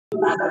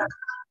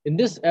In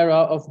this era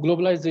of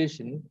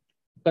globalization,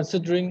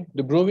 considering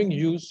the growing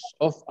use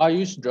of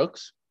Ayush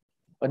drugs,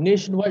 a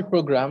nationwide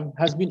program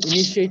has been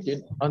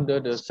initiated under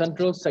the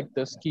Central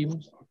Sector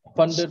Scheme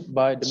funded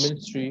by the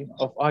Ministry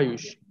of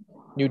Ayush,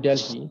 New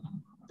Delhi,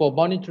 for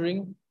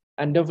monitoring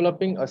and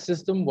developing a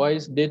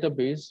system-wide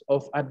database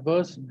of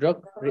adverse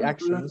drug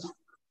reactions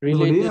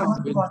related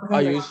with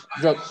Ayush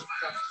drugs.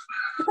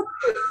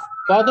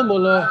 Father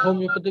Muller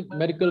Homeopathic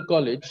Medical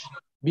College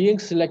being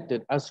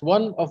selected as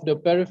one of the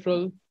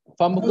peripheral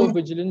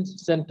pharmacovigilance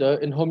center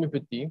in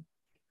homeopathy,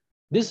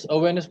 this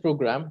awareness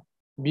program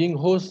being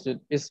hosted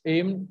is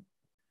aimed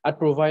at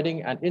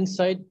providing an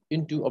insight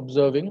into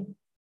observing,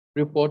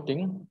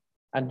 reporting,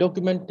 and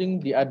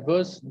documenting the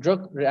adverse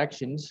drug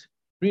reactions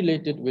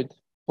related with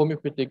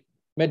homeopathic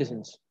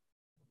medicines.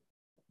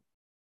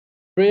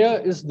 Prayer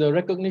is the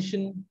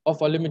recognition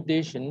of our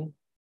limitation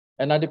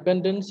and our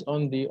dependence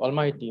on the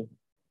Almighty.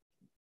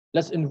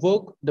 Let's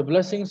invoke the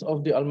blessings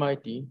of the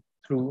Almighty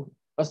through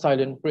a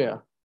silent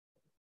prayer.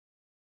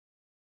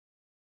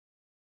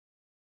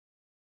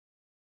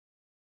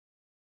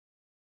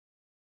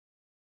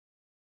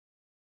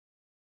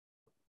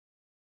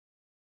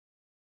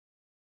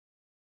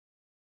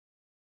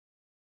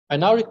 I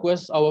now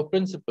request our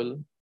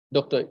principal,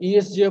 Dr.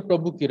 E.S.J.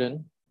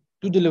 Prabhukiran,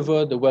 to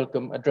deliver the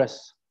welcome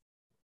address.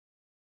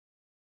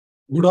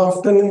 Good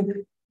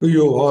afternoon to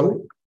you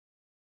all.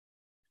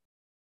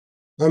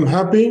 I'm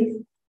happy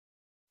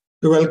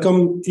to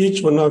welcome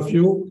each one of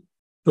you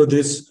to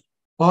this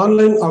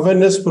online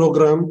awareness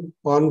program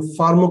on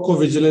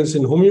pharmacovigilance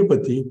in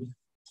homeopathy,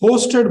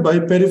 hosted by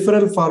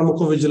Peripheral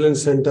Pharmacovigilance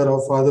Center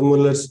of Father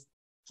Muller's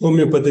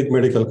Homeopathic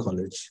Medical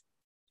College.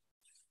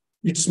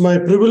 It's my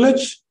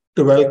privilege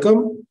to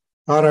welcome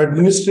our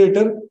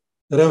administrator,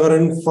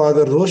 Reverend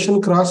Father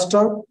Roshan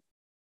Krasta,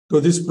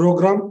 to this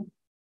program.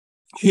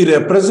 He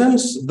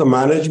represents the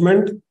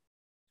management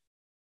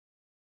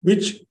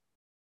which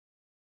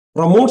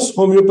promotes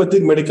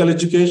homeopathic medical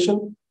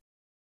education,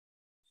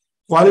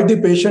 quality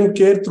patient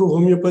care through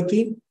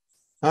homeopathy,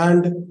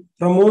 and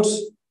promotes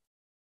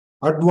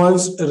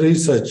advanced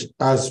research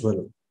as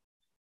well.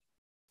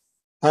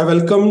 I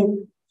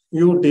welcome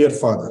you, dear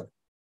Father.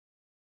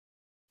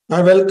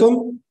 I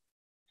welcome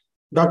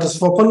Dr.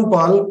 Swapan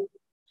Pal,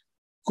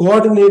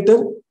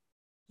 Coordinator,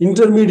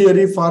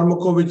 Intermediary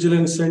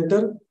Pharmacovigilance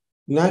Center,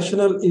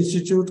 National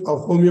Institute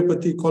of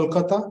Homeopathy,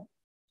 Kolkata,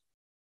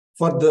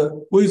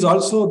 who is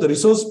also the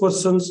resource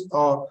person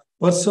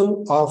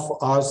of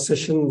our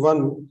session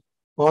 1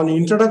 on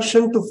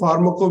Introduction to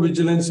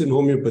Pharmacovigilance in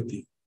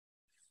Homeopathy.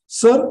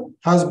 Sir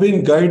has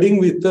been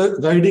guiding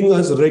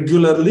us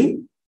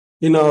regularly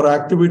in our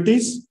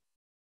activities,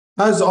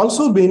 has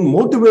also been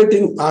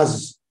motivating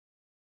us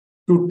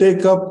to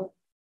take up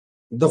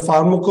the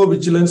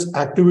pharmacovigilance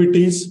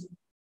activities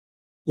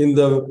in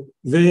the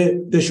way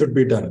they should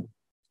be done.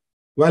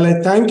 Well,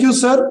 I thank you,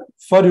 sir,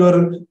 for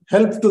your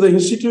help to the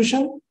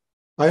institution.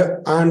 I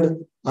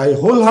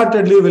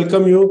wholeheartedly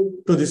welcome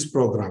you to this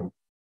program.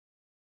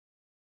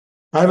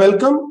 I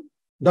welcome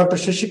Dr.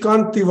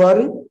 Shashikant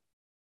Tiwari,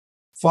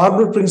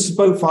 former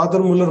principal, Father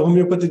Muller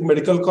Homeopathic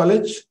Medical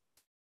College,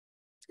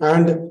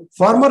 and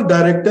former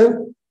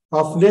director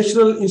of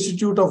National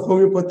Institute of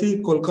Homeopathy,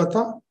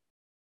 Kolkata,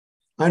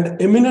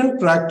 and eminent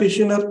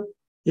practitioner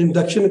in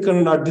Dakshin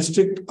Kannada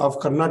district of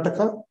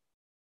Karnataka.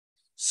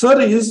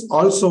 Sir is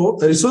also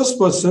a resource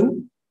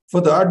person for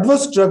the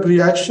adverse drug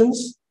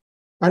reactions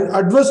and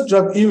adverse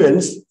drug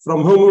events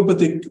from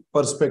homeopathic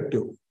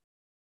perspective.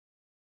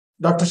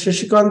 Dr.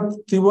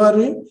 Shashikant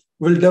Tiwari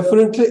will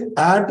definitely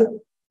add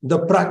the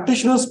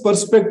practitioner's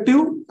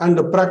perspective and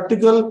the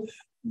practical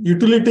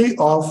utility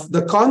of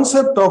the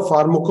concept of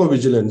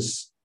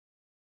pharmacovigilance.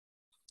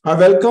 I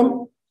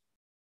welcome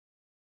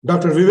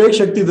Dr. Vivek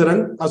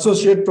Shaktidharan,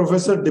 Associate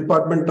Professor,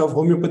 Department of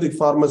Homeopathic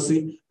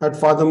Pharmacy at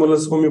Father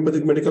Muller's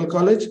Homeopathic Medical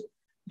College.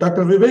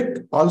 Dr.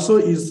 Vivek also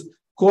is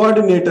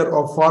Coordinator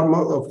of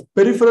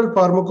Peripheral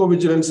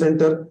Pharmacovigilance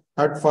Center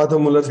at Father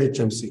Muller's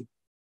HMC.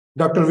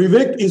 Dr.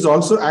 Vivek is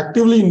also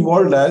actively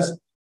involved as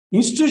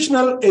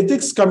Institutional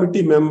Ethics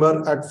Committee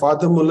member at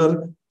Father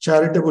Muller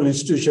Charitable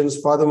Institutions,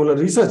 Father Muller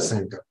Research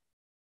Center.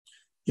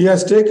 He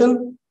has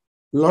taken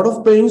a lot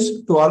of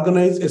pains to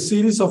organize a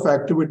series of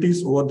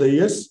activities over the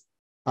years.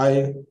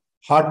 I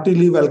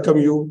heartily welcome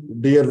you,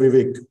 dear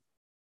Vivek.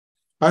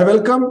 I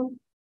welcome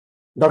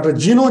Dr.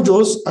 Gino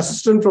Jose,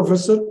 Assistant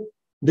Professor,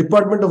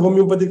 Department of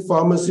Homeopathic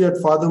Pharmacy at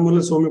Father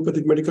Muller's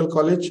Homeopathic Medical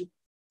College,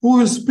 who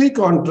will speak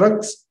on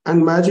Drugs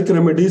and Magic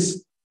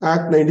Remedies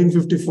Act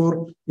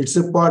 1954, its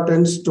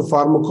importance to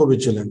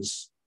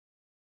pharmacovigilance.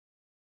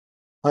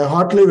 I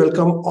heartily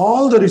welcome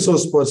all the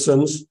resource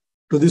persons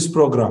to this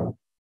program.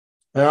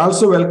 I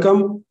also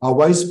welcome our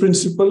Vice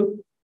Principal,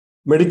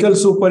 Medical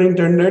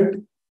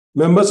Superintendent,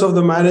 members of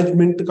the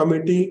Management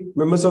Committee,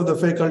 members of the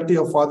faculty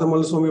of Father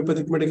Muller's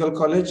Homeopathic Medical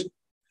College.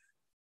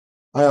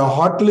 I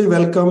heartily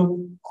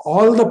welcome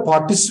all the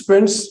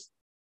participants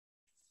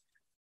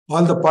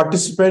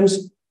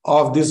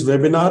of this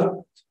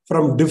webinar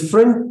from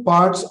different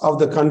parts of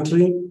the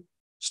country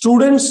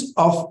students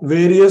of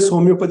various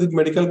homeopathic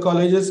medical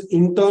colleges,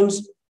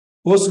 interns,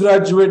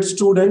 postgraduate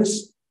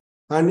students,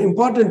 and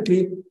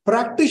importantly,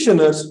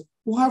 practitioners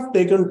who have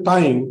taken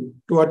time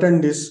to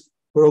attend this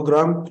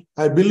program.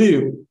 I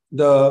believe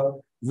the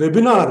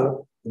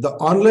webinar, the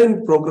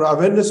online program,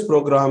 awareness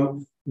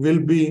program will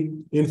be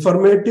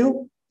informative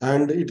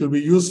and it will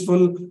be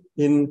useful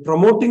in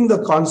promoting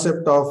the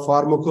concept of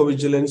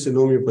pharmacovigilance in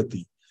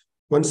homeopathy.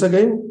 Once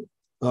again,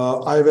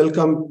 I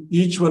welcome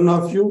each one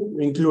of you,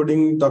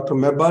 including Dr.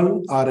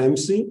 Meban, our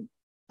MC,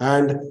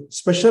 and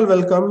special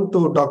welcome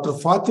to Dr.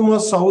 Fatima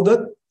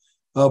Saudat,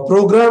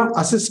 Program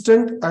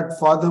Assistant at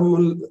Father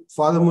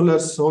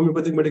Muller's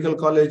Homeopathic Medical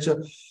College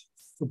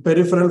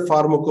Peripheral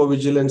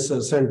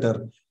Pharmacovigilance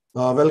Center.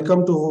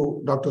 Welcome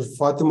to Dr.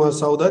 Fatima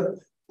Saudat.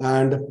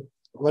 And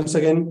once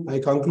again, I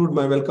conclude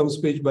my welcome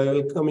speech by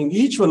welcoming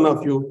each one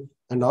of you.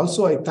 And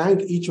also I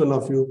thank each one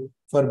of you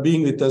for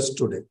being with us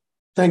today.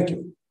 Thank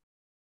you.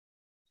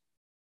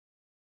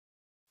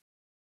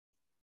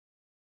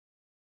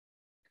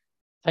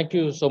 Thank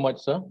you so much,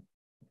 sir.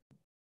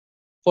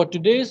 For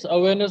today's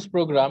awareness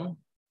program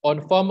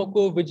on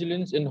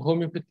pharmacovigilance in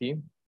homeopathy,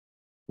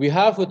 we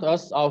have with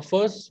us our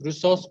first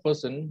resource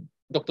person,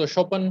 Dr.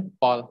 Chopin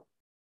Pal.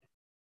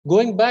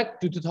 Going back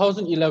to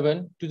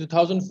 2011 to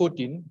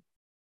 2014,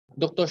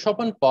 Dr.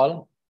 Chopin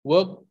Pal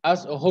worked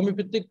as a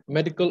homeopathic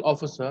medical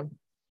officer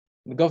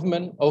in the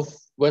government of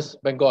West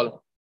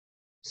Bengal.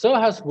 Sir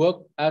has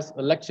worked as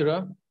a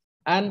lecturer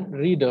and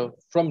reader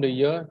from the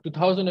year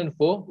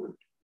 2004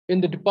 in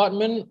the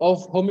Department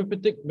of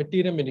Homeopathic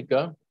Materia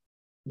Medica,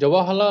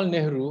 Jawaharlal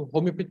Nehru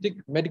Homeopathic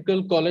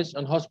Medical College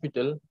and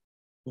Hospital,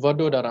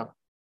 Vadodara.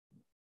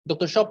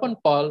 Dr. Chopin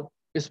Pal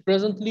is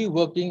presently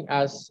working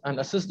as an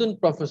assistant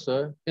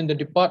professor in the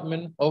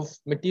Department of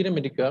Materia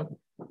Medica,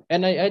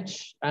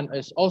 NIH, and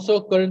is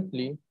also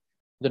currently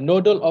the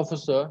Nodal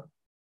Officer,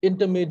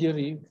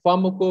 Intermediary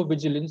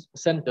Pharmacovigilance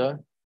Center,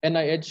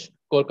 NIH,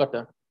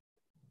 Kolkata.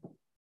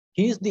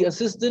 He is the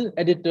assistant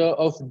editor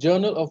of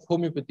Journal of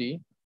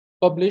Homeopathy,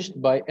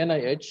 published by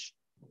NIH,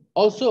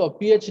 also a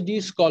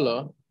PhD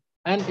scholar,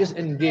 and is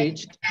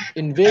engaged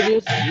in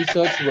various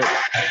research work.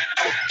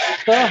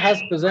 Sir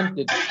has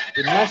presented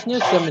in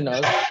national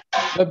seminars,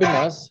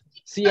 webinars,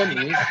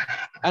 CMEs,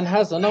 and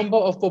has a number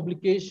of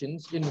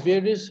publications in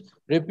various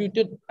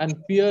reputed and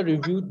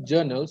peer-reviewed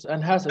journals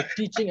and has a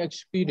teaching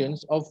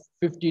experience of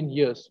 15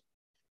 years.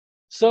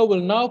 Sir will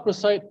now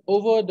preside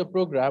over the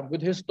program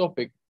with his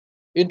topic,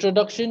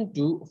 Introduction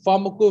to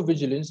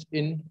Pharmacovigilance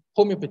in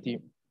Homeopathy.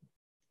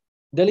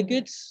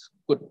 Delegates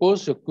could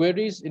post your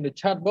queries in the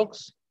chat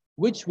box,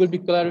 which will be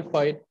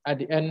clarified at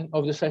the end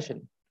of the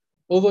session.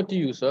 Over to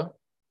you, sir.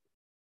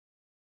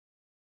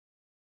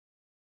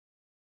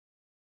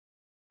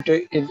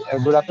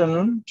 Good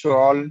afternoon to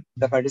all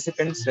the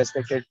participants,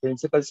 respected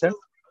principal sir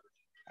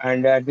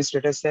and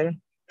administrator sir,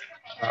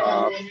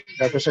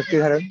 Dr.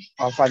 Shaktidharan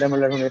of Father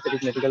Muller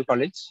Homeopathic Medical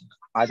College,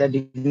 other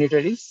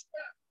dignitaries,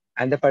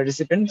 and the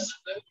participants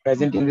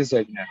present in this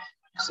webinar.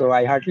 So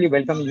I heartily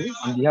welcome you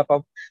on behalf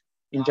of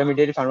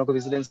Intermediary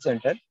Pharmacovigilance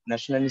Center,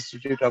 National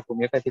Institute of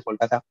Homeopathy,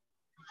 Kolkata,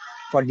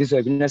 for this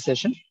webinar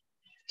session.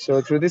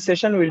 So through this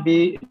session, we'll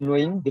be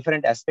knowing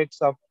different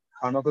aspects of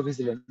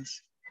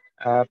pharmacovigilance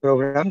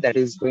program that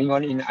is going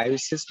on in Ayush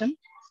system,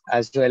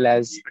 as well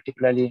as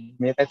particularly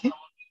homeopathy.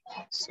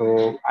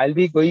 So I'll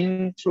be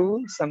going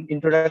through some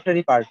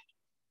introductory part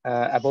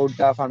about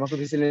the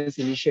pharmacovigilance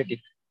initiative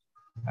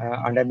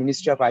under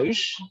Ministry of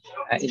Ayush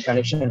in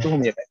connection to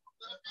homeopathy.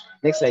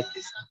 Next slide,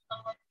 please.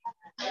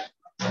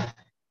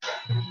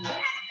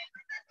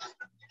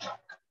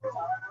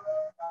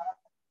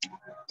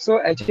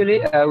 So actually,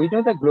 we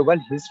know the global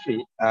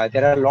history.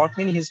 There are a lot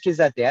many histories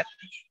are there,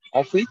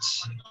 of which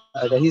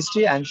the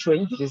history I'm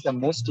showing is the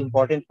most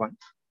important one.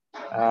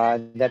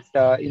 That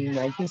in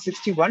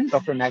 1961,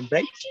 Dr.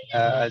 McBride,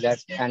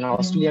 that's an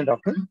Australian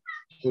doctor,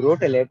 who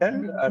wrote a letter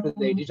to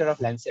the editor of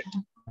Lancet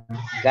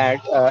that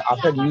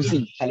after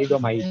using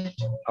thalidomide,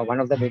 one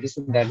of the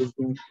medicine that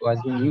was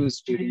being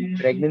used during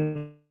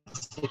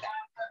pregnancy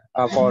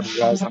for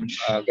some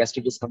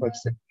gastric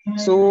discomforts.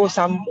 So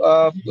some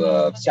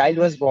child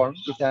was born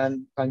with a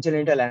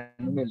congenital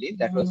anomaly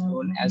that was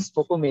known as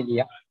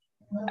Phocomelia,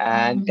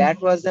 and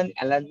that was an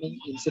alarming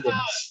incident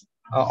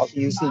of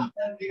using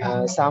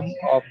some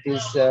of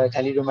this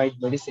thalidomide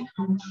medicine,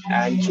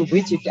 and through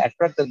which it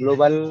attracted the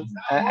global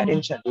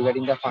attention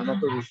regarding the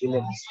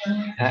pharmacovigilance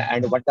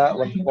and what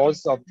the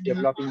cause of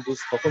developing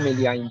this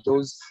phocomelia in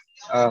those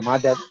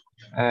mothers.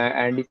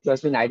 And it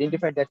was been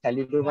identified that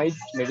thalidomide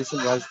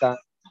medicine was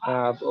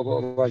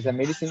the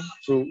medicine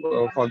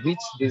for which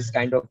this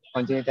kind of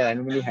congenital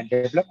anomaly had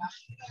developed.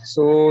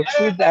 So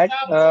through that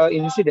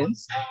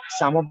incidents,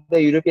 some of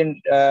the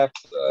European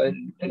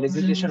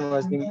legislation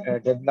was being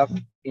developed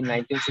in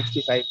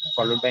 1965,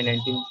 followed by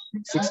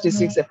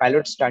 1966. A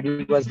pilot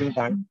study was being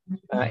done.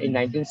 In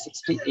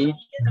 1968,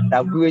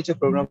 WHO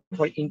program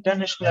for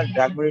international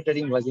drug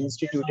monitoring was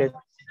instituted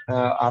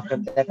after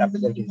that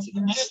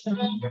incidents.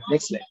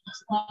 Next slide.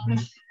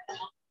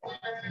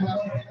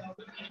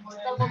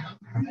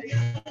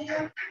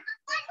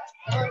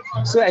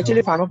 So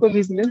actually,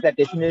 pharmacovigilance, that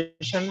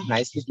definition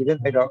nicely given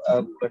by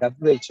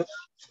WHO,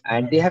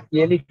 and they have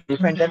clearly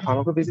defined that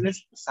pharmacovigilance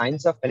is the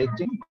science of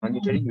collecting,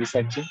 monitoring,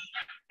 researching,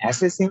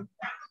 assessing,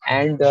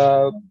 and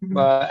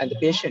the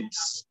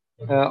patients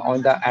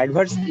on the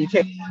adverse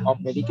effect of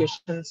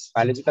medications,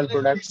 biological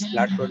products,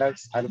 blood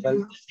products,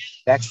 herbal,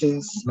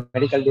 vaccines,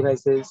 medical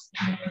devices,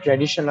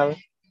 traditional,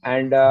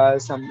 and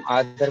some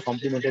other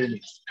complementary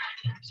means.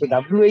 So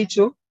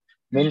WHO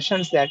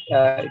mentions that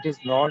it is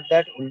not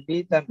that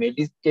only the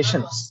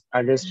medications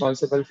are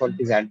responsible for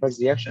this adverse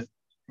reaction,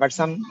 but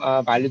some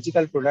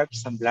biological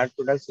products, some blood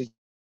products which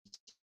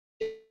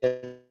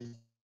are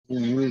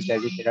being used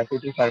as a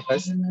therapeutic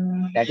purpose,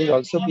 that is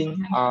also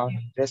being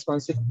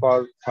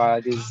responsible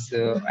for this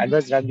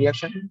adverse drug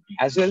reaction.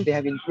 As well, they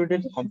have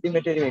included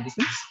complementary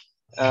medicines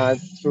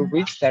through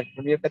which that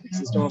homeopathic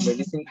system of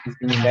medicine is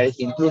being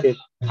indirectly included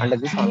under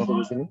this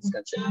pharmacovigilance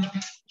concept.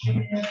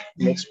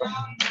 Next one.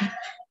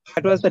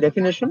 That was the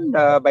definition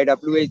by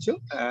WHO.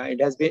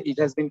 It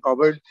has been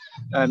covered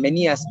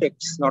many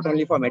aspects, not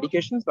only for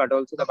medications but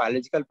also the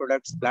biological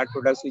products, blood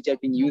products which are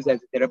being used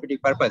as a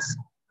therapeutic purpose,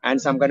 and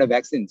some kind of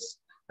vaccines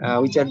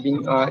which are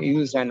being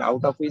used and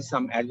out of which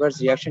some adverse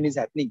reaction is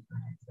happening.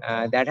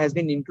 That has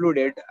been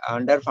included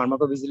under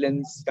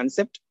pharmacovigilance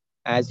concept,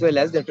 as well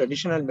as the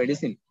traditional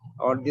medicine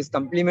or these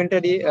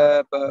complementary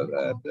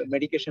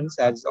medications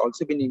has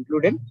also been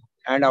included,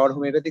 and our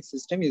homeopathic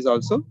system is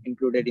also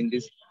included in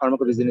this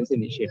pharmacovigilance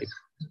initiative.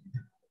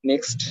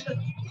 Next.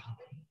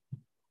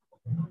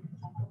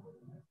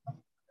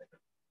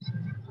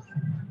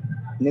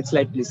 Next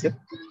slide, please, sir.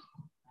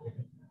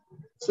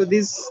 So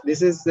this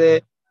is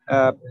these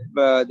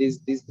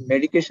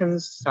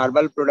medications,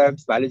 herbal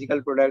products,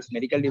 biological products,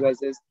 medical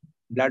devices,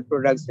 blood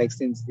products,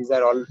 vaccines. These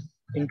are all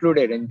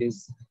included in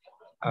this.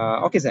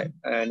 Okay, sir.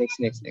 Next.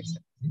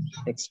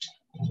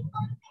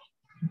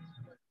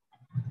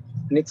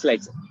 Next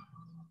slide, sir.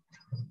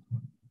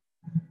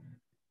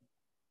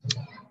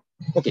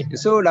 Okay,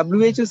 so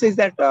WHO says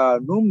that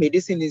no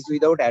medicine is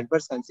without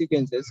adverse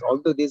consequences,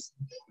 although this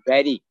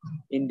vary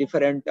in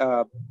different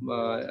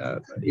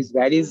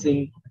varies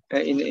in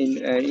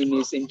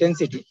its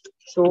intensity.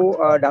 So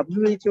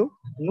WHO,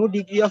 no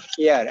degree of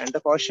care and the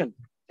caution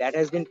that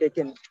has been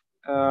taken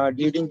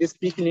during this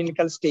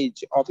preclinical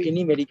stage of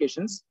any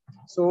medications.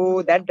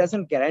 So that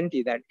doesn't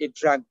guarantee that a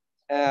drug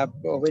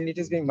when it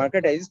is being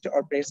marketized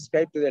or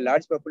prescribed to the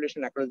large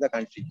population across the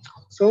country.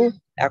 So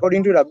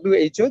according to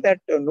WHO, that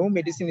no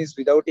medicine is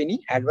without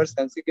any adverse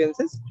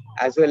consequences,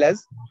 as well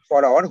as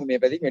for our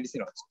homeopathic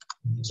medicine also.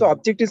 So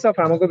objectives of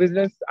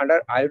pharmacovigilance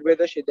under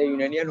Ayurveda, Siddha,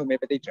 Unani and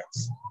homeopathic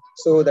drugs.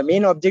 So the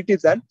main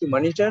objectives are to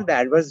monitor the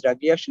adverse drug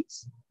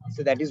reactions.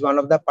 So that is one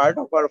of the part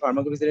of our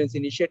pharmacovigilance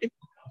initiative,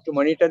 to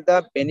monitor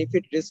the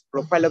benefit risk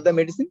profile of the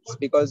medicines,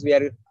 because we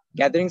are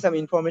gathering some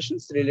information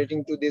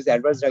relating to this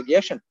adverse drug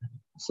reaction.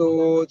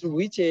 So through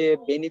which a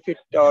benefit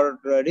or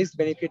risk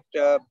benefit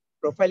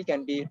profile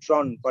can be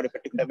drawn for a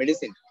particular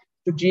medicine,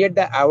 to create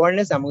the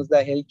awareness amongst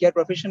the healthcare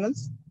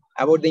professionals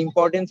about the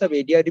importance of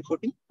ADR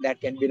reporting that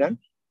can be done,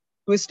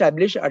 to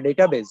establish a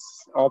database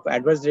of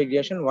adverse drug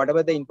reaction,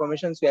 whatever the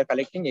information we are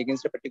collecting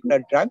against a particular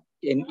drug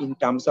in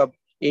terms of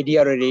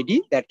ADR or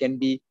AD, that can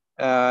be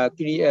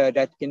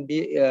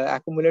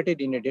accumulated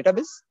in a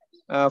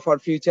database for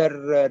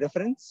future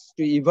reference,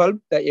 to evolve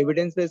the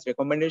evidence-based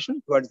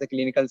recommendation towards the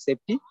clinical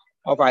safety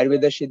of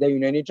Ayurveda, Siddha,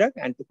 Unani drug,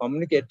 and to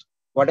communicate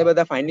whatever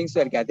the findings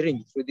we are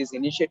gathering through this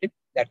initiative,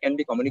 that can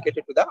be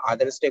communicated to the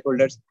other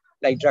stakeholders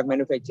like drug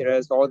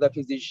manufacturers or the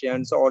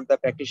physicians or the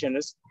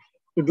practitioners,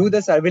 to do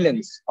the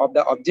surveillance of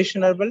the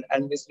objectionable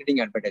and misleading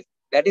advertising.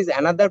 That is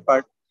another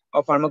part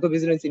of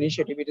pharmacovigilance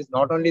initiative. It is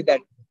not only that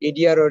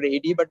ADR or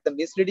AD, but the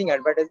misleading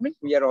advertisement,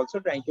 we are also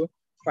trying to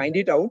find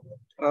it out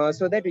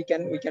so that we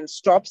can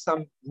stop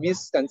some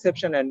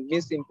misconception and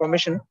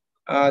misinformation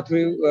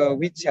through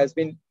which has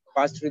been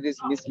passed through this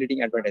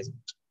misleading advertisement.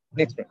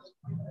 Next one.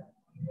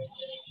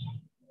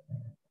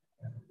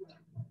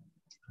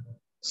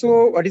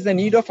 So what is the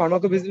need of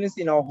pharmacovigilance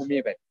in our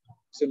homeopathy?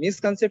 So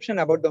misconception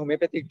about the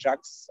homeopathic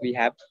drugs we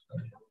have,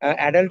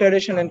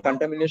 adulteration and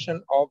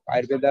contamination of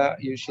Ayurveda,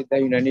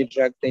 Siddha, Unani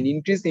drugs, then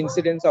increased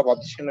incidence of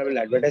objectionable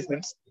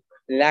advertisements,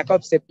 lack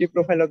of safety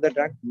profile of the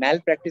drug,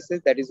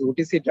 malpractices, that is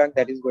OTC drug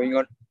that is going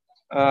on,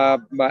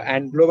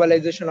 and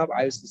globalization of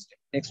Ayurveda system.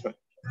 Next one.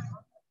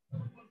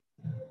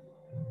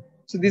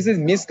 So this is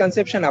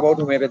misconception about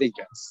homeopathic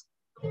drugs.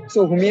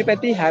 So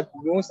homeopathy have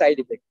no side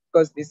effect,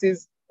 because this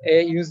is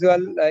a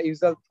usual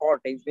thought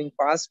is being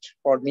passed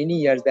for many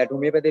years, that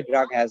homeopathic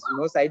drug has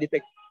no side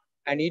effect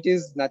and it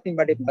is nothing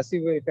but a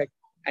placebo effect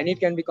and it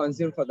can be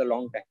consumed for the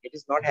long time. It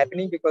is not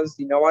happening, because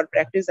in our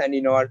practice and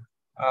in our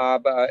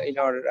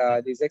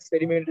this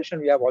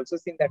experimentation, we have also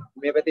seen that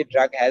homeopathic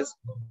drug has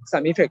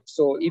some effect.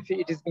 So if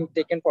it is being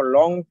taken for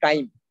long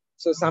time,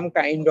 so some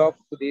kind of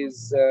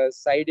this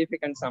side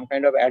effect and some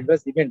kind of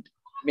adverse event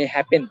may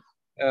happen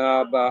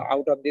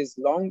out of this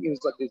long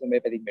use of this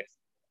homeopathic medicine.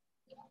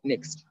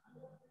 Next.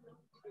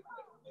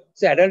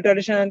 So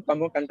adulteration and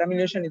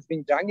contamination is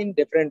being done in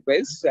different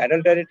ways. So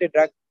adulterated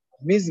drug,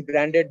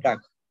 misbranded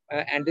drug,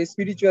 and the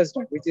spirituous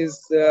drug, which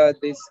is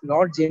this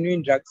not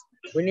genuine drugs,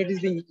 when it is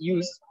being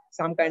used,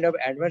 some kind of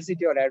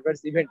adversity or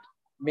adverse event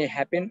may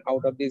happen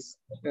out of this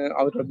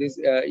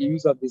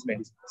use of these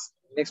medicines.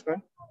 Next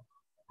one.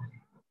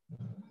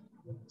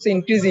 So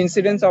increased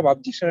incidence of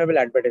objectionable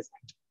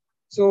advertisement.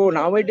 So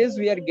nowadays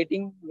we are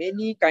getting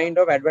many kind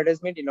of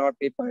advertisement in our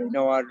paper, in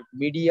our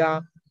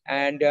media,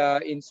 and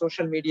in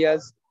social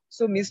medias.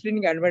 So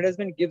misleading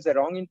advertisement gives the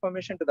wrong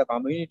information to the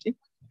community,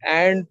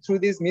 and through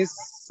this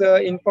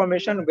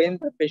misinformation, when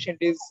the patient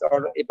is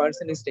or a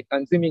person is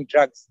consuming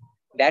drugs,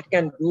 that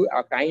can do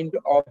a kind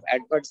of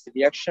adverse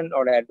reaction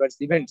or adverse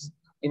events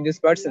in these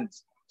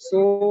persons.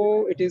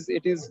 So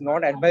it is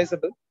not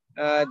advisable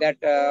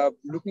that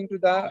looking to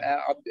the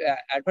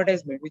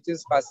advertisement which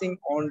is passing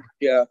on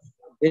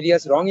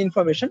various wrong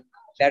information,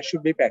 that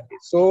should be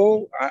practiced.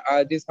 So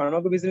this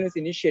pharmacovigilance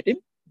initiative,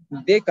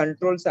 they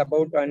controls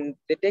about and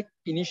they take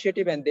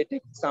initiative and they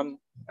take some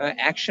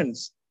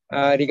actions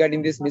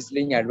regarding this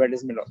misleading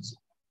advertisement also.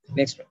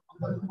 Next one.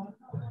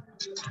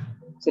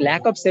 So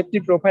lack of safety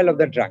profile of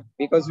the drug,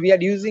 because we are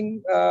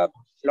using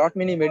lot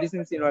many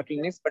medicines in our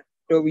clinics, but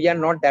we are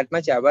not that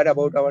much aware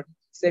about our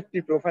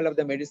safety profile of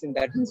the medicine.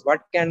 That means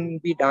what can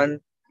be done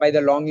by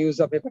the long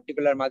use of a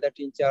particular mother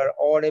tincture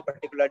or a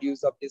particular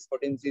use of these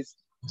potencies.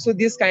 So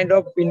this kind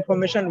of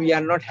information we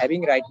are not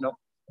having right now,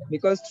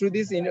 because through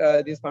this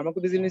this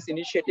pharmacovigilance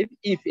initiative,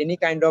 if any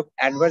kind of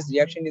adverse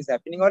reaction is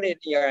happening or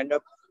any kind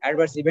of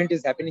adverse event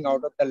is happening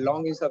out of the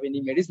long use of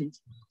any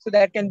medicines, so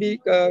that can be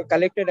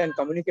collected and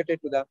communicated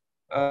to the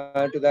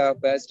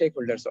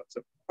stakeholders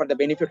also for the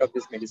benefit of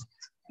this medicine.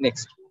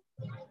 Next.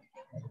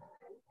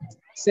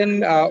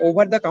 Then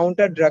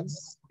over-the-counter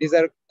drugs, these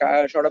are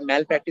sort of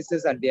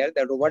malpractices are there.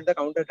 That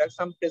over-the-counter drugs,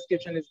 some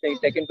prescription is being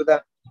taken to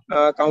the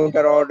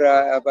counter,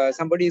 or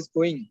somebody is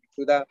going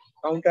to the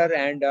counter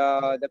and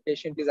the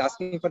patient is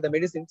asking for the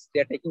medicines. They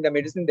are taking the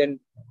medicine. Then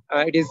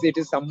it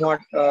is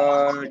somewhat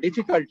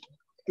difficult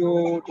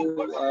to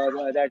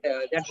that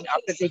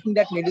after taking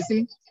that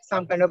medicine,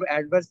 some kind of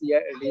adverse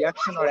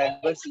reaction or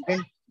adverse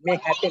event may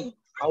happen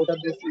out of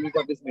this use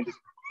of this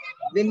medicine.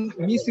 Then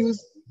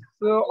misuse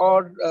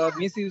or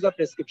misuse of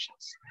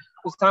prescriptions.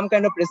 So some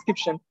kind of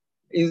prescription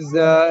is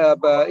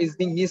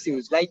being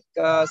misused. Like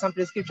some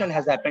prescription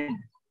has happened,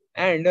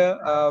 and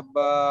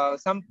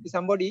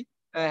somebody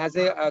has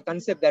a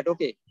concept that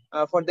okay,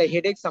 for the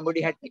headache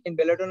somebody had taken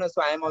belladonna,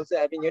 so I am also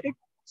having headache.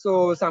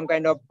 So some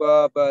kind of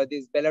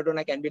this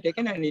belladonna can be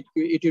taken, and it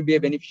will be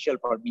beneficial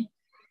for me.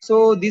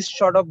 So this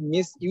sort of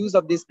misuse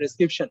of this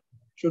prescription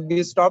should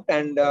be stopped,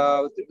 and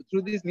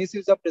through this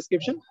misuse of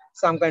prescription,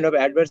 some kind of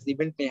adverse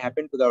event may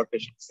happen to our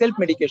patient.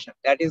 Self-medication,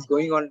 that is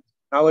going on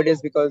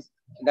nowadays, because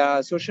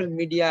the social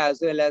media as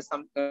well as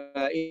some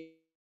that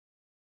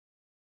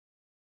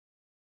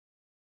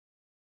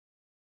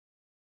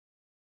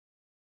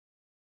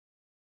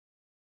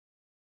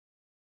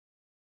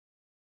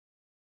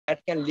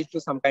can lead to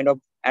some kind of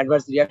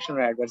adverse reaction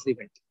or adverse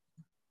event.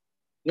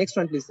 Next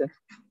one, please, sir.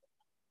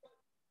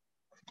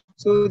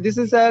 So this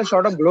is a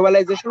sort of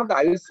globalization of the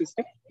Ayush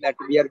system that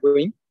we are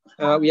going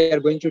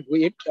to do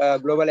it,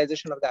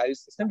 globalization of the Ayush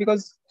system,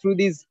 because through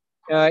this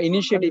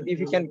initiative, if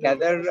you can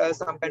gather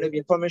some kind of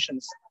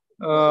informations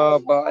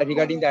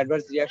regarding the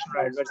adverse reaction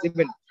or adverse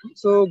event,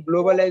 so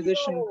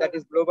globalization, that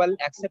is global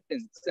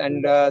acceptance,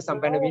 and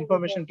some kind of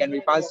information can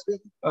be passed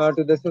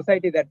to the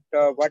society, that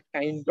what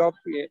kind of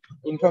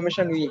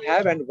information we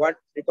have and what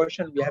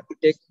precaution we have to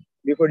take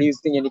before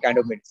using any kind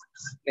of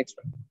medicines. Next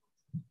one.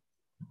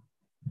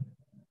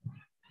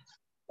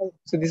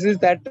 So this is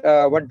that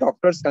what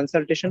doctor's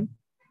consultation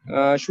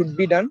should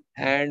be done,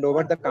 and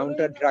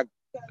over-the-counter drug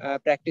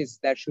practice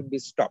that should be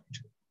stopped.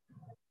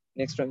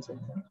 Next one, sir.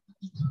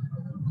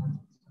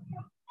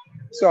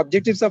 So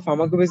objectives of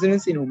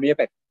pharmacovigilance in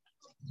homeopathy.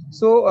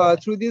 So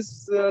through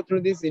this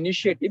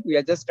initiative, we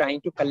are just trying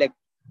to collect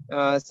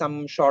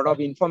some sort of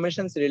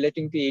informations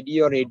relating to AD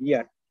or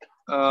ADR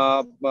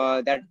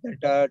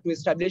to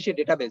establish a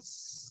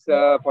database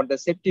for the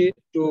safety,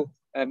 to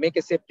make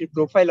a safety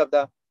profile of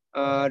the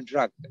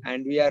drug,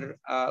 and we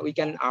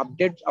can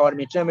update our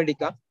Mitra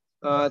Medica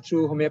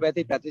through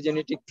homeopathic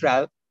pathogenetic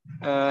trial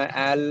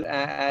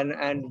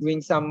and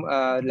doing some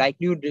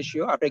likelihood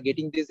ratio after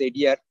getting this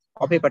ADR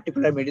of a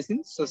particular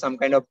medicine. So some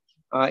kind of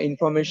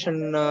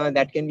information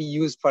that can be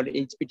used for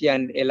HPT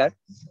and LR.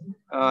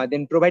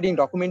 Then providing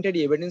documented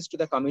evidence to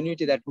the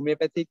community that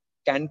homeopathic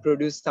can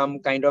produce some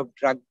kind of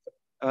drug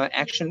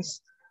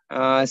actions.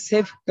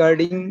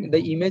 Safeguarding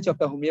the image of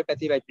the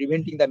homeopathy by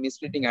preventing the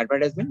misleading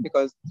advertisement,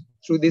 because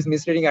through this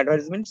misleading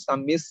advertisement,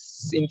 some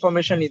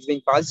misinformation is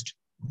being passed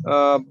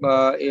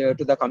to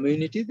the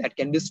community, that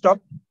can be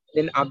stopped.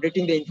 Then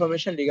updating the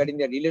information regarding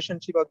the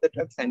relationship of the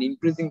drugs and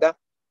increasing the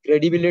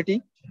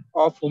credibility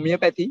of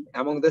homeopathy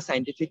among the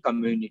scientific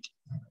community.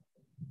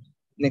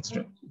 Next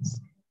one,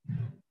 please.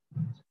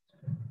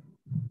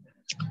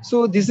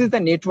 So this is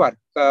the network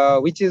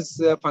which is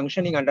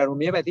functioning under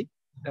homeopathy.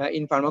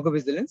 In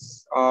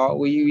pharmacovigilance,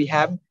 we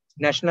have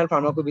National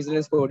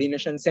Pharmacovigilance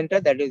Coordination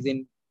Center, that is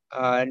in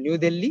New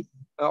Delhi,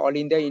 All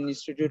India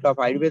Institute of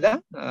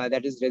Ayurveda,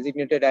 that is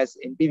designated as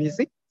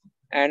MPVC,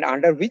 and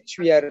under which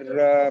we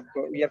are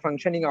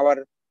functioning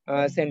our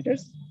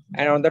centers.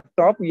 And on the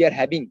top, we are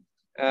having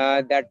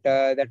that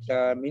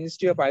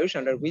Ministry of Ayush,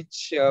 under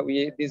which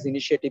this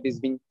initiative is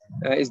being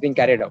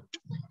carried out.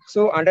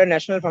 So under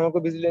National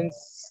Pharmacovigilance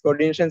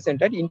Coordination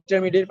Center,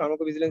 Intermediate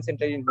Pharmacovigilance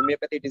Center in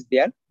Homeopathy, it is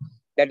there.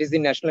 That is the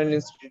National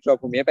Institute of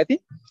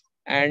Homeopathy.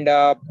 And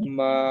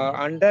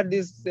under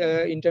this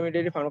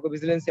Intermediate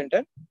Pharmacovigilance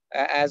Center,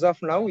 as of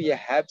now, we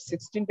have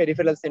 16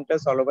 peripheral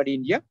centers all over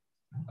India,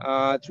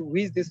 through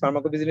which this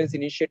pharmacovigilance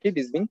initiative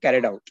is being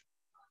carried out.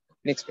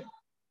 Next one.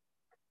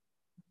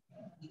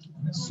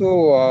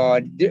 So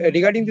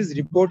regarding this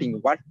reporting,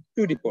 what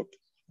to report?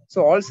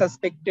 So all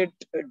suspected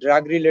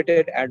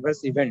drug-related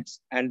adverse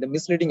events and the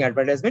misleading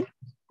advertisement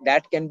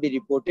that can be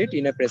reported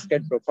in a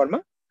prescribed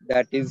proforma.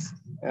 That is,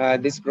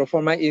 this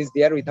proforma is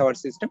there with our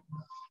system.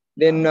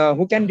 Then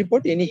who can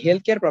report? Any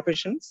healthcare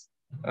professions.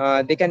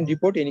 They can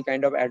report any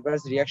kind of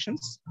adverse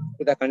reactions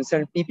to the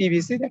concerned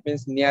PPVC, that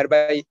means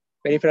nearby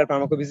peripheral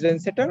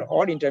pharmacovigilance center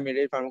or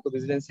intermediate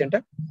pharmacovigilance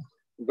center.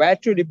 Where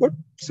to report?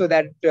 So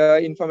that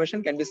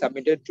information can be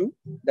submitted to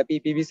the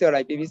PPVC or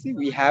IPVC.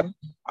 We have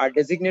our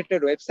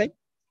designated website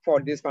for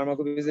this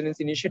pharmacovigilance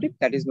initiative,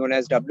 that is known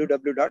as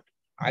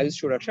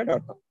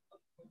www.ayushsuraksha.com.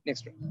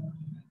 Next one.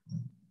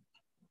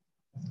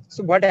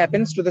 So what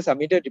happens to the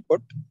submitted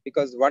report?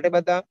 Because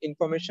whatever the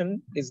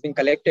information is being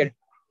collected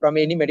from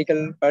any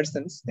medical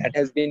persons, that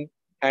has been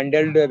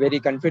handled very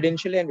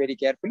confidentially and very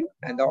carefully,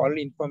 and all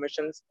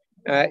information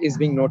is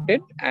being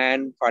noted,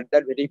 and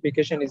further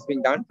verification is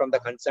being done from the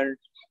concerned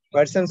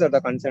persons or the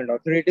concerned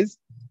authorities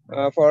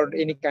for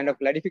any kind of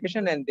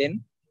clarification, and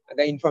then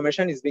the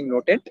information is being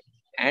noted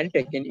and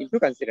taken into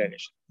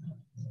consideration.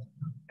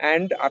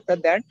 And after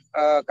that,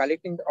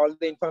 collecting all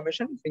the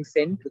information is being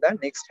sent to the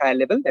next higher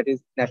level, that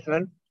is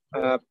National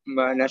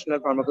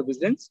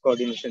Pharmacovigilance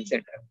Coordination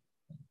Center.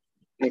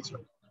 Next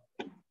one.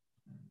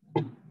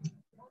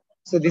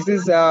 So this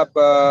is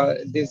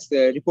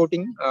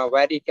reporting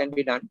where it can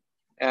be done.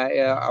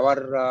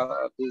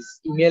 This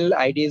email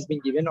ID is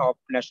being given of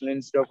National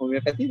Institute of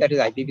Homeopathy, that is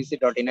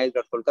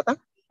ipvc.nih.kolkata,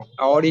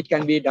 or it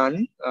can be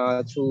done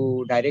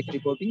through direct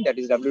reporting, that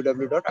is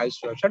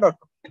www.ayushsuraksha.com.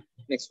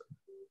 Next one.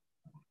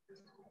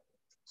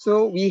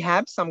 So we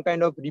have some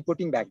kind of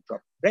reporting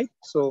backdrop, right?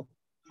 So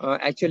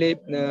actually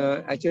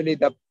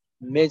the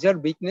major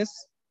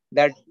weakness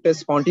that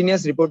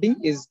spontaneous reporting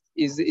is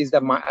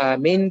the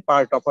main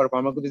part of our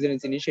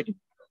pharmacovigilance initiative.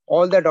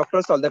 All the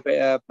doctors, all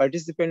the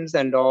participants,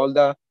 and all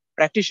the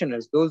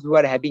practitioners, those who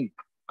are having,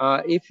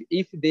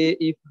 if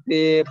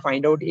they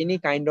find out any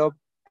kind of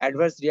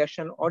adverse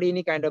reaction or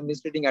any kind of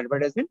misleading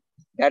advertisement,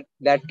 that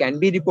can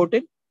be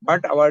reported.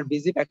 But our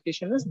busy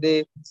practitioners,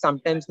 they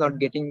sometimes not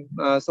getting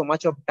so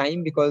much of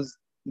time because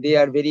they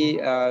are very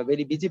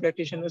busy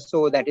practitioners.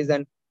 So that is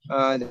a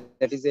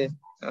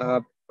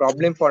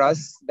problem for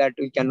us, that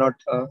we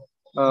cannot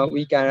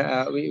we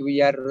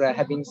are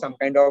having some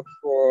kind of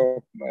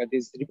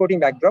this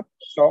reporting backdrop.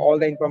 So all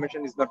the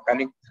information is not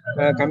coming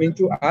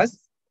to us.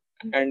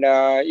 And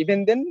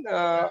even then,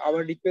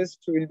 our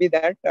request will be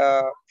that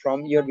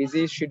from your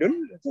busy schedule,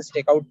 just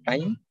take out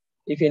time.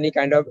 If any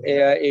kind of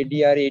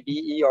ADR,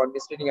 ADE or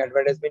misleading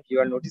advertisement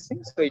you are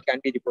noticing, so it can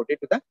be reported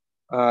to the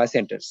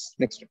centers.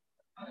 Next one.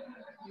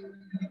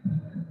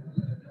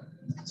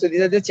 So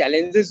these are the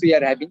challenges we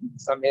are having.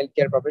 Some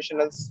healthcare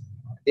professionals,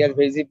 they are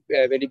very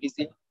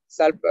busy.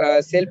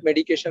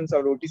 Self-medications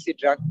or OTC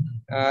drug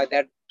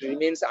that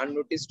remains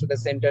unnoticed to the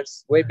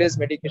centers. Web-based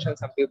medication,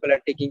 some people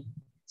are taking.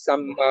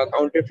 Some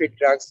counterfeit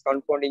drugs,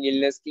 confounding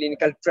illness,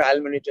 clinical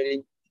trial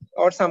monitoring,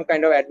 or some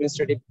kind of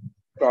administrative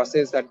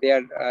process that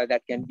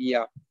that can be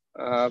a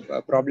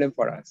problem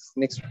for us.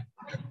 Next one.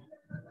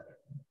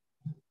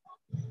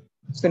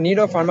 So need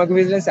of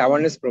pharmacovigilance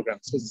awareness program.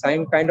 So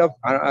some kind of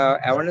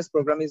awareness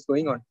program is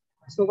going on.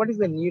 So what is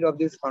the need of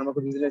this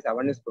pharmacovigilance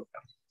awareness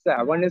program? So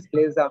awareness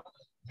plays a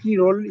key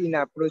role in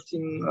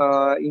approaching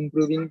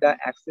improving the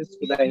access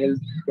to the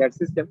healthcare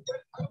system.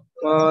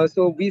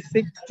 So we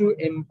seek to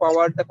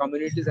empower the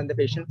communities and the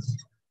patients.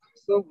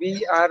 So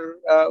we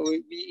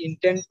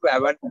intend to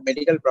aware the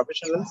medical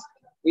professionals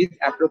with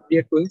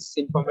appropriate tools,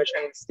 information,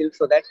 and skills,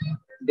 so that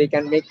they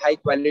can make high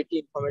quality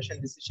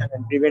information decision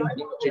and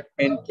preventive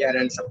treatment, care,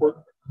 and support.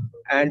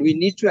 And we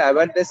need to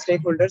aware the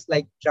stakeholders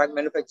like drug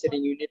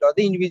manufacturing unit or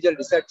the individual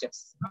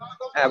researchers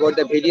about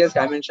the various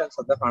dimensions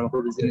of the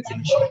pharmacovigilance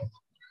initiative.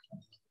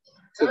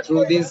 So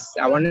through this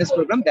awareness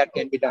program, that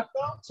can be done.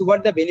 So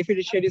what the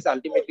beneficiaries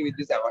ultimately with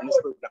this awareness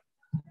program?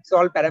 So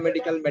all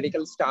paramedical,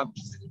 medical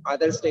staffs,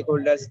 other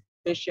stakeholders,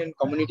 patient,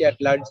 community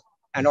at large,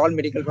 and all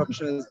medical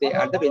professionals, they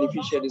are the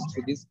beneficiaries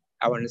through this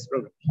awareness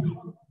program.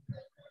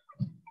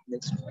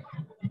 Next.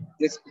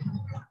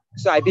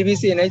 So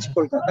IPVC NH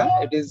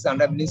Kolkata, it is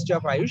under Ministry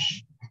of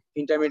Ayush,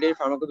 Intermediate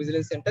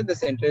Pharmacovigilance Center. The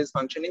center is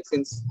functioning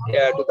since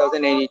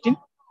 2018.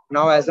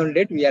 Now, as on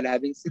date, we are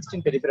having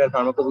 16 peripheral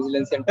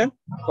pharmacovigilance center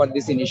for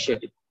this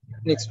initiative.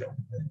 Next one.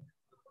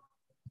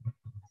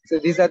 So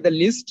these are the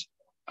list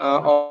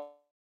of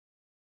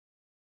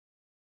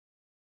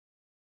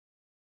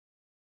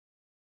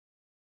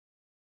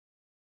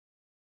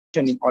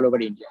in all over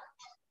India.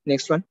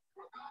 Next one.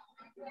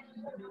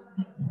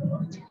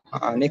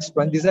 Next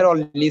one. These are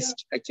all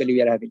lists actually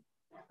we are having.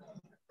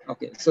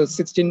 Okay, so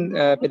 16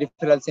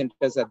 peripheral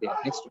centers are there.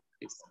 Next one,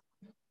 please.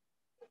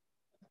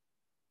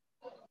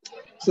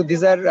 So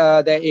these are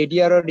the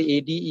ADR or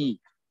ADE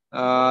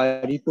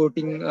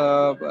reporting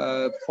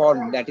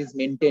form that is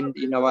maintained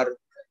in our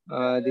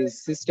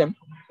this system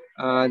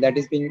that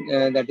is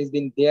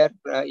been there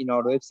in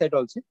our website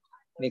also.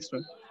 Next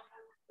one.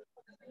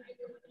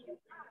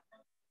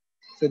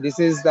 So this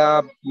is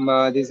the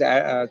this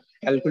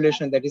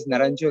calculation, that is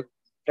Naranjo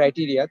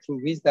criteria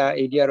through which the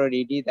ADR or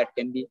AD that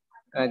can be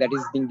that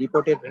is being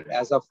reported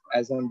as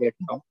on date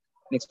now.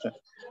 Next one.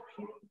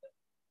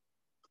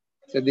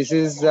 So this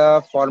is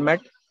a format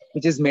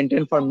which is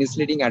maintained for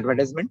misleading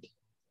advertisement.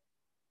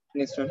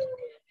 Next one.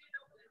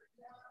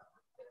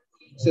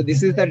 So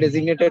this is the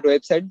designated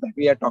website that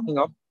we are talking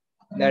of,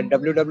 that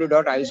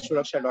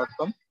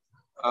www.ayushsuraksha.com.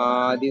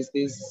 This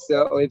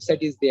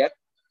website is there,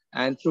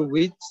 and through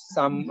which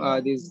some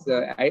this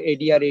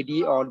ADR, AD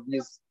or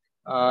this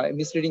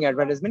misleading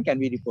advertisement can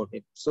be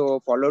reported. So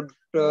followed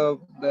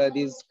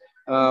these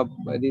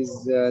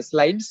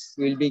slides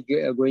will be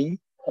going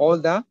all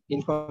the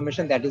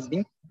information that is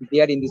being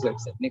there in this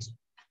website. Next.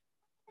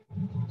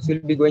 So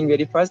we'll be going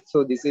very fast.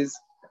 So this is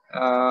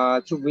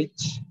through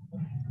which,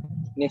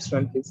 next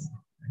one please.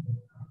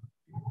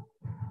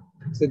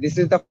 So this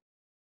is the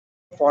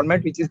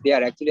format which is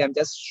there. Actually, I'm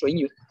just showing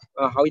you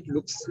how it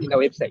looks in the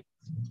website.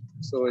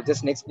 So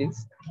just next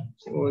please.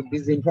 So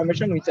this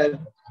information which are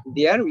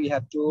there, we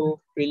have to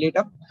fill it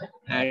up,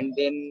 and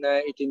then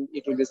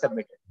it will be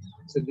submitted.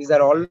 So these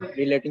are all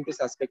relating to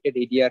suspected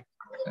ADR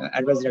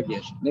adverse drug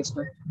reaction. Next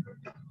one.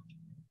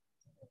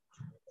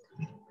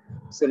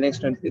 So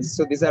next one please.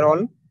 So these are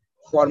all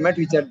format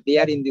which are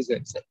there in this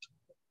website.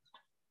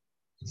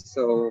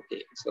 So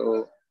okay.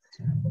 So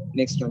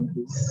next one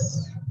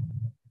please.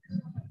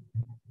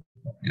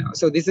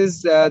 So this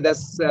is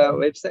this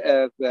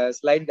website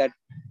slide that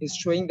is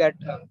showing that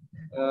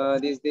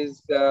these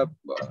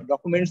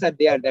documents are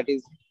there. That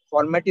is,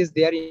 format is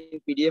there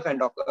in PDF and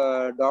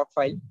doc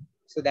file,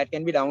 so that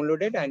can be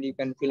downloaded and you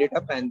can fill it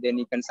up, and then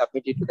you can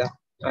submit it to the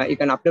you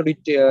can upload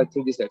it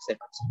through this website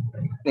also.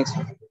 Next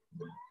one.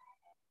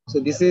 So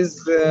this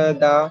is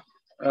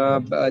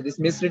this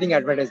misleading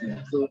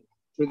advertisement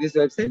through this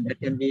website that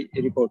can be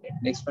reported.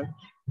 Next one.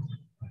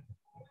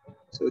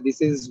 So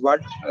this is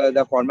what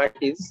the format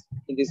is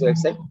in this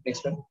website.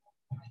 Next one.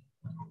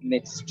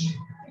 Next.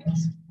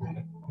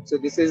 So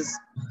this is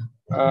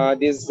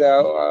this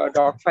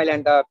doc file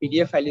and the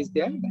PDF file is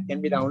there that can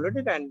be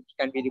downloaded and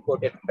can be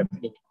reported.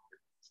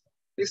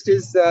 Next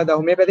is the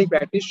homeopathic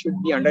practice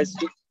should be under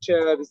strict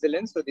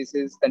vigilance. So this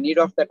is the need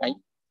of the time.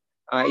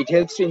 It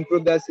helps to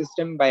improve the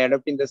system by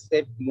adopting the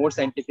safe, more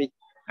scientific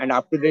and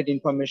up-to-date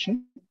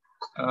information.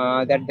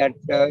 That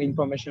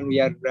information we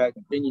are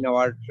getting in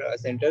our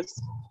centers.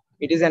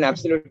 It is an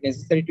absolute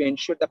necessary to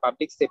ensure the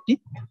public safety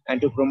and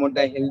to promote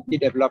the healthy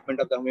development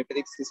of the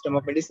homeopathic system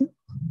of medicine.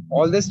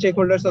 All the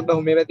stakeholders of the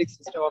homeopathic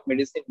system of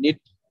medicine need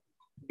to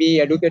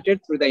be educated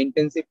through the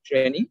intensive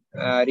training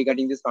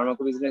regarding this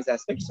pharmacovigilance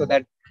aspect, so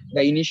that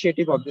the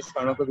initiative of this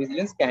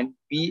pharmacovigilance can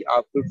be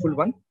a fruitful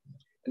one.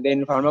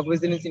 Then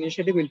pharmacovigilance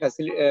initiative will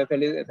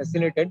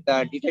facilitate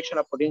the detection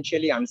of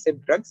potentially unsafe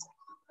drugs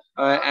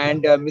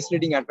and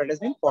misleading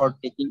advertisement for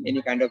taking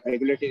any kind of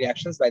regulatory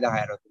actions by the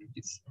higher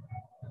authorities.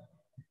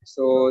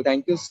 So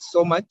thank you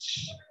so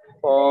much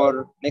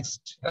for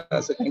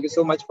thank you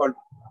so much for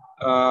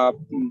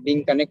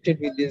being connected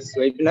with this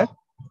webinar,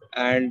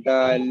 and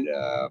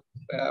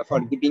for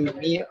giving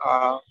me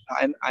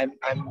I'm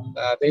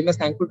very much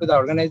thankful to the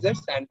organizers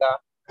and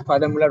the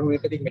Father Muller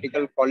Homeopathic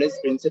Medical College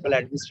Principal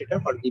Administrator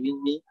for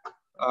giving me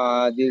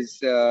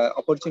this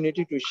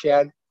opportunity to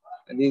share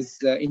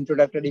this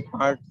introductory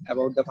part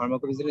about the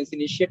pharmacovigilance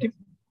initiative.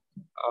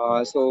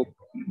 So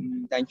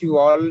thank you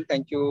all.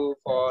 Thank you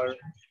for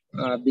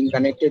being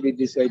connected with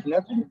this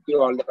webinar. Thank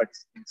you all the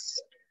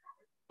participants.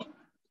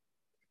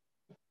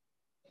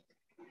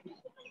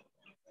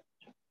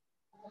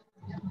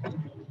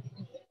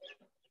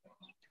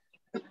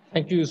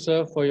 Thank you,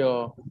 sir, for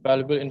your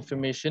valuable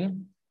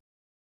information.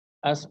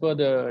 As per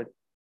the,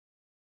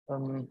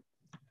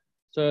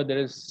 sir,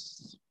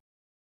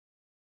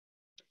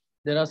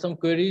 there are some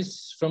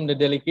queries from the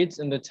delegates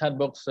in the chat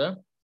box, sir.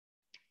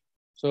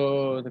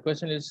 So the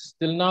question is,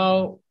 till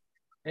now,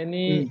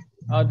 any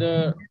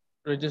other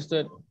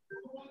registered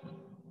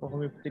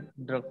homeopathic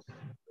drugs?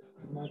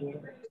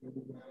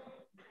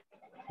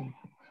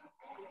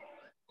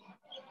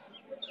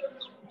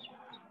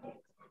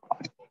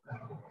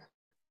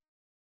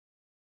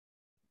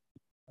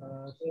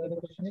 So the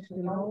question is,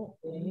 till now,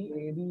 any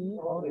ADE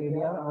or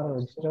ADR are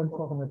registered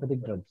for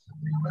homeopathic drugs?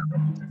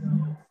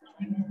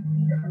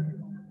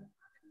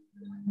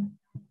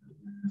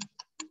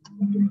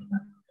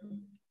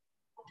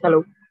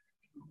 Hello.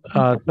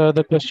 So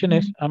the question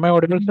is, am I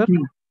audible, sir?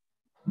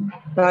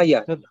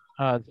 Yeah.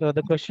 So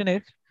the question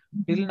is,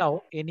 till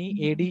now, any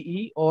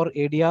ADE or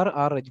ADR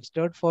are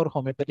registered for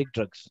homeopathic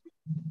drugs?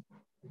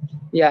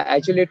 Yeah,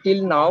 actually,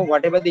 till now,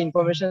 whatever the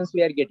informations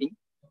we are getting,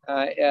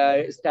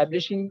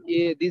 establishing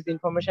this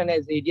information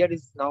as ADR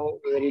is now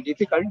very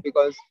difficult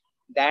because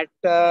that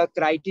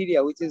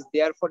criteria which is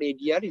there for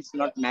ADR is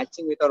not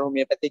matching with our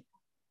homeopathic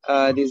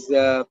these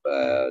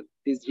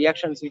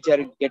reactions which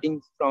are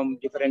getting from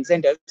different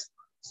centers.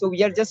 So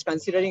we are just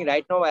considering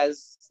right now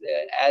as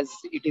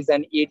it is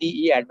an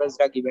ADE, adverse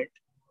drug event,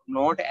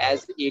 not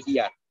as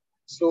ADR.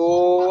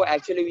 So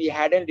actually, we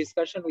had a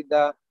discussion with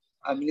the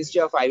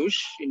Ministry of Ayush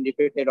in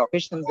repeated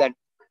occasions that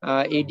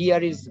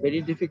ADR is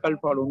very difficult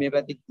for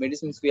homeopathic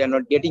medicines. We are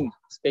not getting,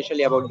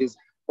 especially about this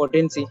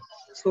potency.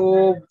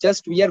 So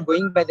just we are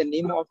going by the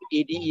name of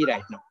ADE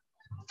right now,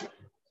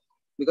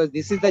 because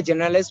this is the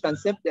generalized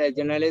concept, the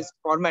generalized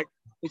format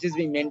which is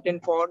being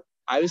maintained for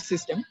Ayush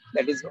system,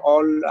 that is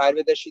all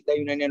Ayurveda, Siddha,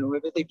 Unani and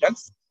homeopathic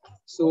drugs.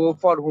 So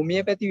for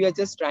homeopathy, we are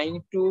just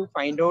trying to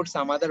find out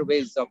some other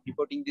ways of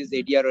reporting this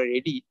ADR or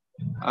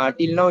AD.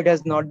 Till now, it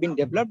has not been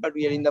developed, but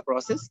we are in the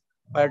process.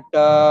 But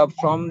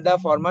from the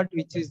format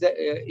which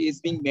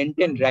is being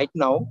maintained right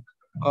now,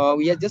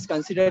 we are just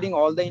considering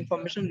all the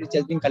information which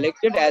has been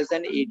collected as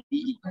an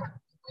ADE.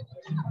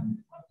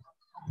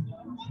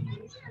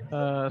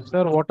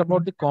 Sir, what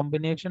about the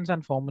combinations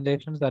and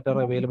formulations that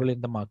are available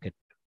in the market?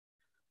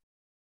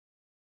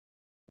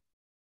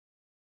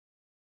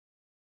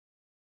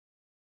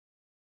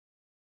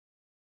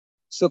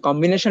 So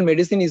combination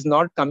medicine is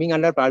not coming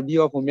under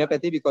purview of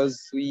homeopathy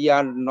because we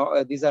are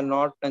not; these are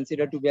not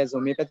considered to be as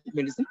homeopathic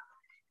medicine.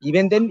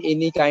 Even then,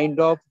 any kind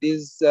of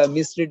this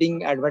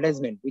misleading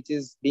advertisement which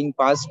is being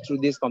passed through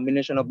this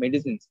combination of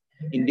medicines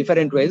in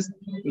different ways,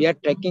 we are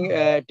taking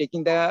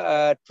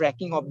the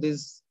tracking of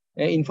this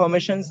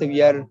information. So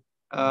we are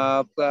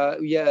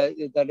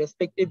the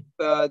respective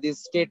the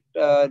state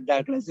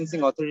drug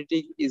licensing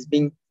authority is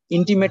being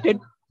intimated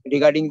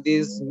regarding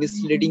this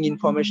misleading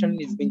information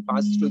is being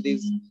passed to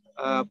these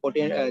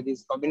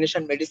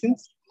combination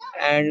medicines,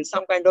 and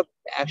some kind of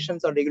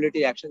actions or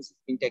regulatory actions is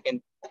being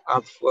taken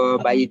up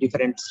by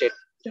different state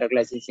drug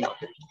licensing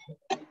authorities.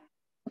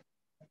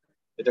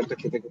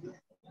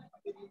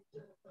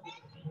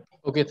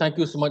 Okay, thank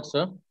you so much,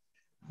 sir,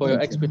 for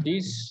your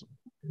expertise.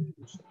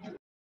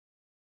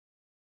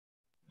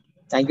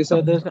 Thank you so So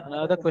much. there's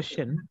another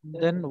question.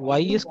 Then why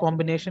is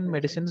combination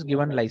medicines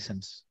given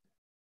license?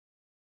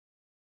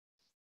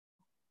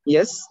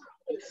 Yes.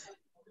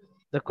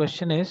 The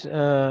question is,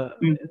 sir,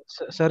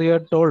 you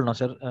had told, no,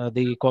 sir,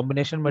 the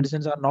combination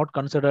medicines are not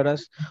considered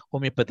as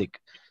homeopathic.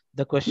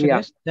 The question Yeah.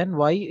 is, then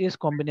why is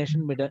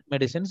combination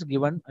medicines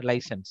given a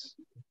license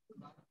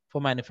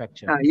for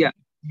manufacture? Yeah.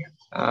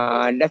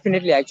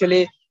 Definitely.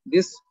 Actually,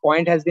 this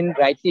point has been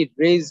rightly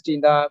raised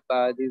in the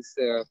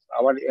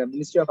our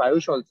Ministry of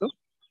Ayush also,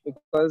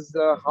 because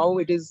how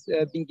it is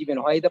being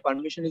given, why the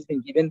permission is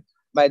being given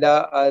by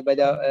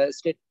the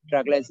state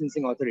drug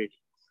licensing authority.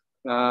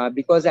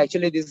 Because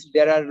actually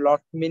there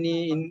are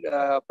many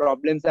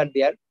problems are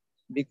there,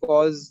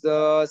 because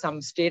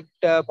some state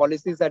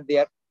policies are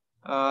there,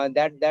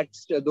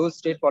 those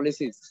state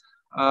policies,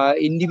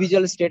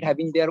 individual state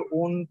having their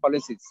own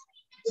policies.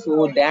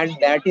 So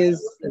that is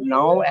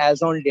now,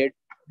 as on date,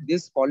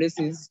 these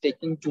policies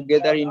taking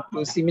together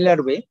into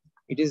similar way,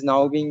 it is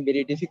now being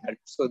very difficult.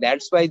 So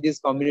that's why this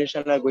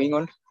combination are going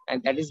on,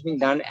 and that is being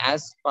done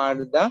as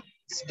per the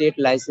state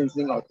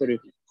licensing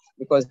authority,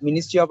 because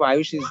Ministry of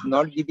Ayush is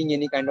not giving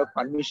any kind of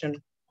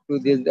permission to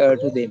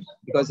them,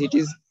 because it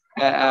is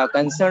a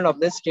concern of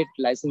the state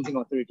licensing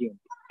authority only.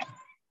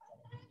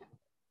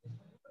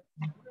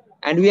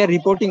 And we are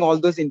reporting all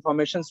those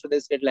informations to the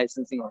state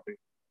licensing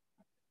authority.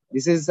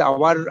 This is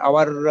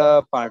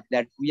our part,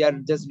 that we are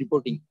just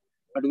reporting,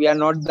 but we are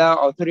not the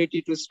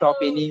authority to stop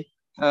any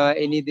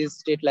these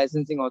state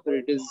licensing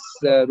authorities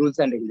rules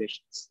and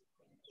regulations.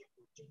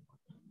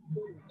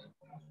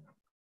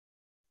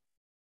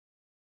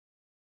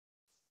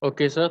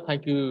 Okay, sir,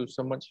 thank you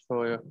so much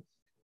for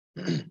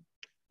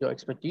your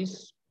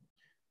expertise.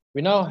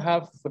 We now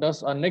have with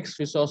us our next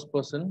resource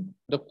person,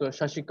 Dr.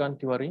 Shashikant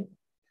Tiwari.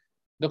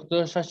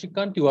 Dr.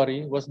 Shashikant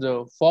Tiwari was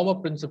the former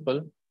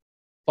principal,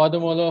 Father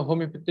Muller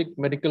Homeopathic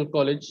Medical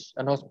College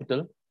and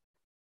Hospital,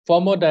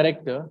 former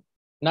director,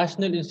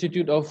 National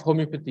Institute of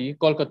Homeopathy,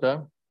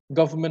 Kolkata,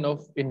 Government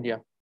of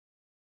India.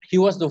 He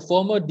was the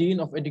former Dean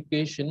of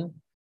Education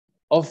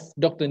of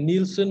Dr.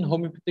 Nielsen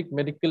Homeopathic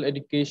Medical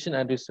Education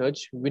and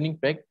Research,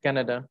 Winnipeg,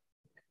 Canada.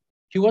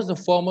 He was the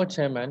former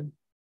chairman,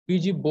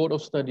 PG Board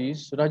of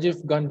Studies,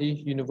 Rajiv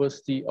Gandhi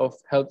University of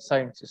Health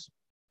Sciences.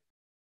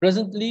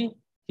 Presently,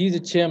 he is the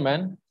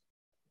chairman,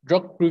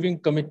 Drug Proving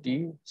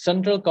Committee,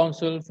 Central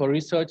Council for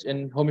Research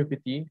in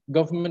Homeopathy,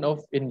 Government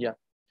of India.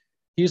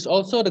 He is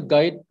also the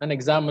guide and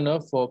examiner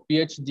for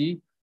PhD,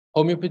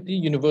 Homeopathy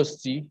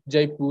University,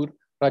 Jaipur,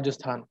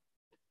 Rajasthan.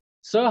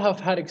 Sir have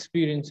had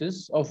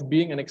experiences of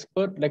being an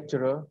expert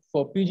lecturer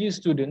for PG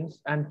students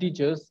and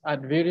teachers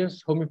at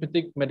various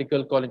homeopathic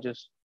medical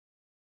colleges.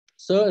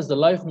 Sir is the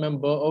life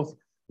member of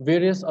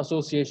various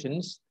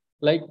associations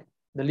like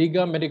the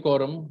Liga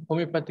Medicorum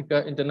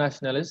Homeopathica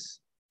Internationalis,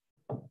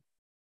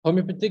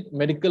 Homeopathic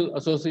Medical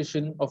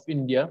Association of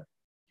India,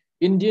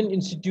 Indian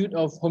Institute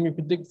of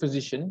Homeopathic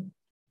Physician,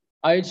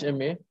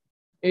 IHMA,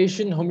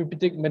 Asian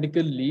Homeopathic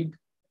Medical League,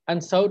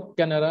 and South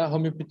Canara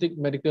Homeopathic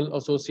Medical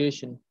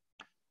Association.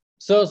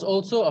 Sir is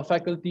also a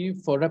faculty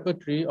for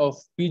repertory of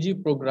PG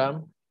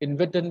program in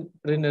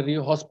veterinary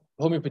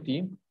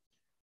homeopathy,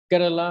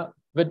 Kerala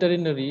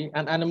Veterinary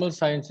and Animal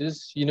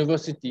Sciences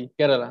University,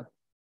 Kerala.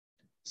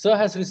 Sir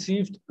has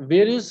received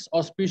various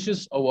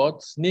auspicious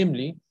awards,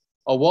 namely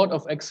Award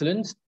of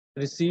Excellence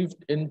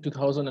received in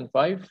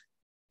 2005,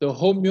 the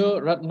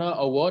Homeo Ratna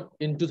Award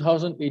in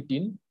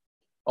 2018,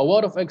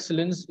 Award of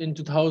Excellence in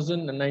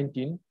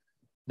 2019,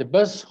 the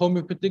Best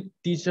Homeopathic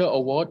Teacher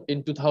Award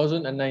in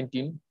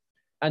 2019,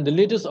 and the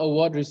latest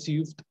award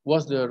received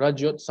was the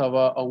Rajyot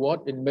Sava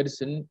Award in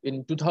Medicine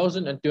in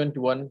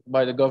 2021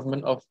 by the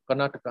government of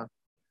Karnataka.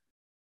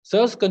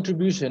 Sir's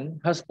contribution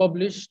has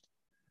published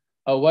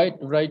a wide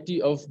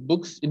variety of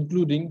books,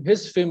 including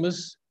his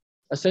famous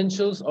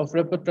Essentials of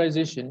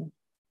Repertorization,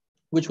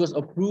 which was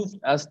approved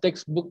as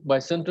textbook by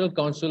Central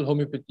Council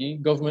Homeopathy,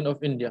 Government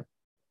of India.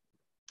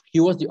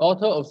 He was the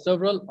author of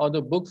several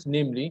other books,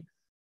 namely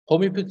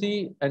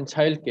Homeopathy and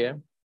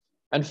Childcare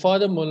and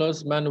Father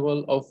Muller's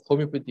Manual of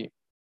Homeopathy.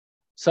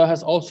 Sir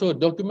has also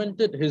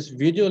documented his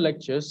video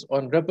lectures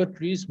on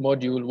repertories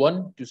module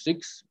 1 to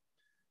 6.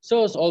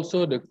 Sir is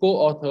also the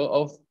co-author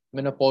of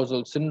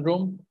Menopausal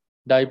Syndrome,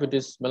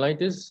 Diabetes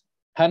Mellitus,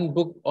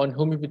 Handbook on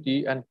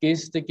Homeopathy and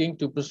Case Taking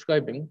to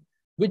Prescribing,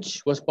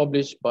 which was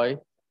published by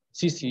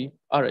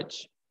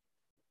CCRH.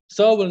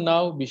 Sir will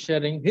now be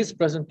sharing his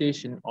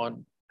presentation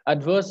on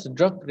adverse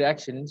drug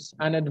reactions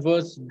and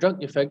adverse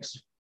drug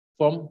effects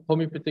from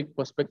homeopathic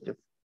perspective.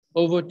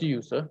 Over to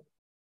you, sir.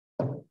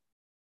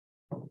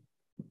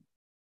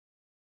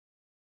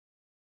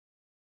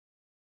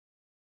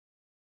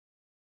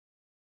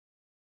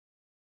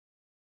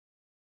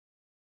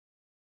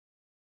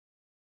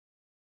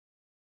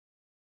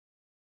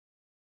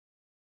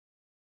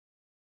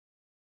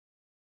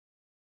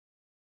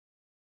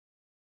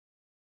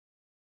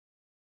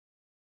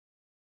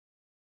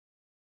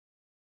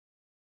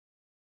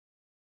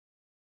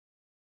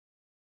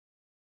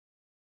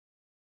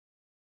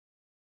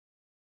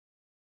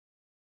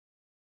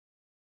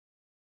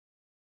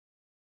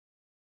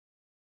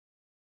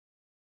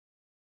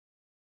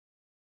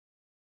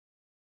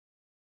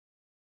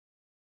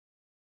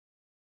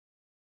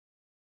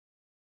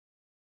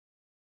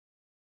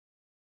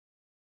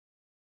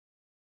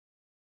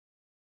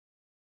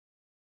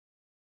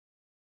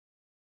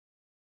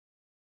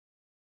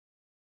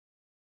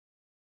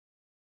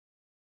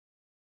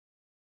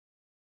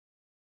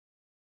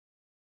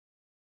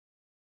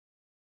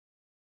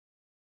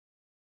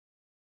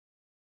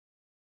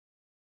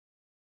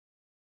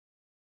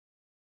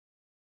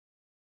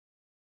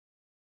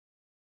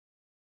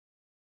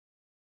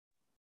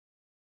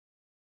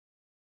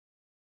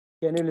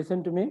 Can you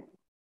listen to me?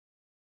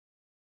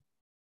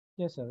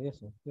 Yes, sir.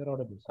 Yes, sir. You're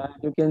audible, sir.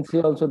 You can see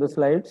also the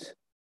slides.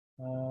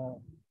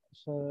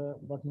 Sir,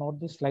 but not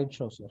the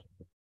slideshow, sir.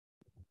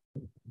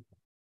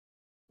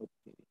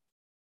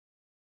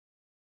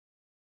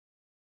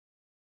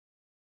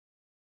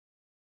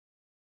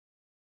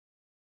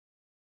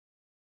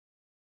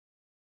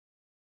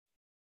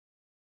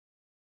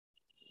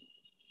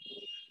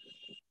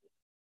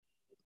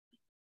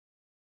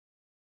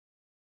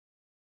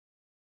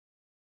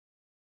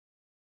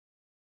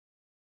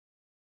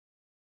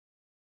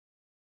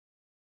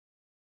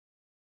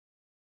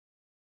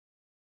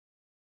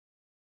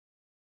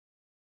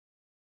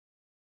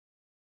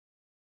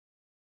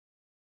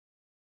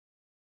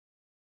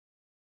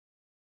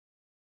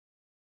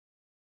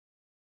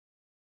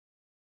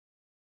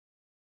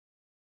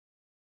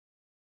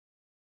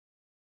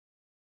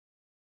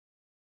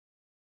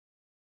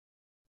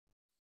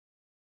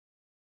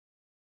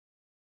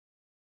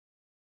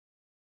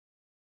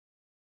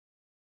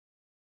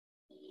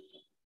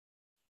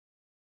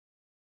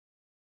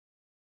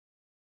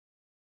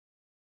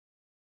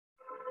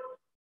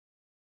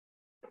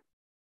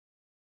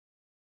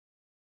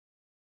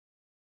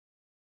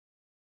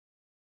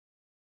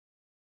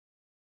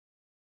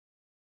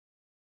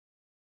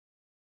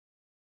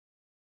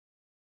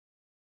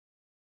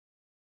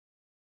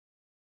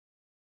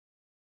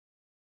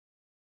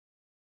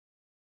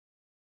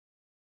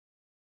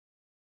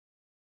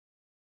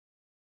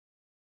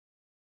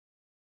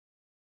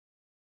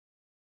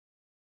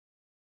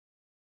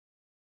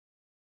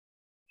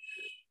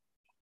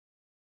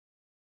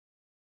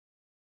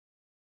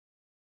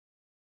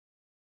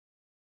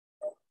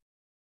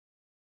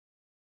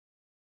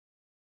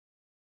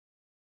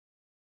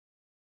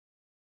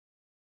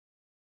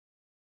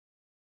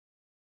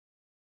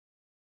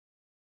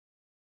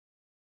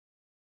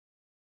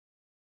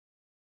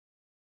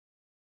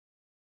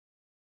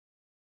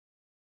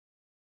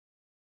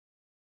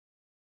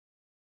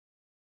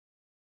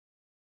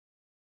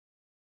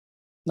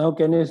 Now,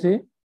 can you see?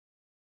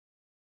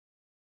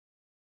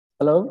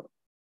 Hello?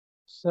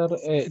 Sir,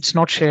 it's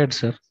not shared,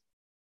 sir.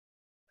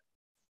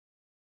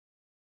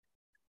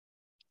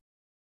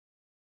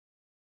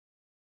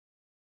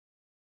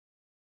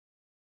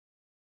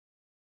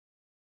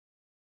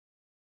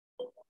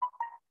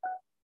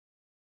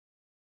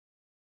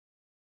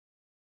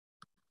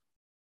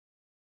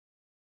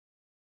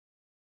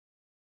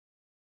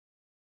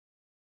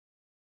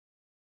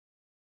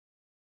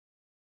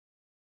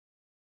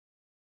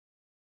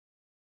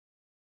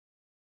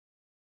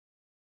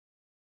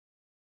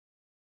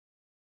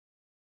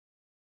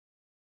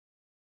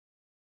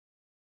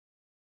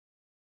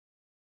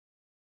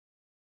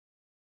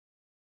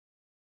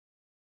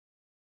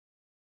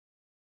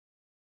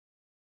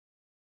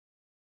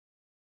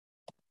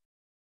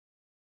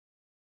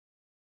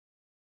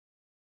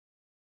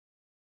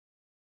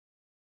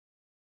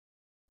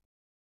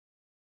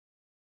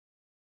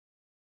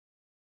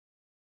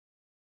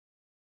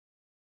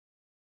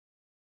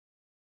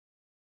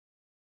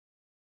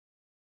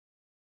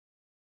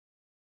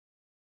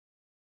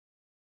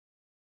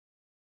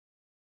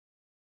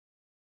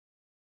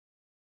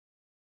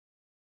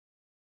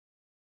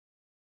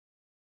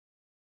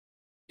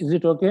 Is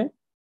it okay?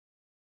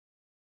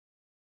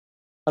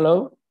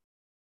 Hello?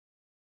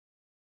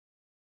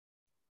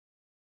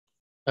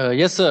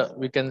 Yes, sir,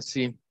 we can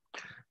see.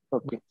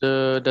 Okay.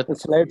 That The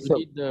slide we show.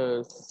 need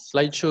the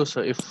slideshow,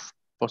 sir, if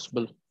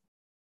possible.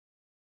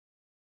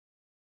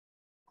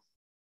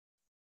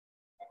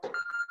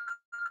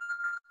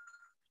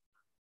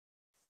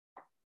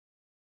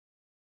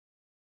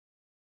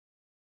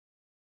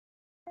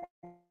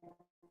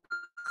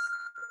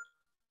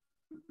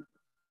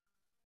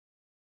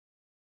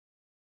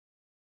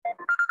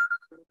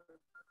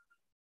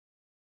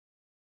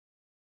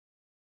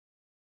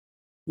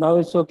 Now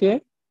it's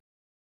okay?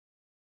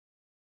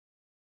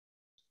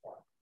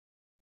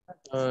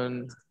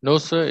 No,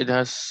 sir, it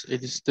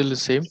is still the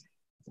same.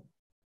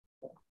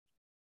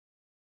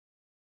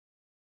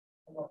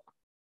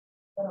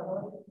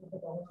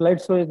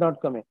 Slideshow is not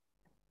coming.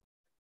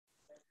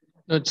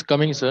 No, it's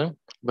coming, sir,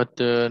 but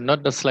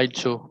not the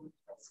slideshow.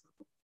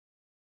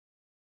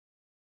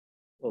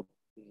 Okay.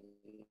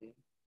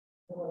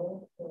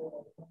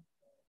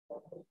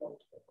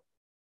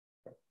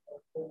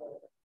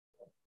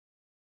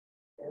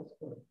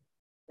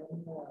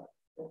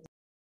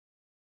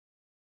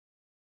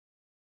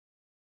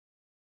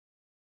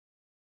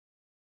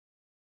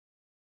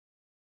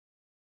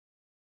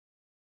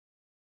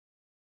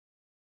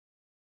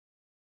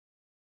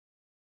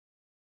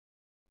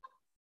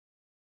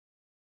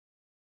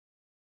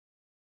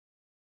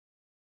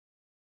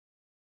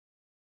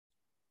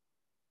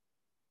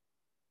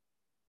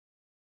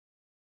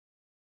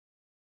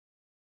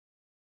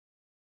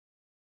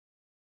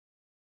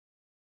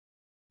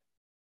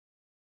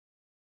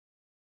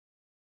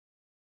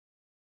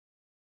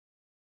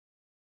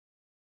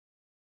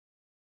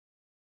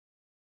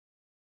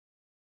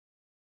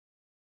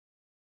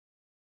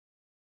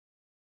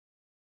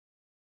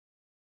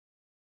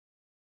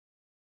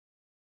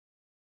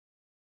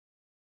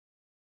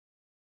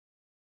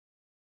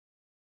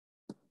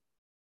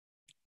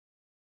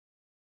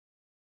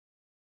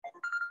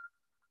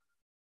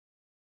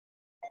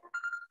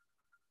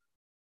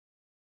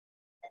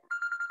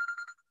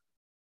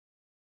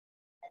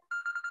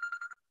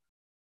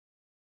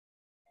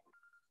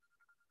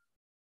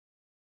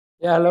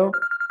 Yeah, hello?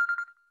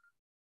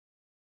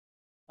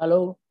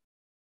 Hello?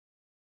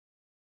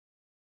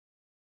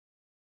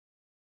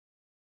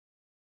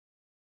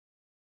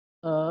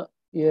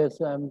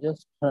 Yes, I'm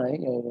just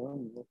trying. I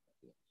don't know.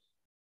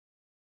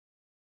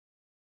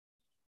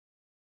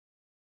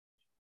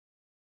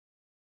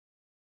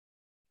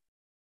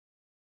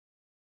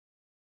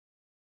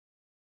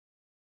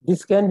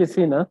 This can be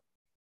seen, huh?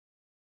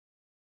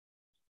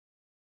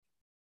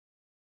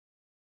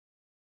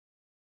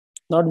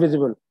 Not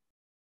visible.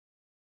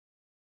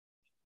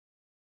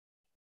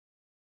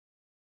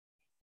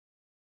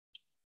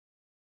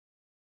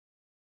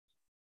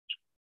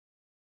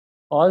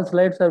 All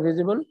slides are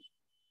visible?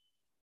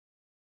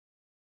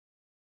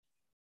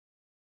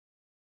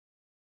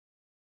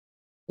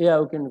 Yeah,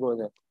 we can go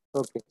there.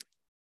 Okay.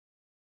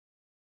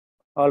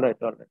 All right,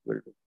 we'll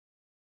do.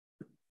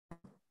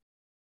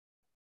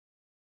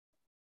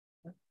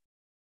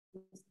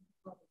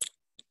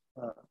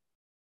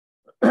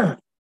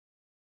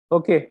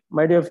 Okay,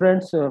 my dear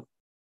friends,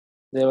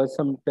 there was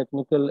some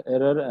technical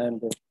error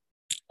and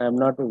I'm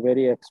not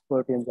very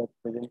expert in the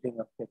presenting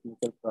of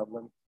technical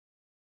problems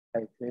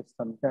I face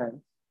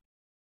sometimes.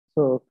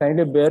 So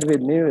kindly bear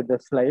with me with the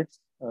slides.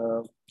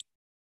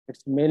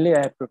 It's mainly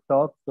I have to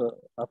talk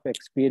of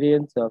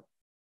experience of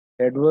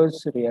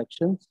adverse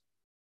reactions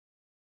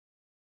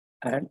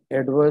and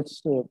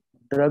adverse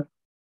drug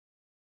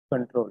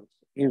controls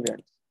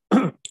events.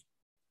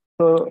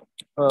 So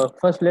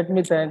first, let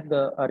me thank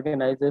the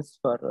organizers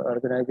for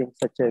organizing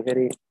such a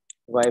very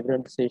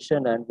vibrant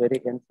session and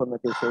very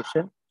informative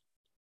session.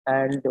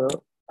 And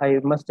I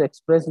must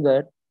express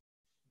that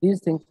these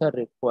things are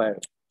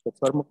required. The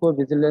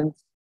pharmacovigilance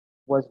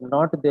was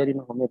not there in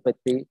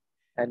homeopathy,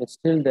 and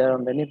still there are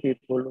many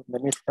people,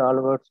 many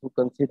stalwarts who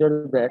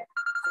consider that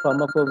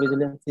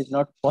pharmacovigilance is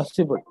not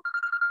possible.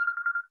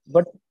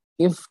 But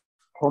if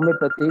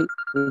homeopathy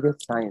is a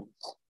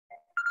science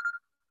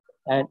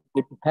and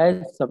it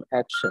has some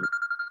action,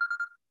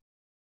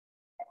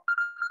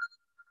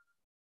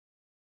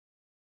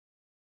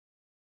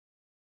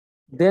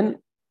 then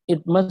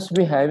it must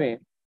be having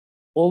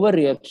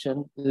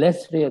overreaction,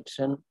 less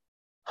reaction,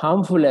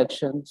 harmful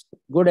actions,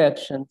 good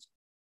actions,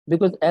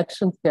 because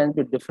actions can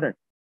be different.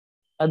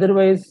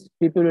 Otherwise,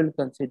 people will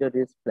consider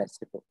it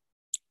placebo.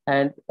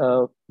 And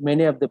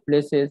many of the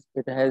places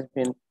it has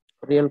been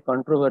real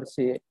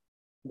controversy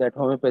that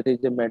homeopathy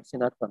is a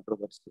medicine or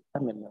controversy.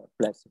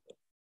 Placebo.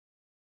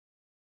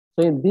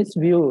 So in these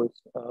views,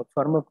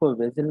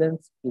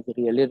 pharmacovigilance is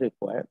really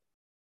required.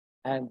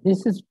 And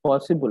this is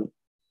possible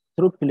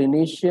through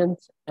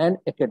clinicians and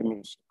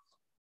academicians.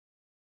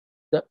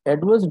 The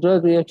adverse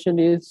drug reaction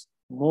is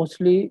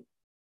mostly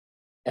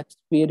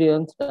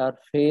experienced or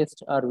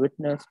faced or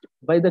witnessed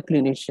by the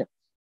clinicians.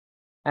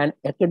 And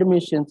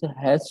academicians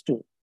has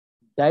to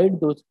guide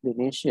those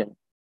clinicians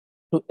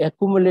to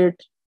accumulate,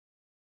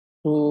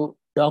 to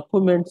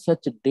document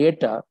such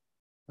data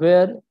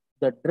where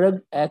the drug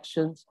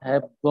actions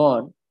have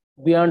gone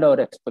beyond our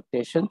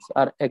expectations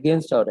or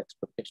against our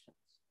expectations.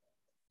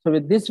 So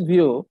with this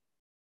view,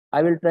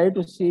 I will try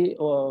to see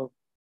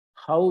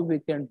how we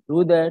can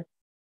do that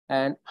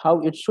and how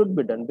it should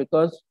be done,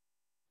 because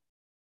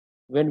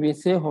when we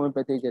say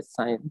homeopathy is a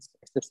science,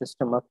 it's a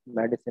system of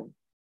medicine,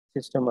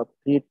 system of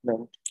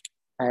treatment,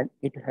 and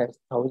it has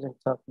thousands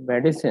of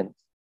medicines,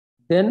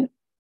 then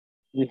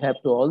we have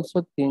to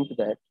also think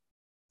that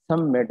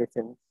some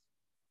medicines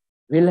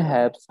will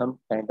have some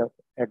kind of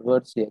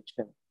adverse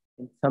reaction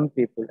in some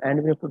people,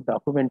 and we have to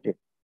document it.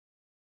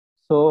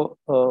 So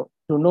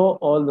to know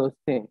all those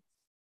things,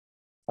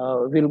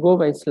 we'll go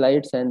by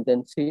slides and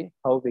then see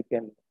how we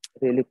can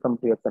really come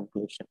to a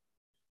conclusion.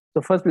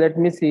 So first, let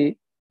me see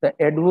the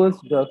adverse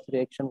drugs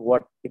reaction,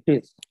 what it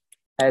is,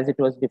 as it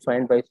was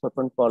defined by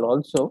Swapan Paul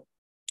also.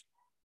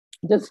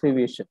 Just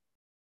revision.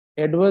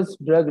 Adverse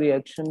drug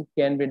reaction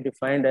can be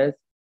defined as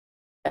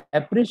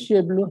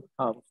appreciably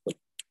harmful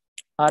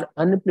or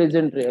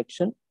unpleasant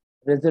reaction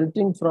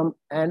resulting from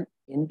an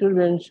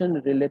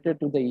intervention related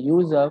to the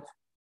use of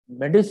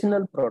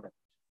medicinal product.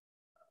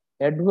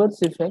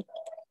 Adverse effect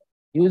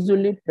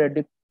usually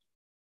predict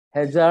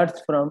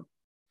hazards from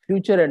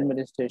future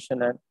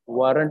administration and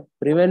warrant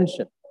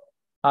prevention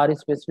or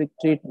specific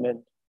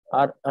treatment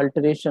or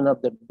alteration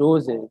of the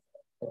dosage,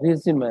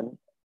 regimen,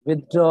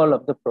 withdrawal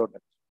of the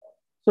product.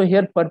 So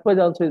here purpose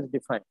also is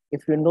defined.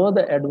 If you know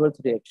the adverse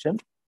reaction,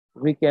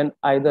 we can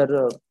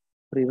either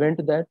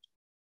prevent that,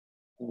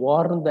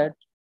 warn that,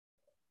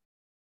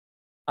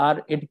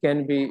 or it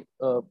can be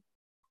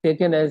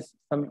taken as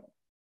some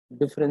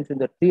difference in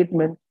the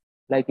treatment,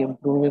 like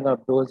improving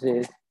of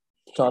dosage,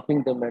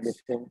 stopping the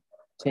medicine,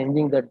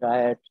 changing the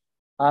diet,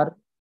 or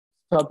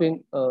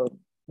stopping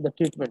the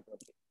treatment.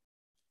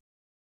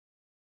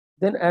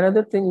 Then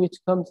another thing which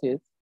comes is,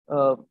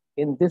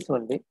 in this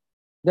only,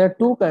 there are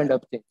two kind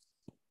of things.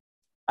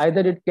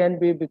 Either it can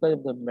be because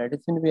of the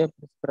medicine we have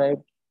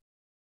prescribed,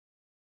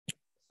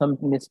 some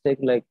mistake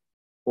like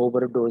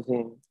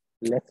overdosing,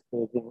 less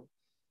dosing,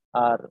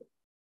 or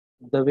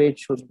the way it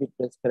should be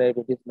prescribed,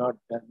 it is not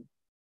done.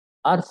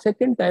 Our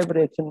second type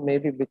reaction may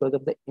be because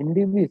of the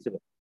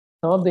individual.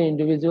 Some of the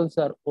individuals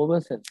are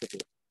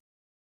oversensitive,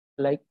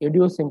 like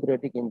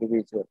idiosyncratic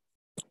individual.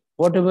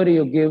 Whatever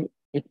you give,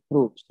 it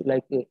proves,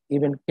 like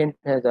even Kent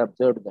has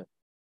observed that.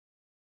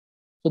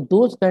 So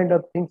those kind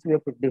of things we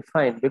have to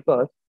define,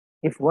 because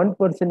if one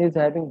person is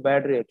having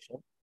bad reaction,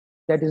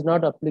 that is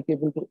not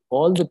applicable to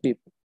all the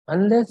people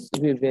unless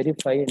we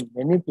verify in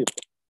many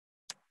people.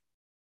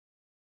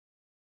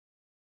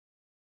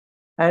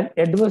 And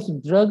adverse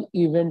drug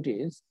event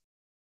is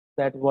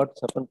that what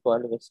Swapan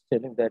Paul was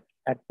telling, that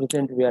at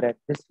present we are at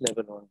this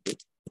level only,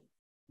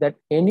 that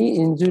any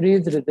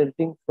injuries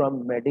resulting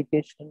from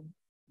medication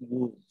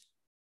use,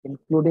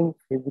 including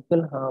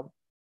physical harm,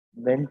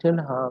 mental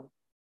harm,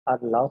 or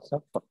loss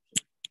of function.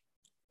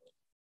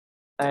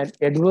 And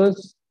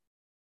adverse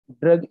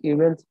drug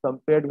events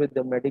compared with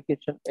the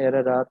medication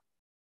error are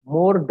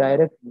more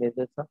direct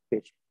measures of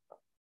patient harm.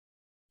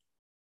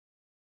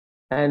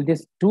 And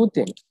these two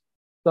things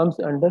comes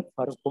under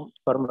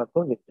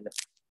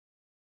pharmacovigilance.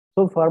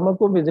 So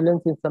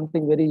pharmacovigilance is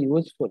something very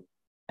useful,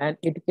 and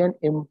it can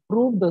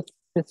improve the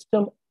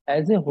system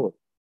as a whole.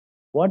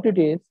 What it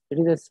is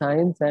a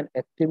science and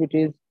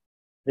activities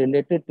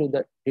related to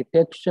the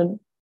detection,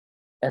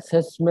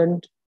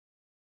 assessment,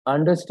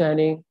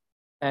 understanding,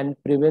 and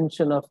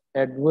prevention of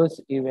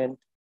adverse event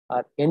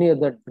or any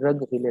other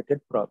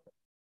drug-related problem.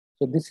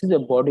 So this is a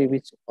body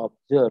which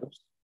observes,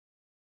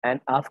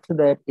 and after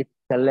that it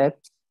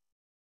collects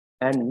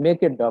and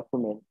make a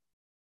document,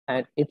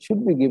 and it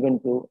should be given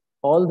to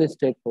all the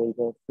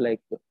stakeholders,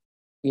 like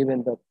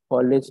even the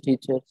college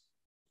teachers,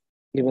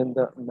 even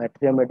the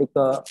materia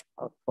medica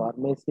of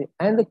pharmacy,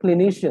 and the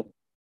clinician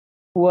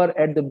who are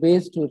at the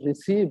base to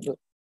receive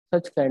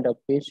such kind of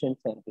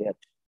patients and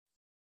reactions.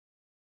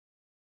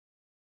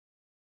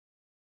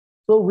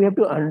 So we have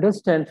to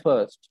understand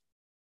first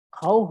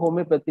how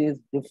homeopathy is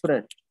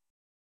different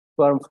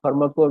from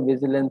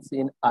pharmacovigilance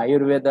in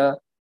Ayurveda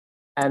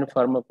and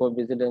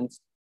pharmacovigilance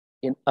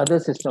in other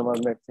system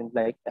of medicine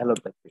like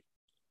allopathy.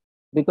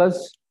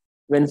 Because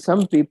when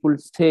some people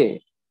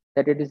say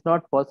that it is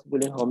not possible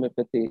in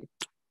homeopathy,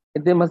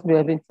 they must be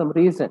having some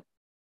reason.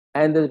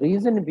 And the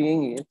reason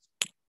being is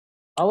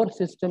our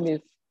system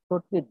is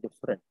totally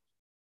different.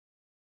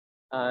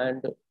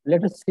 And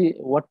let us see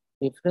what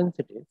difference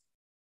it is,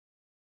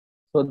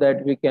 so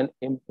that we can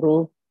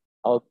improve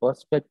our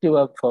perspective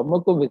of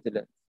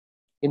pharmacovigilance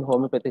in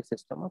homeopathic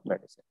system of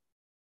medicine.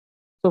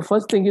 So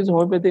first thing is,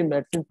 homeopathic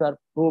medicines are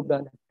proved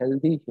on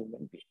healthy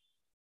human beings.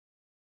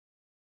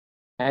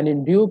 And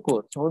in due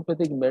course,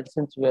 homeopathic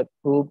medicines were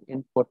proved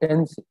in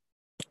potency,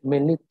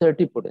 mainly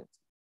 30 potency.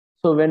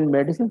 So when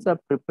medicines are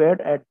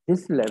prepared at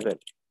this level,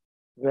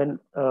 when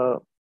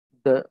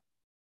the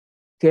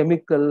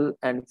chemical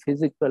and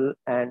physical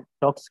and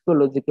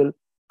toxicological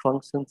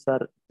functions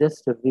are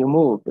just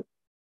removed,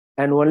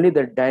 and only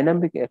the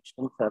dynamic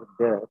actions are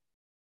there,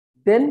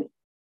 then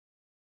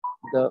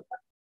the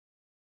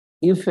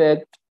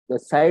effect the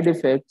side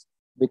effects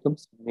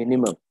becomes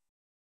minimum.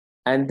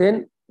 And then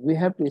we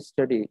have to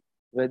study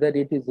whether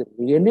it is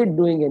really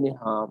doing any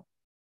harm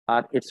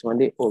or it's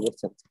only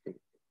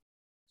oversensitivity.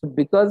 So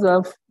because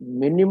of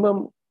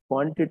minimum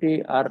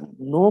quantity or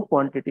no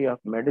quantity of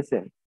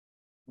medicine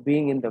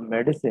being in the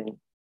medicine,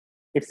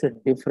 it's a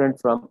different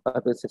from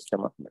other system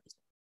of medicine.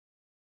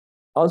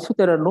 Also,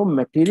 there are no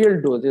material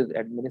doses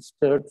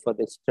administered for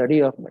the study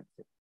of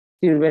medicine.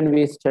 See, when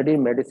we study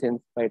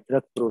medicines by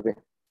drug proving,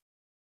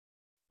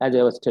 as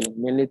I was telling,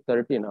 mainly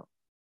 30 now.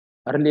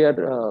 Earlier,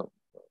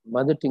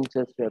 mother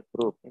tinctures were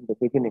proved in the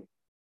beginning.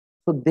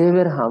 So they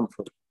were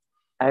harmful.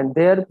 And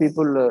there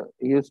people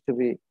used to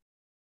be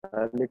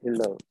a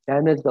little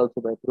damaged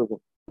also by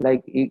proving.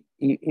 Like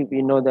if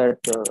we know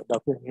that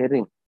Dr.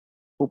 Herring,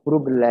 who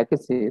proved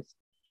lachesis,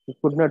 he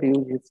could not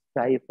use his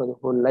tie for the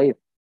whole life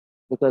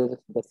because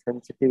the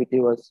sensitivity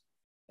was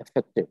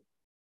affected.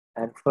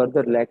 And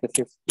further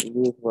lachesis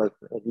use was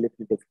a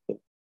little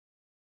difficult.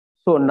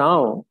 So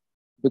now,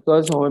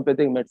 because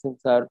homeopathic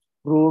medicines are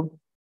proved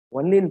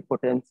only in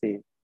potency,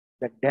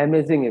 the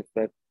damaging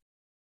effects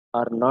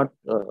are not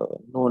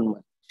known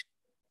much.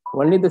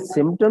 Only the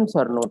symptoms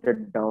are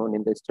noted down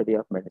in the study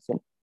of medicine,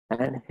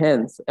 and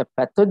hence a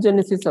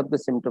pathogenesis of the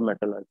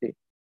symptomatology,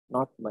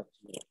 not much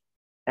more.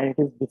 And it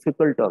is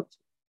difficult also.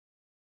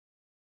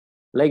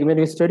 Like when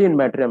we study in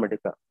materia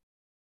medica,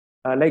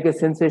 like a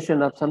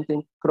sensation of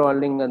something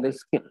crawling on the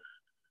skin.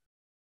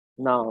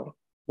 Now,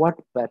 what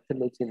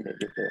pathology may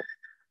be there?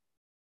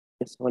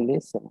 It's only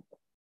a symptom,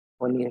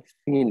 only a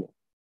feeling.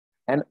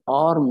 And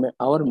our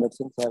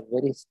medicines have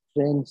very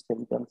strange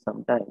symptoms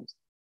sometimes,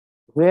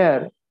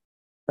 where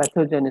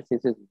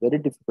pathogenesis is very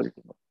difficult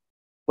to know.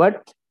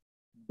 But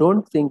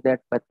don't think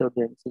that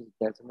pathogenesis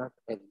does not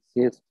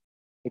exist.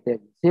 It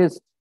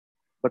exists,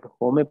 but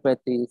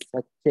homeopathy is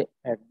such an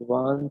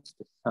advanced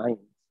science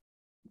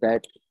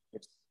that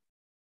it's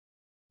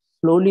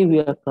slowly we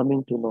are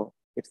coming to know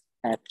its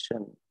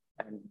action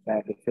and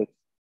bad effects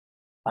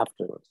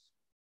afterwards.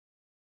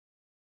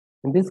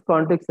 In this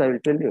context, I will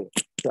tell you,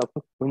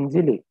 Dr.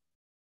 Kunjili,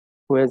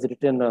 who has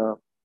written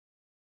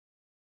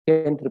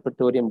Kent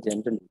Repertorium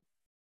generally,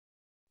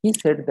 he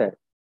said that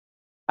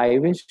I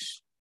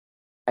wish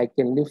I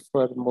can live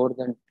for more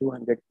than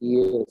 200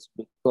 years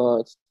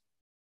because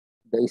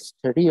the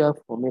study of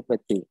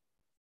homeopathy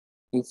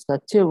is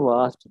such a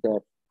vast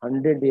that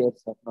 100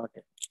 years are not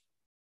enough.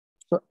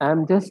 So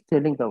I'm just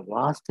telling the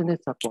vastness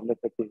of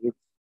homeopathy, which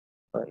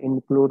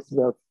includes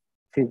the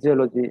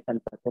physiology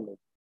and pathology.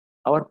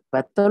 Our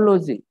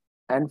pathology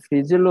and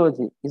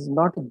physiology is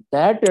not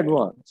that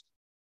advanced,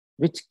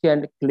 which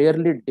can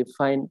clearly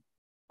define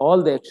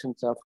all the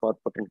actions of our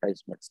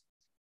potentized medicine.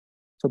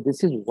 So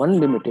this is one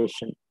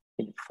limitation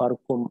in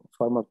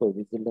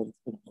pharmacovigilance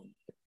in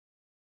homeopathy.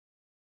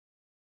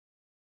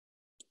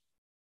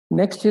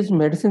 Next is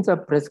medicines are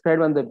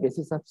prescribed on the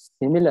basis of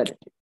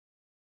similarity.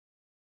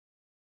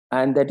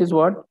 And that is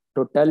what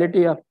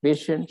totality of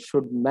patient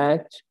should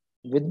match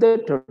with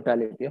the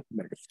totality of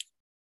medicine.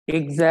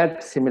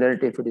 Exact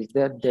similarity, if it is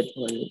there, that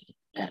only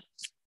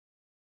acts.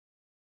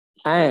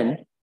 And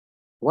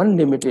one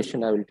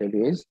limitation I will tell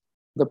you is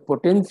the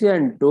potency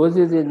and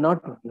doses is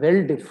not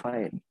well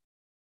defined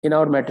in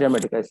our materia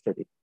medica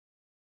study.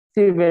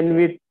 See, when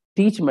we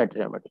teach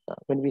materia medica,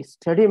 when we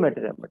study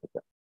materia medica,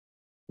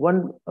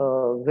 one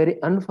very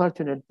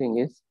unfortunate thing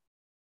is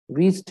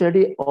we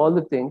study all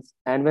the things,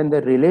 and when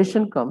the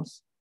relation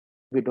comes,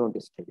 we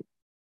don't study.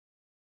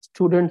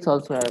 Students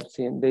also have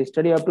seen, they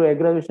study up to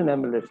aggravation,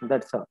 amelioration,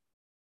 that's all.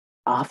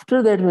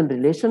 After that, when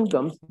relation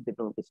comes, they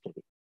don't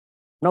study.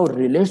 Now,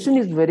 relation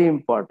is very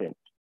important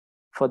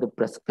for the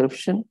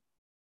prescription,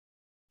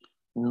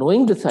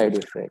 knowing the side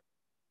effect,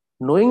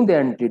 knowing the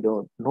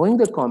antidote, knowing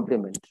the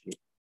complementary.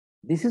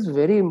 This is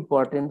very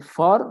important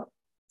for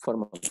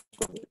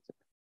pharmacovigilance,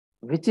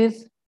 which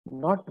is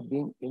not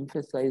being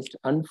emphasized,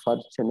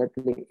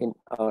 unfortunately, in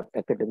our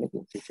academic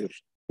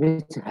institution,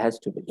 which has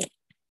to be done.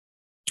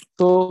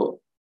 So,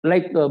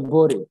 like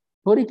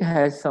boric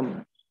has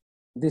some,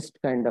 this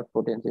kind of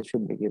potency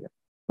should be given,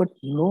 but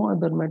no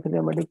other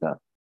materia medica.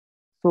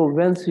 So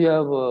once you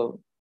have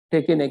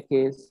taken a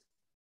case,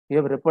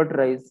 you have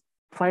repertorized,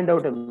 find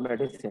out a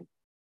medicine,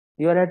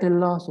 you are at a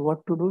loss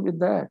what to do with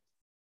that.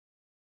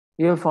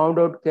 You have found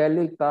out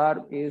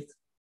Calicarb is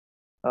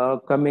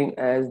coming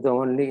as the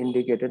only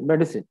indicated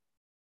medicine.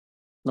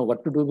 Now,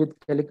 what to do with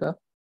Calicarb?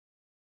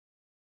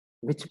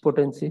 Which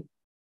potency?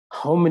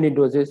 How many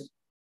doses?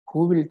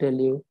 Who will tell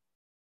you?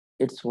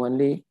 It's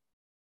only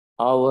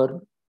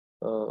our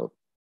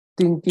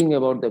thinking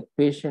about the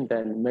patient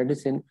and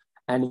medicine,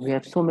 and we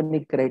have so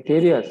many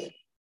criteria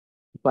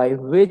by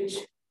which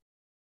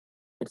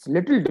it's a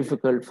little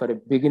difficult for a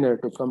beginner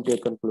to come to a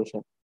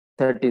conclusion.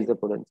 30 is the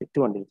potency,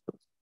 200 is the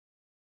potency.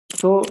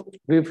 So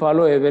we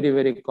follow a very,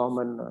 very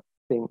common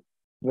thing.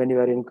 When you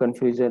are in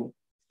confusion,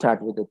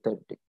 start with the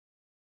 30.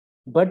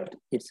 But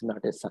it's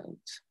not a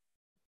science.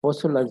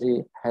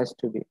 Posology has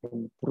to be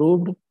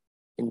improved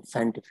in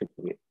scientific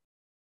way.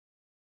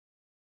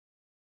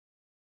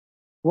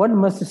 One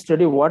must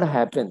study what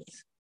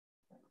happens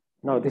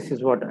Now, this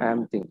is what I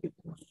am thinking.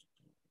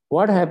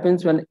 What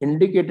happens when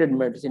indicated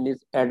medicine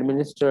is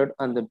administered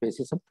on the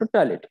basis of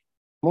totality?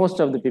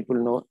 Most of the people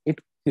know it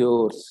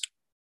cures,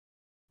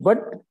 but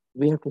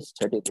we have to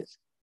study this.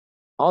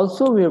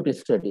 Also, we have to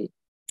study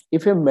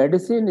if a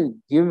medicine is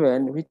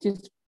given which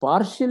is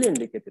partially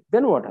indicated,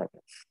 then what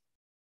happens?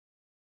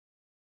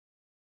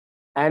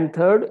 And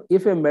third,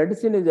 if a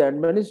medicine is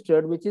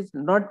administered which is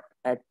not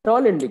at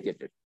all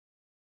indicated.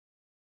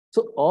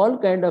 So all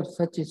kind of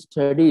such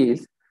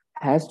studies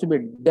has to be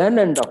done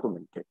and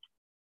documented.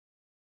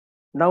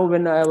 Now,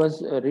 when I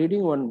was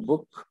reading one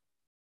book,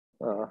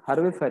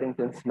 Harvey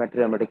Farrington's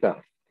Materia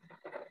Medica,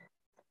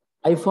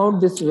 I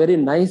found this very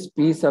nice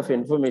piece of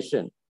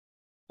information,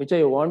 which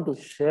I want to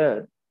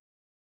share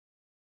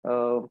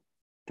to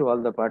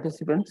all the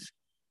participants.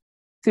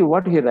 See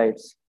what he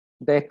writes.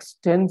 The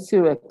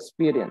extensive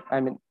experience,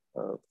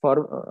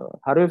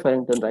 Harvey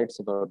Farrington writes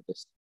about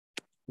this.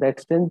 The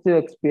extensive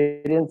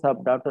experience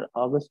of Dr.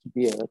 August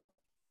Beer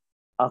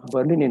of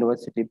Berlin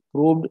University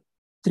proved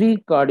three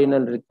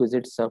cardinal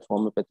requisites of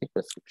homeopathic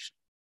prescription,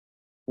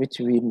 which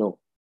we know.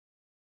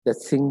 The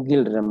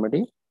single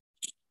remedy,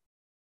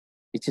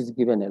 which is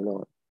given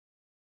alone,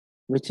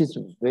 which is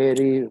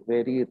very,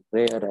 very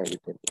rare, I will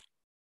tell you.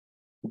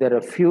 There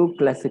are few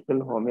classical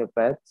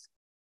homeopaths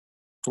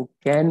who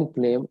can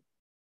claim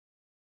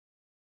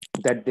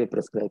that they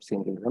prescribe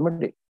single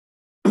remedy.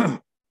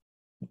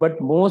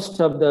 But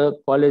most of the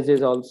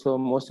colleges also,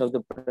 most of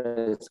the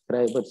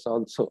prescribers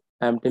also,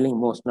 I'm telling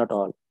most, not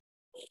all,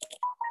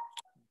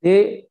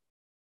 they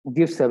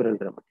give several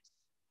remedies.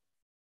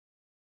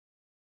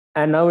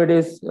 And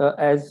nowadays,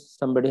 as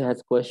somebody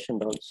has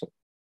questioned also,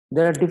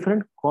 there are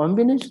different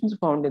combinations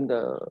found in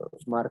the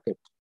market.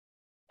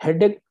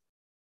 Headache,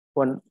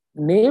 one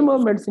name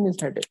of medicine is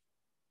headache,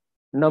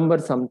 number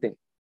something,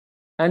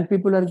 and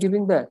people are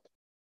giving that.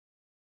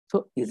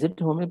 So is it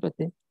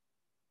homeopathy?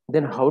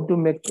 Then how to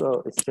make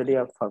a study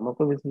of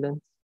pharmacovigilance?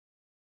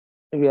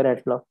 We are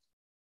at loss.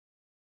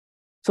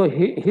 So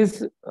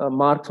his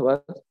marks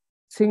was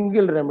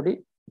single remedy,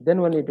 then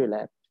only it will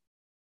act.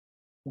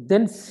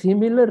 Then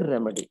similar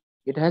remedy.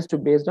 It has to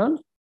be based on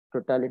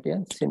totality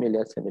and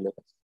similar.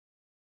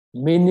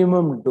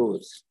 Minimum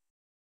dose.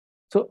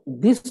 So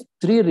these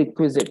three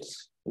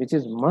requisites, which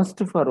is must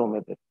for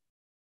homeopathy,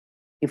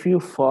 if you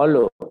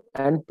follow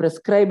and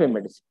prescribe a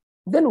medicine,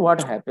 then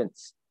what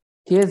happens?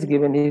 He has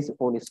given his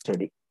own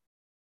study.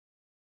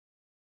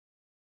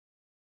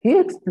 He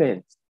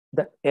explains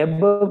the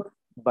above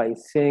by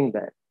saying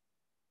that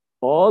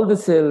all the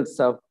cells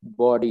of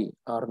body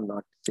are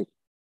not sick.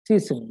 See,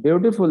 it's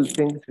beautiful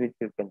things which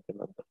you can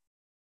remember.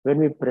 When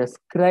we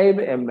prescribe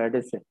a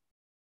medicine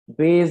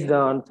based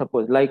on,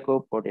 suppose,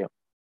 lycopodium,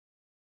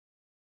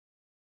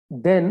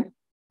 then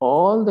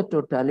all the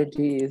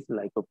totality is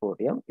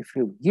lycopodium. If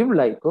you give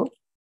lyco,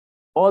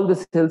 all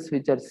the cells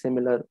which are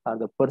similar or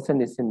the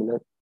person is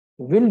similar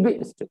will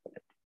be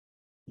stimulated.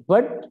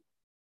 But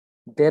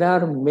there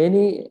are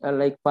many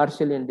like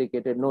partially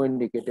indicated, no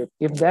indicated.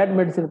 If that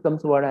medicine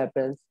comes, what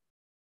happens?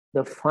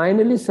 The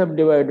finally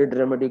subdivided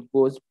remedy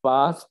goes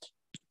past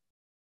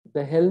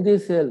the healthy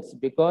cells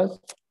because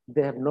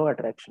they have no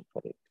attraction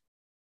for it.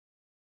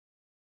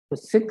 So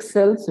sick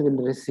cells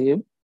will receive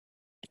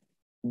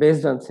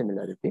based on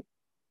similarity,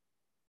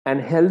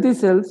 and healthy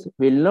cells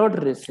will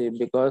not receive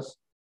because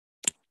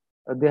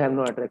they have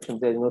no attraction.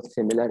 There is no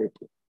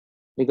similarity,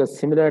 because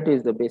similarity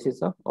is the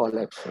basis of all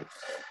actions.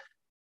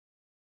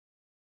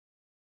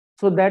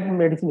 So that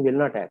medicine will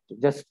not act,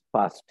 just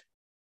fast.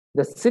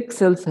 The sick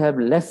cells have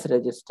less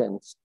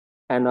resistance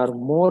and are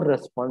more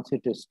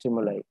responsive to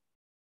stimuli.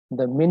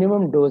 The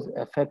minimum dose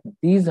affects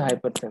these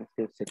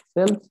hypersensitive sick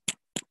cells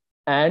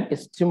and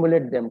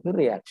stimulate them to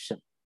reaction.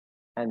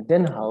 And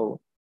then how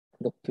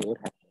the cure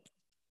happens.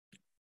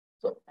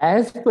 So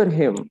as per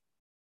him,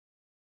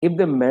 if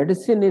the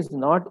medicine is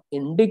not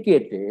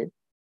indicated,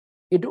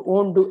 it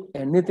won't do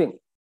anything.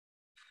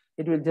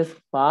 It will just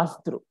pass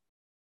through.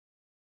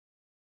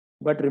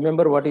 But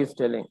remember what he's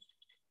telling.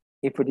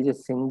 If it is a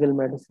single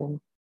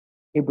medicine,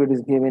 if it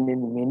is given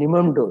in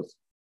minimum dose,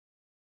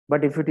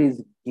 but if it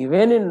is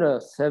given in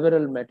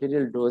several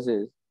material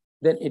doses,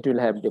 then it will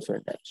have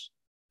different action.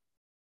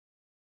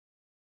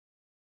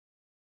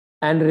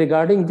 And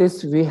regarding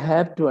this, we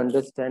have to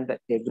understand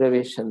the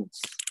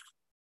aggravations,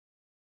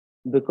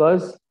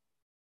 because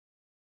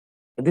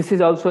this is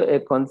also a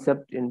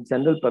concept in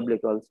general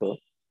public also,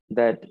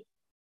 that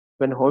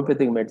when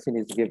homeopathic medicine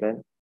is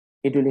given,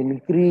 it will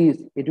increase,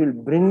 it will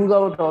bring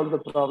out all the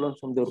problems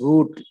from the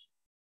root,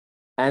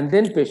 and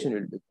then patient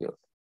will be cured.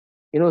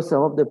 You know,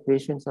 some of the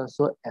patients are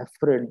so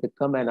afraid, they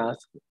come and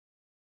ask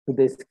with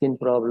the skin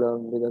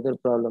problem, with other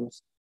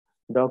problems,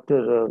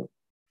 doctor,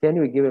 can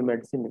you give a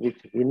medicine which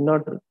will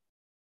not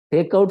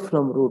take out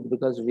from root,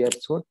 because we are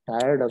so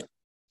tired of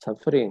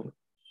suffering.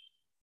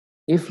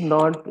 If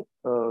not,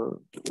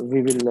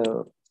 we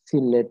will see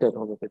later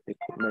homeopathic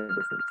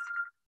medicines.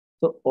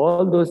 So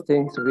all those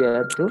things we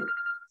have to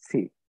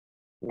see.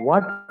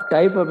 What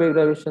type of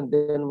aggravation,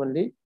 then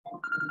only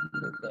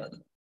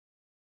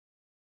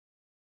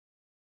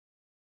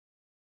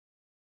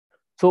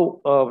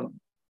So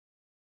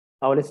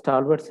our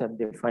stalwarts have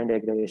defined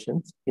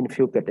aggravations in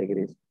few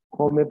categories.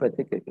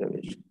 Homeopathic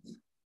aggravations.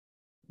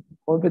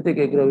 Homeopathic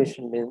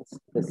aggravation means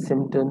the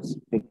symptoms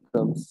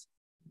becomes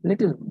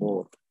little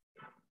more,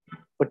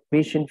 but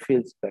patient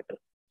feels better.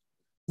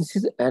 This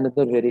is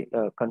another very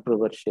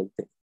controversial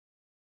thing.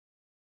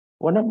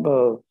 One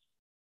of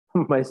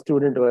my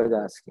student was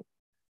asking,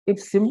 if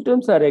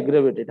symptoms are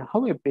aggravated,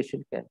 how a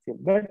patient can feel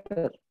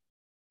better?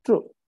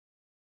 True.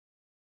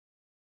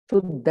 So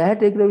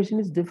that aggravation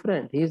is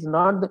different. He is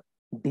not the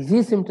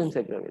disease symptoms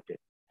aggravated.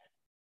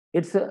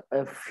 It's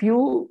a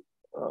few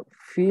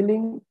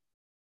feeling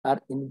are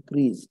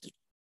increased.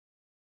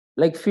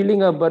 Like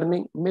feeling of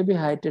burning may be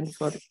heightened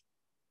for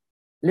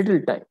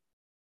little time.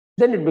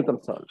 Then it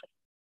becomes all right.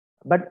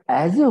 But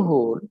as a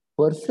whole,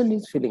 person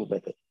is feeling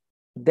better.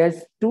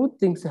 There's two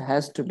things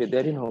has to be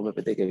there in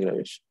homeopathic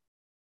aggravation.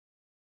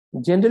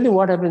 Generally,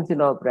 what happens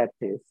in our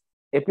practice,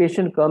 a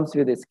patient comes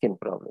with a skin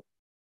problem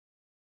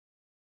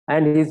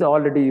and he's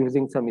already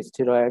using some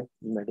steroid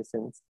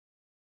medicines,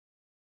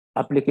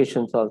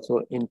 applications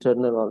also,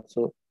 internal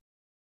also.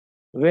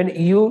 When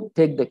you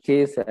take the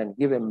case and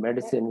give a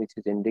medicine which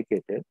is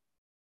indicated,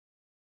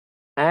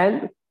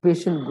 and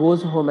patient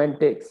goes home and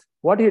takes,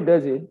 what he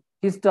does is,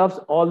 he stops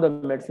all the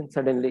medicine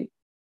suddenly,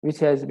 which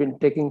has been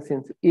taking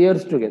since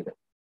years together.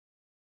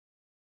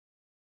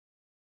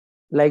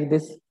 Like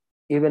this,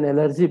 even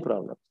allergy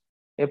problems.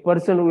 A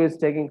person who is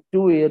taking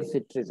 2 years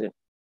cetirizine,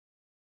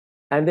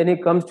 and then he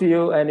comes to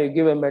you and you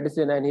give a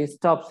medicine and he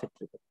stops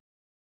cetirizine.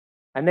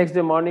 And next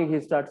day morning, he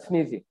starts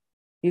sneezing.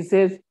 He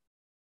says,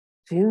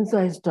 since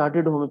I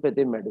started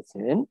homeopathic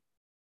medicine,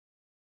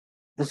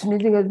 the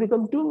sneezing has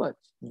become too much.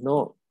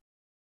 No.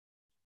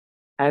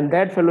 And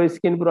that fellow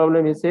skin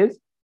problem, he says,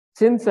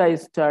 since I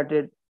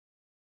started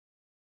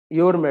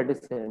your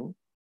medicine,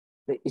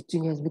 the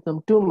itching has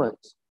become too much.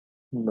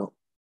 No.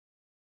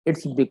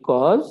 It's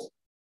because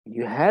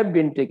you have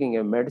been taking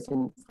a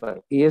medicine for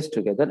years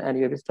together and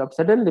you have stopped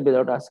suddenly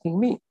without asking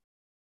me.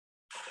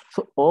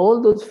 So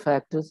all those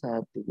factors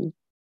have to be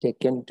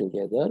taken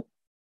together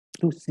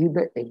to see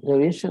the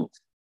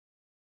aggravations.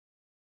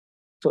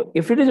 So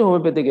if it is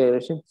homeopathic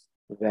aggravation,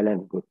 well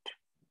and good.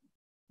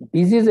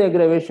 Disease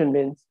aggravation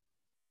means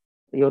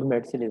your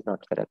medicine is not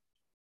correct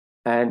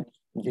and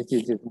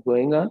disease is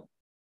going on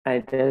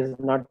and it has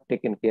not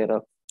taken care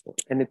of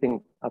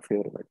anything of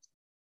your medicine.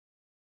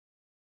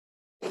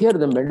 Here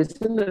the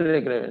medicinal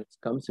aggravation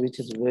comes, which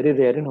is very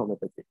rare in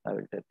homeopathy, I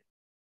will tell you.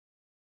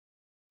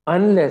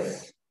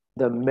 Unless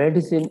the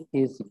medicine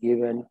is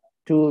given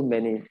too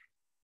many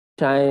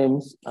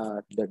times,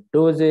 the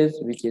doses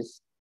which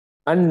is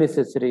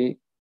unnecessary,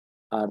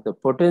 or the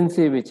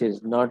potency which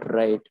is not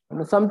right.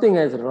 Something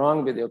is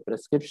wrong with your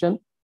prescription,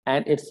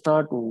 and it's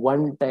not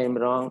one time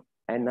wrong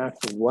and not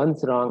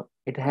once wrong.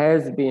 It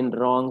has been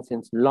wrong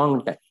since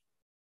long time.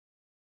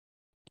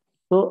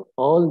 So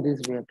all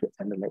this we have to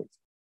analyze.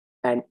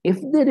 And if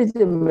there is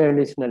a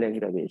medicinal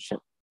aggravation,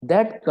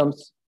 that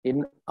comes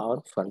in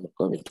our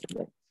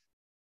pharmacovigilance.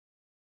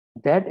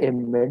 That a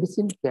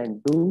medicine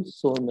can do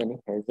so many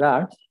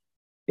hazards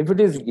if it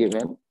is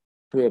given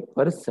to a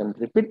person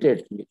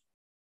repeatedly.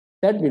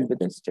 That will be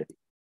the study.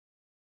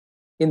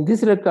 In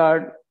this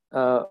regard,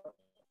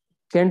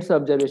 Kent's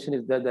observation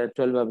is that there are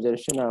 12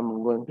 observations.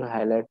 I'm going to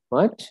highlight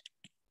much.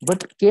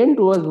 But Kent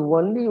was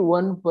only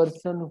one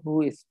person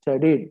who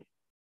studied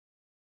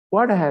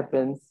what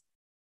happens,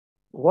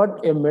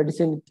 what a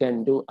medicine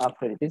can do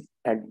after it is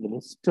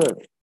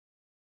administered.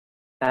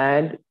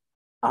 And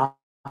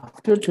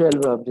after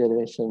 12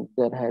 observations,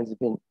 there has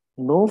been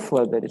no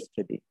further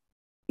study.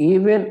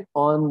 Even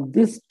on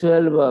this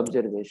 12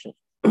 observations,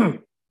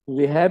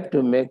 we have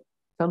to make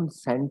some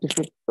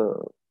scientific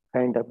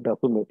kind of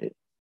documentation.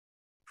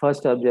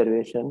 First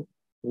observation,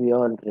 we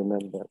all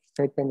remember.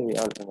 Second, we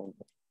all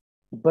remember.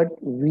 But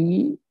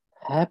we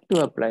have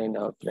to apply in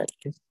our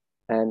practice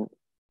and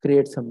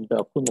create some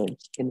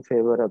documents in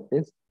favor of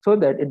this so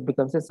that it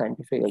becomes a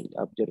scientific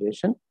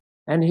observation.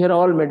 And here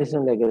all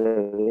medicinal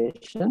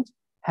aggravations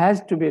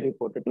has to be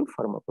reported to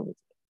pharmacovigilance.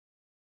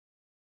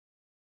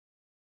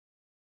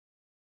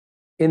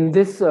 In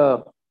this,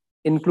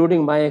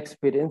 including my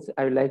experience,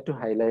 I would like to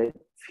highlight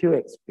few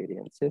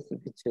experiences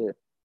which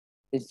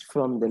is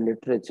from the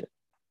literature.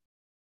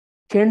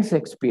 Kent's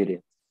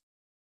experience.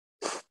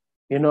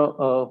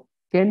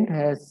 Kent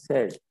has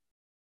said,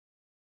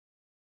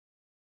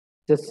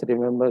 just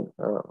remember,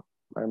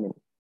 I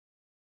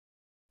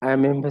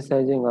am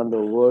emphasizing on the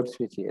words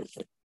which he has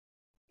said.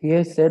 He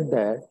has said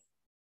that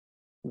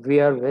we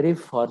are very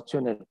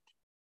fortunate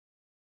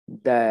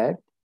that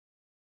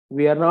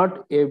we are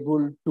not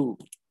able to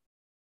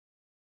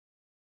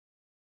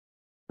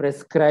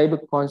prescribe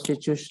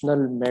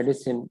constitutional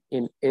medicine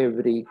in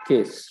every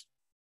case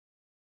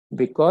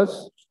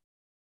because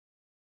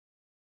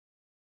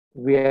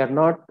we are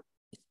not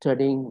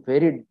studying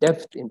very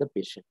depth in the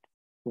patient.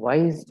 Why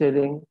is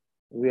telling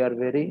we are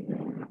very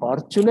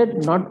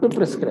fortunate not to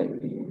prescribe?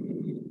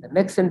 The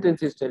next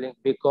sentence is telling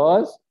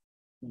because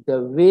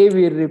the way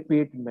we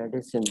repeat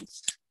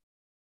medicines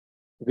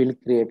will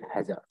create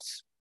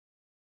hazards.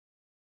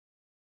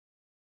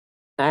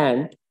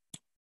 And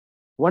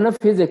one of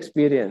his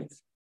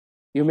experience,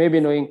 you may be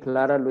knowing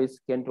Clara Louise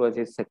Kent was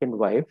his second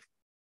wife.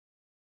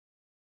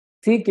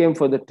 She came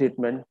for the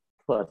treatment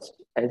first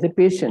as a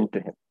patient to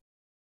him.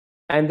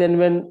 And then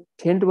when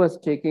Kent was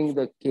taking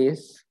the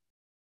case,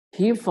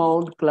 he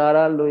found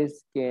Clara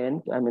Louise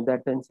Kent, I mean,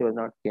 that time she was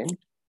not Kent,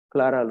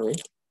 Clara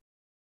Louise,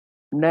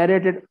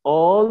 narrated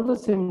all the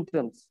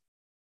symptoms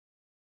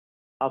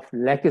of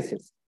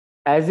lachesis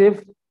as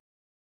if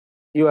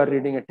you are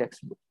reading a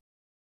textbook.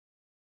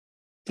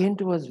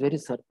 Kent was very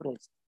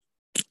surprised.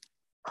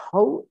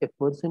 How a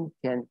person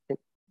can take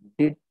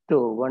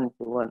ditto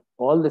one-to-one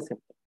all the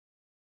symptoms.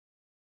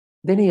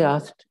 Then he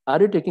asked,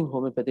 are you taking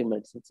homeopathic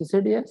medicines? He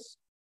said, yes.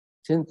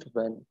 Since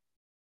when?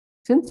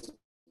 Since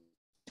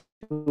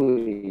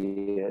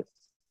 2 years.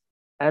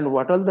 And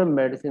what are the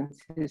medicines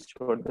he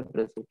showed the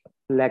prescription?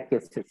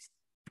 Lachesis.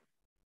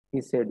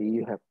 He said,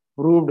 you have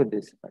proved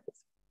this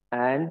medicine.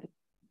 And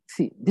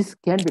see, this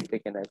can be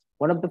taken as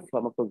one of the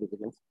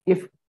pharmacovigilance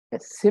if a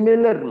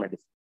similar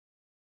medicine,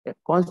 a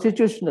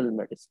constitutional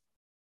medicine,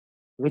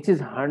 which is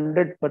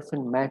 100%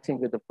 matching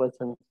with the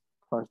person's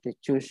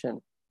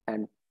constitution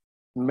and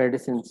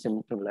medicine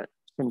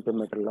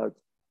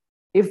symptomatology.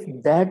 If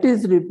that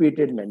is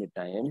repeated many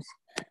times,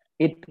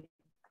 it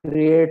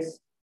creates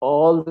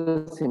all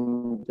the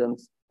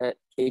symptoms,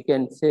 you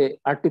can say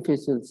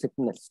artificial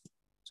sickness.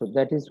 So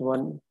that is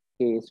one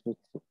case which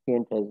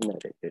Kent has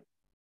narrated.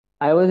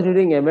 I was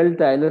reading M.L.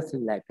 Tyler's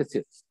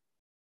Lachesis.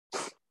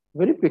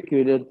 Very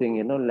peculiar thing,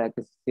 you know,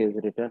 Lachesis is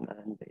written,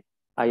 and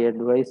I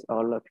advise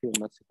all of you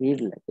must read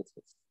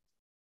Lachesis.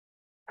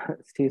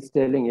 She's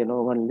telling, you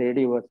know, one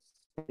lady was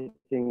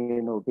sitting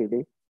in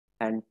OPD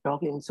and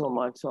talking so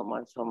much.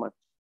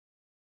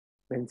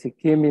 When she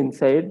came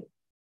inside,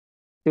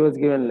 she was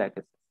given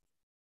Lachesis.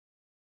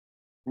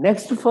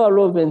 Next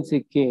follow when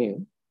she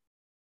came,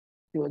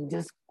 she was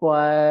just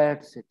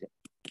quiet sitting.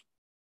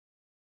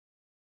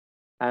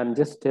 I'm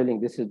just telling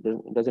this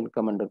doesn't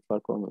come under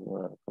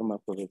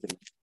pharmacovigilance.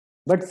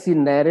 But she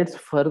narrates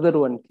further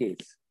one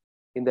case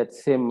in that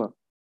same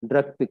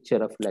drug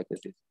picture of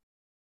Lachesis.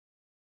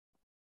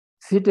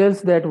 She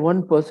tells that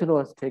one person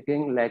was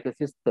taking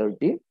Lachesis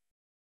 30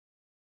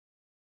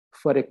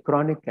 for a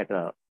chronic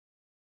cataract.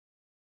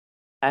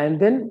 And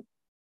then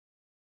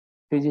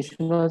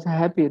physician was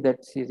happy that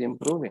she's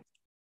improving.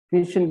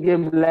 Physician gave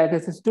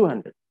Lachesis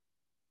 200.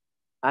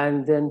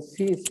 And then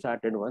she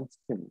started one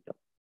symptom,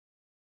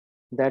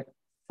 that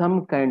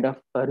some kind of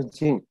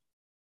urging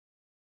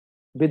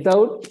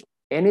without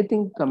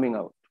anything coming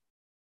out.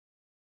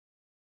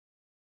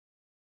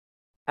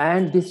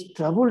 And this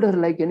troubled her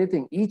like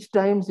anything. Each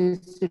time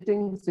she's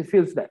sitting, she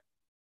feels that.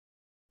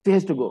 She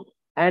has to go.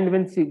 And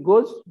when she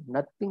goes,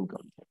 nothing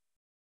comes out.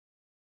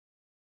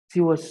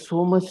 She was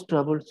so much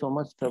troubled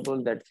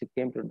that she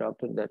came to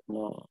doctor that,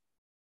 no,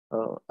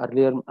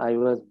 earlier I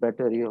was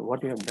better.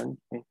 What you have done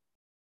to me?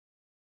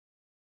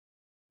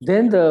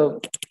 Then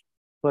the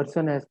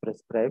person has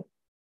prescribed,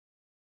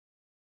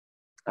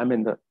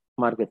 the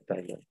Margaret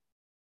Tyler,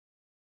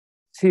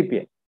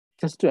 CPI,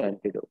 just to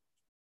antidote.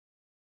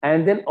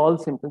 And then all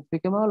symptoms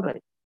became all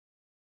right.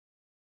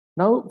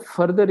 Now,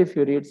 further, if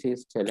you read, she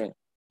is telling,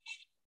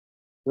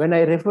 when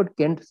I referred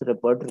Kent's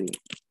repertory,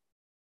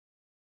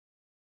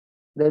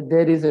 that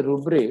there is a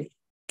rubric,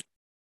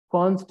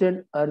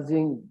 constant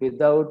urging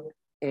without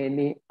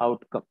any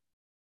outcome.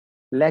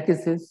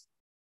 Lachesis,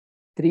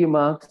 3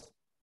 marks,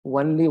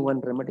 only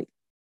one remedy.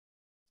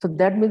 So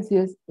that means,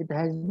 yes, it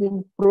has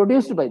been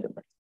produced by the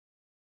medicine.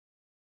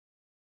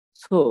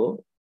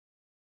 So,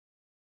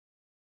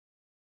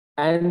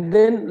 and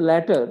then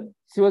later,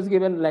 she was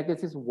given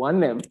Lachesis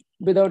 1M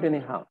without any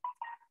harm.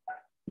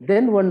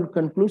 Then one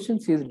conclusion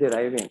she is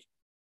deriving,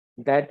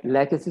 that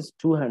Lachesis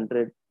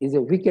 200 is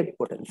a wicked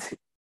potency.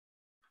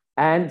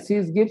 And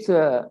she gives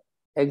an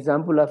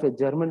example of a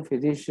German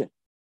physician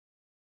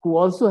who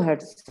also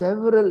had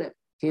several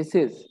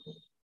cases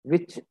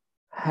which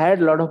had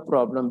a lot of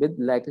problem with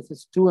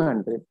Lachesis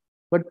 200,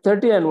 but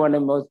 30 and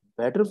 1M was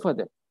better for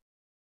them.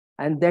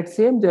 And that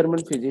same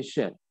German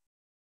physician,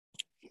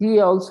 he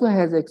also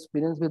has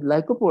experience with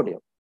lycopodium.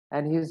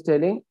 And he is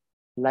telling,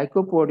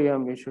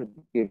 lycopodium, we should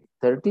give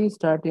 30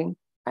 starting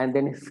and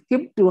then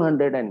skip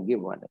 200 and give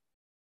 1M.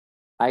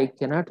 I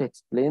cannot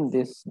explain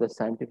this, the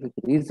scientific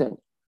reason,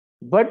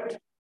 but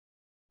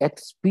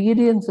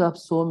experience of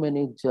so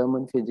many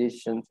German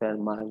physicians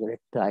and Margaret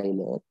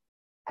Tyler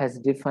has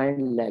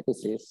defined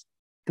Lachesis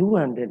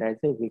 200 as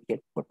a wicked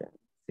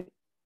potency.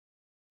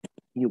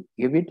 You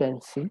give it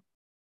and see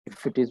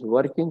if it is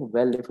working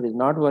well. If it is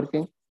not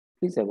working,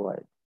 please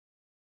avoid.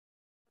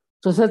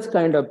 So such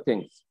kind of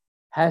things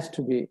has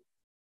to be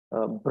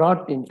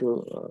brought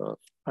into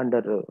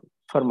under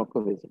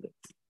pharmacovigilance.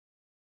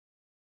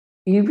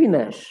 E.V.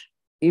 Nash,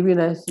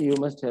 you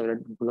must have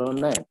read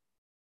Glonine.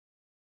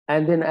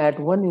 And then at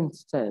one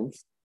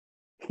instance,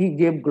 he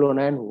gave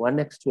Glonine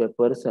 1x to a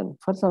person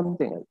for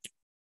something else.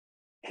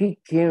 He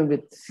came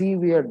with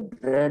severe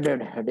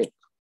dreaded headache,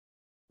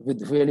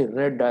 with really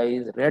red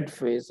eyes, red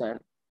face, and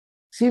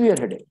severe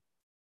headache.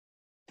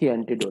 He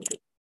antidoted.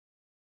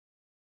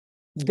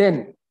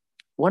 Then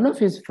one of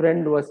his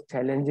friend was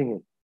challenging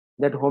him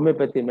that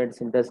homeopathy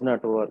medicine does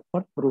not work.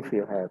 What proof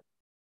you have?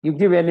 You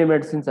give any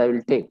medicines, I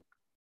will take.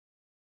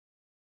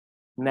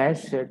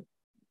 Nash said,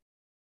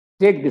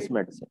 take this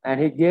medicine. And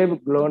he gave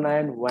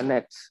Glonine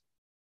 1x.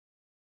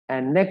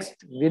 And next,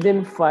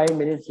 within 5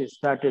 minutes, he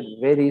started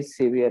very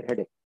severe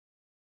headache.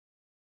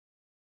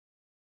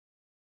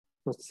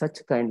 So such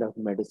kind of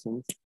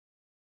medicines,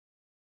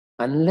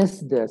 unless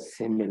they are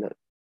similar,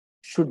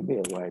 should be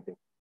avoided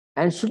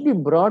and should be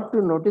brought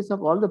to notice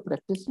of all the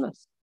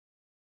practitioners.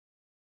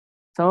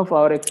 Some of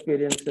our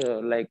experience,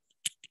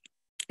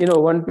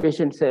 one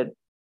patient said,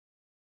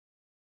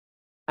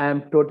 I am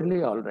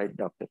totally all right,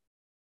 doctor.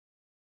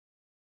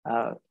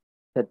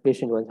 That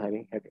patient was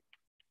having headache.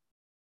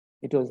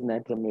 It was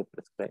natromate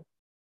prescribed.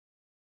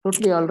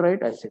 Totally all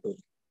right, I said, okay.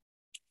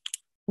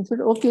 He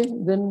said, okay,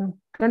 then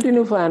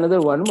continue for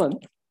another 1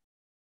 month.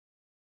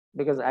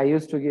 Because I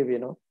used to give,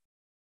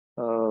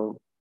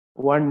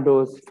 1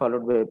 dose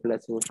followed by a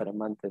placebo for a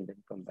month and then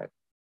come back.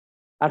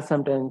 Or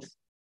sometimes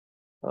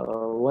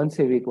once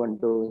a week, 1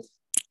 dose.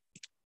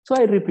 So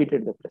I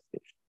repeated the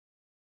prescription.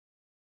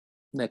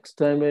 Next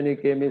time when he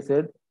came, he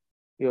said,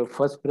 your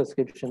first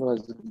prescription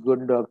was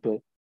good, doctor.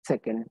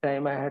 Second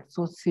time I had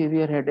so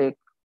severe headache.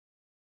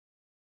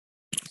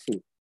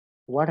 See,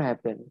 what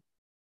happened?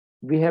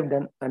 We have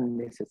done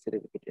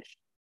unnecessary repetition.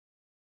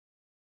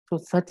 So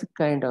such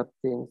kind of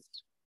things,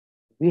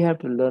 we have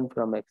to learn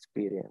from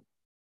experience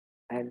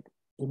and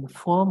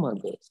inform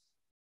others,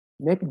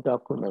 make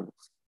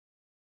documents,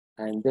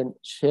 and then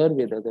share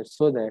with others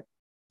so that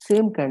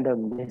same kind of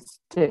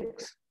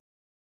mistakes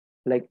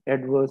like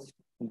adverse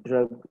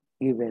drug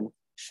events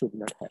should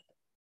not happen.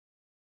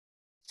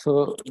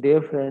 So,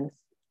 dear friends,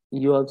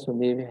 you also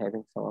may be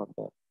having some of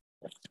the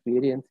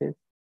experiences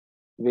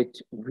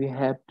which we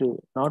have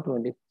to not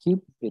only keep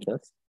with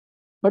us,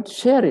 but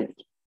share it.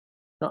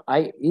 Now,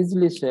 I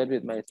easily share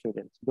with my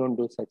students, don't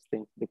do such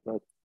things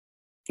because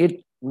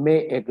it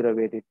may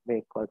aggravate, it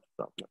may cause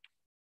problems.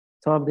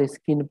 Some of the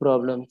skin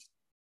problems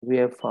we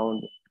have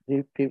found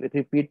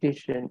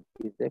repetition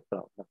is a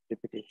problem.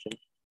 Repetition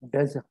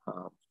does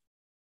harm.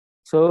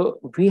 So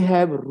we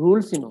have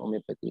rules in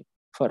homeopathy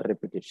for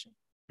repetition.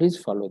 Please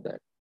follow that.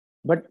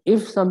 But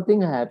if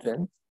something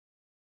happens,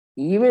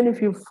 even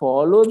if you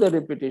follow the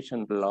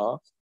repetition law,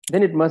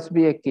 then it must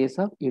be a case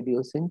of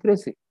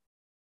idiosyncrasy.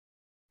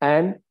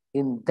 And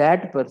in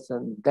that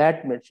person,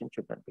 that medicine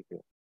should not be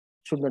given,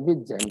 should not be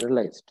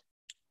generalized.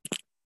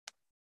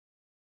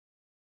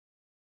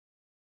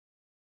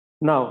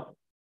 Now,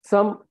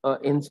 some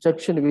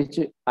instruction which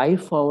I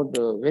found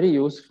very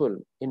useful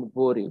in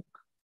Boric,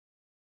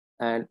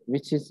 and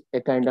which is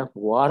a kind of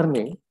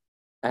warning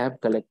I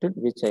have collected,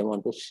 which I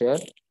want to share,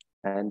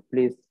 and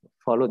please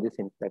follow this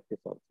in practice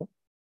also.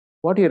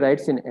 What he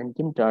writes in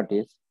Entim-Tart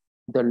is,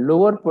 the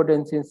lower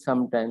potency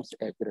sometimes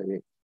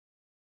aggravate,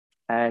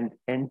 and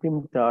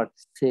Entim-Tart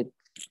 6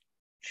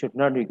 should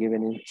not be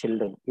given in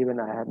children, even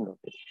I have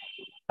noticed.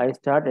 I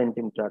start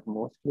Entim-Tart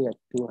mostly at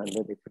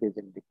 200 if it is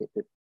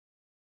indicated.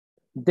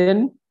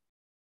 Then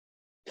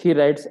he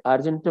writes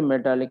Argentum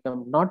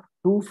metallicum, not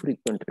too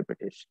frequent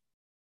repetition.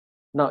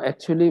 Now,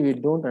 actually, we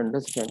don't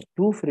understand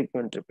too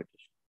frequent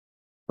repetition,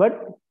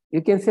 but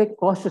you can say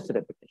cautious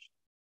repetition.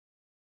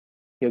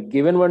 You've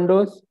given 1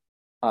 dose,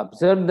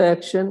 observe the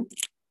action,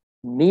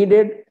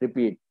 needed,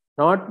 repeat,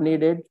 not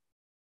needed,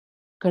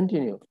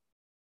 continue.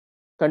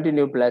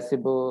 Continue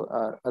placebo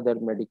or other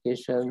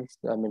medications,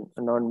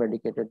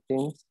 non-medicated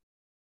things,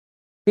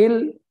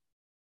 till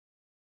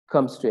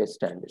comes to a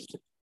standstill.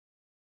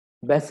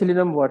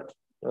 Bacillinum, what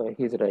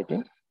he's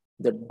writing,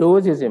 the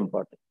dose is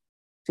important.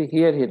 See,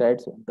 here he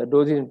writes, the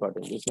dose is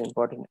important. It's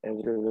important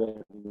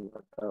everywhere.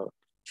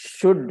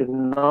 Should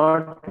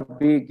not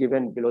be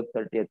given below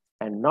 30th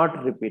and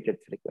not repeated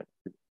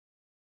frequently.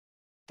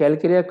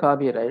 Calcarea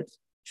carb, he writes,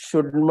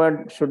 should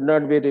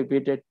not be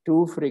repeated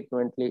too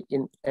frequently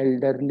in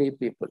elderly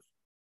people.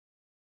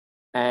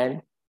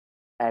 And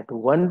at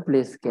one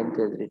place, Kent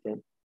has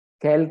written,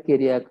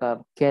 Calcarea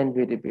carb can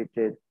be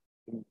repeated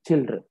in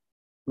children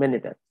many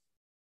times.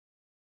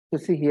 So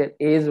see here,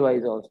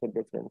 age-wise also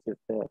difference is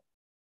there.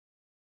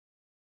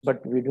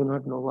 But we do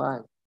not know why.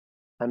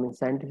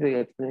 Scientific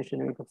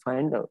explanation we can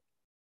find out.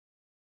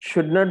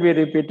 Should not be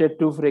repeated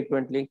too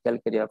frequently,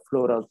 Calcarea,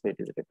 floor also it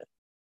is written.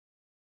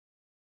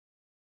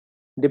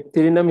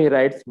 Diphtherium, he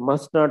writes,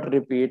 must not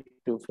repeat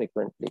too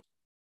frequently.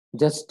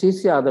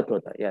 Justitia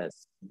adhatota,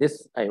 yes,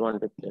 this I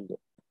want to tell you.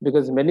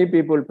 Because many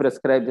people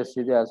prescribe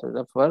Justitia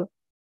adhatota for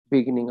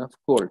beginning of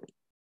cold.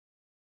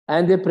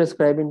 And they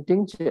prescribe in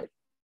tincture.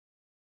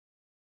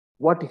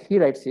 What he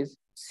writes is,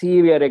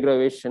 severe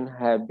aggravation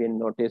have been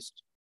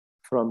noticed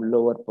from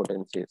lower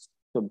potencies.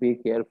 So be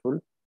careful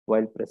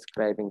while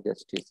prescribing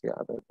Justitia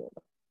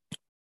adhatota.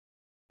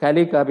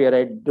 Calicarb,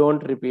 right,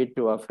 don't repeat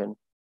too often.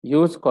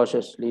 Use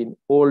cautiously in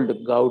old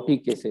gouty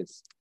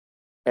cases,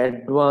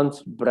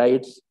 advanced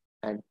brights,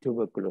 and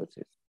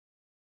tuberculosis.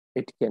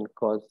 It can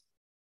cause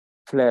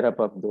flare-up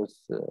of those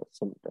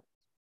symptoms.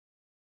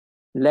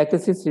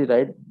 Lachesis,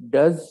 right,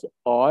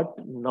 ought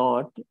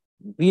not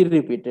be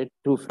repeated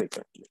too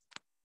frequently.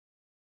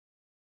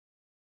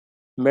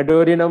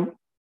 Medorinum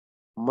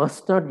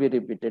must not be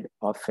repeated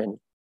often.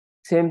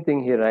 Same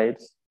thing he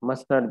writes,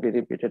 must not be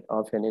repeated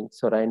often in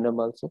Sorinum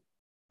also.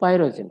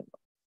 Pyrogenum.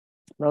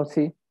 Now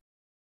see,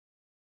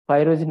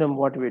 pyrogenum,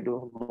 what we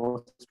do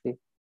mostly.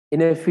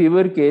 In a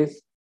fever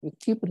case, we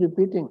keep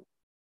repeating.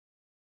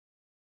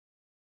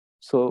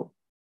 So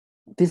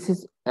this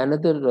is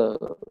another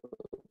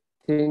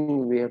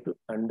thing we have to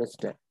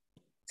understand.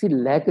 See,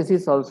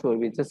 lachesis also,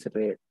 we just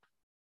read,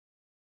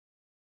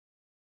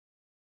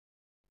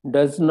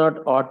 does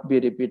not ought be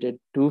repeated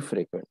too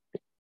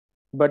frequently.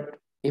 But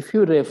if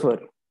you refer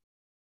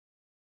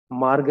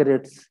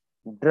Margaret's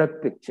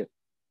drug picture,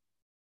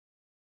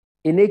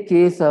 in a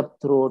case of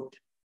throat,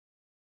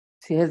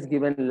 she has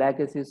given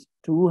lachesis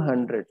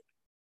 200,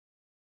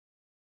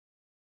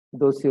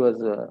 though she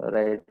was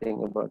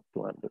writing about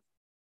 200.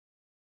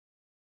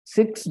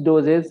 6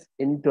 doses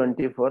in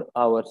 24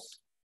 hours.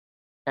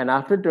 And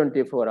after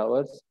 24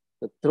 hours,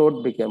 the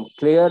throat became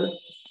clear,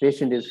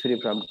 patient is free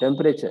from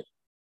temperature.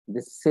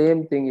 The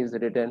same thing is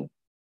written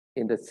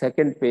in the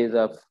second page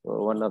of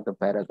one of the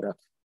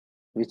paragraphs,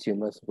 which you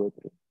must go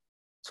through.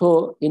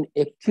 So in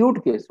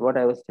acute case, what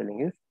I was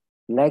telling is,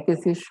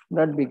 lachesis should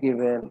not be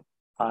given,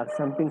 or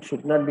something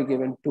should not be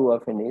given too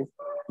often is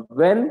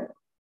when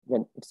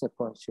it's a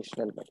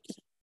constitutional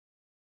medicine.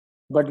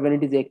 But when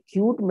it is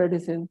acute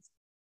medicines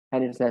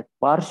and it's a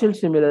partial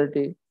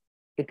similarity,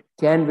 it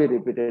can be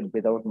repeated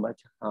without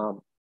much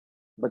harm.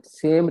 But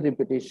same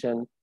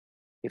repetition,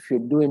 if you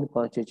do in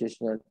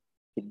constitutional,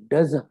 it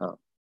does harm.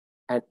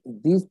 And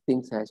these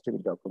things has to be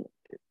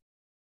documented.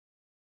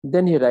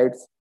 Then he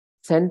writes,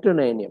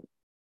 centonanium.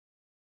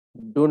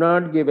 Do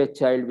not give a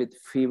child with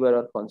fever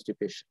or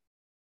constipation.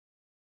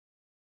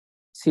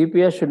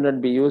 CPR should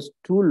not be used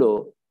too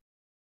low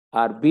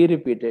or be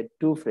repeated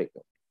too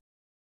frequently.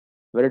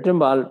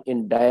 Veritrambal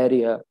in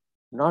diarrhea,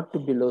 not to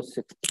below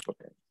 6%.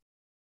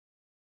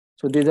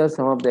 So these are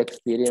some of the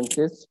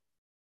experiences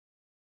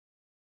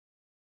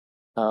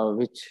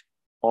which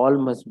all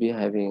must be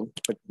having,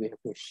 but we have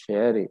to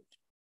share it.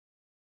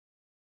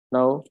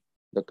 Now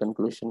the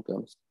conclusion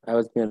comes. I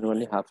was given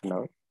only half an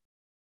hour,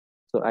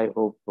 so I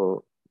hope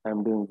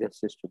I'm doing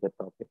justice to the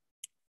topic.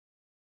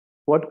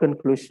 What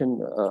conclusion,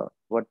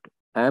 what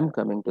I am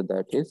coming to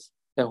that is,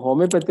 a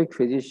homeopathic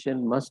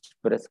physician must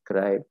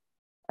prescribe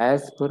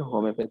as per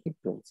homeopathic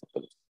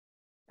principles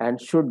and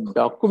should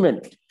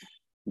document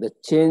the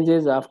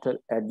changes after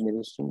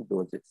administering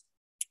doses,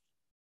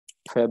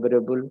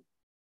 favorable,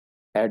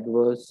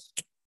 adverse,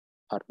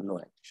 or no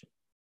action,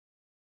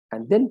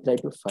 and then try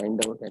to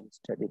find out and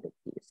study the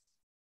case.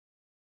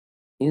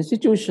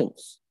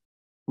 Institutions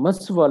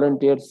must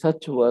volunteer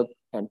such work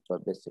and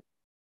publish it.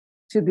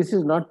 See, this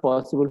is not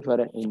possible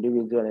for an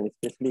individual, and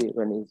especially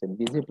when he's a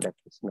busy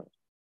practitioner,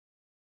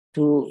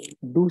 to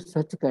do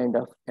such kind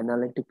of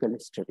analytical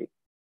study.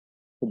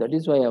 So that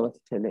is why I was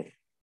telling,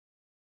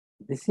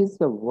 this is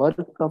the work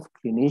of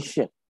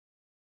clinician,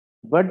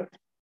 but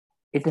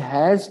it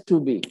has to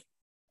be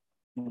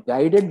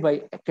guided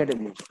by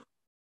academicians.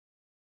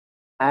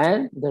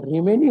 And the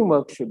remaining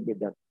work should be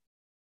done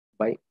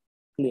by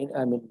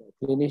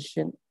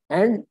clinician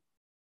and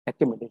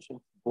academician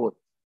both,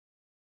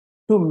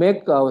 to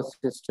make our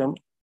system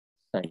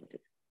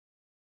scientific.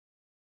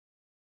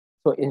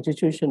 So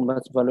institution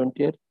must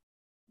volunteer.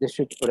 They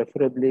should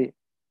preferably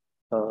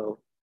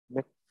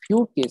make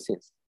few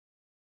cases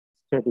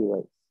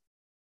study-wise.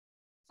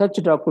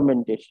 Such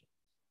documentation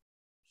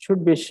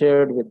should be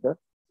shared with the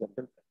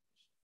general practitioner,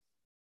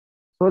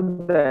 so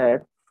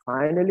that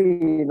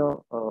finally,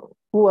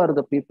 who are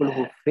the people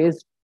who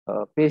face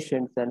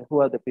patients and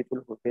who are the people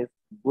who face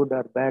good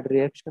or bad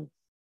reactions,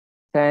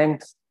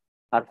 tanks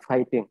are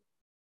fighting,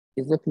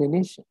 is the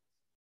clinician.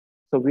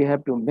 So we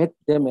have to make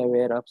them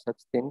aware of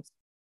such things,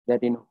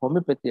 that in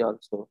homeopathy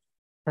also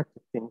such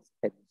things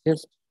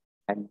exist,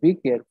 and be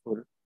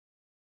careful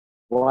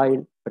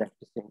while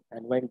practicing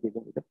and while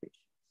giving to the patients.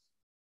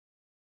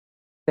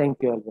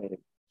 Thank you all very much.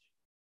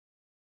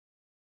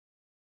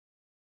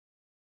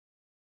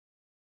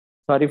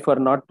 Sorry for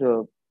not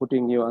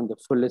putting you on the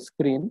full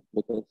screen,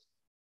 because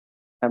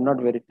I'm not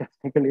very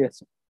technically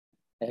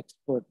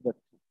expert, but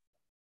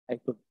I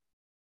could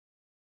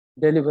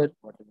deliver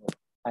whatever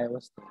I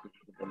was thinking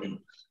to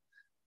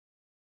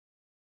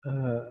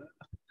deliver.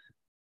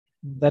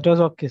 That was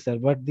okay, sir.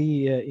 But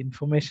the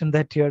information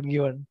that you had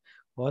given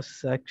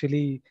was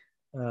actually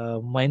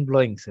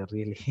mind-blowing, sir,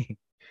 really.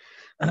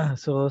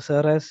 So,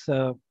 sir has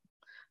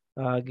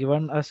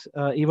given us,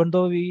 even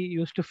though we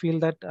used to feel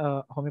that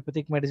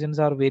homeopathic medicines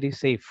are very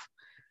safe,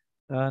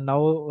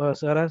 now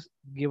sir has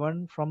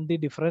given from the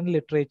different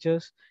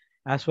literatures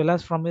as well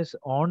as from his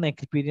own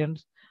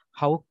experience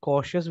how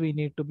cautious we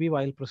need to be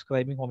while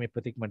prescribing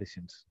homeopathic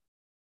medicines.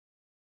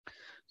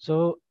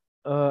 So,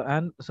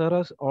 and sir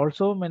has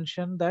also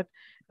mentioned that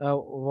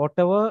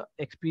whatever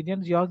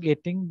experience you are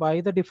getting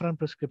by the different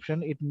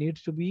prescription, it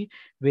needs to be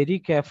very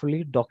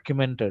carefully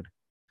documented.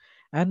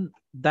 And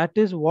that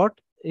is what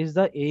is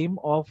the aim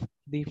of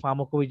the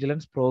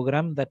pharmacovigilance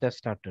program that has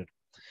started.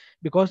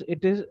 because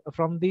it is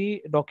from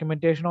the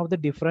documentation of the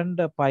different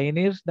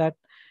pioneers that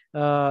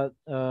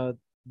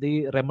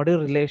the remedy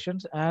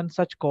relations and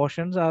such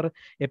cautions are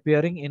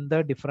appearing in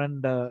the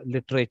different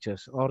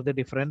literatures or the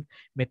different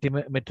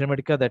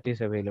mathematica that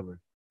is available.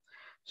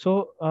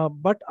 So,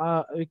 but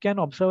we can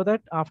observe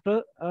that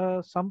after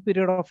some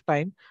period of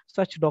time,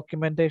 such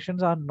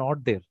documentations are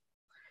not there.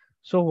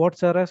 So what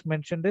sir has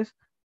mentioned is,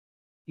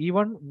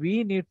 even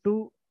we need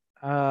to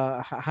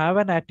have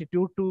an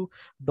attitude to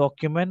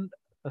document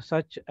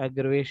such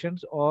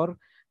aggravations or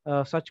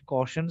such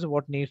cautions,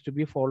 what needs to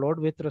be followed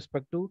with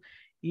respect to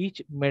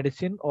each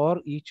medicine or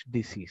each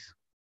disease.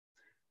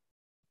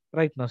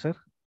 Right now, sir?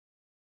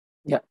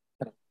 Yeah.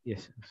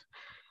 Yes.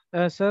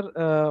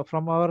 Sir,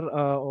 from our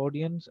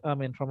audience, I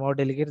mean, from our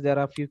delegates, there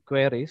are a few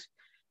queries.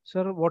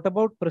 Sir, what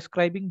about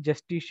prescribing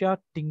Justicia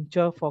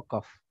tincture for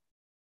cough?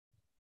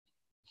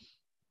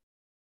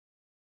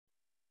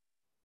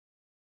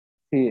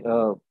 See,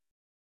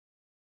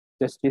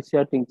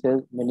 Justicia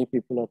tincture, many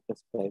people are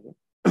prescribing.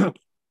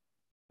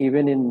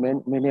 Even in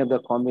many of the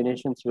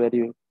combinations where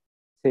you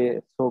say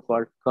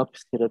so-called cup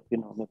syrup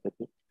in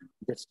homeopathy,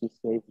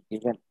 Justicia is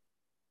given.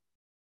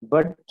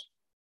 But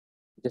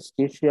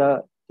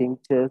Justicia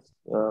tinctures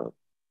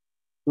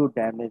do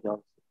damage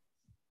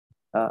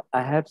also.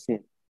 I have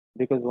seen,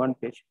 because one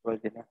patient was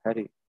in a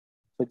hurry.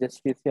 So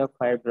Justicia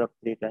 5 drops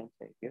 3 times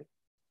I give.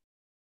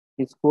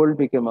 His cold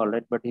became all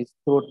right, but his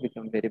throat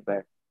became very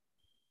bad.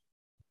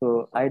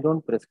 So I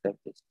don't prescribe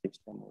Justicia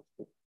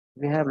mostly.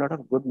 We have a lot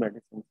of good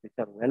medicines which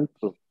are well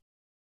proved.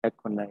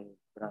 Aconite,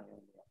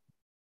 Bryonia,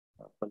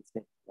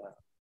 Pulsatilla,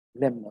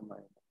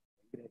 Lemnamide,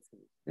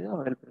 Gracie. They are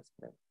well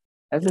prescribed.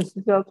 As a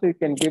sister also you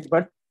can give,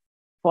 but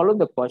follow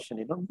the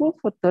caution, go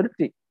for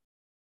 30.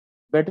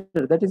 Better.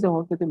 That is a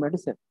homeopathy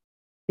medicine.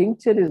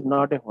 Tincture is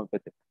not a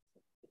homeopathy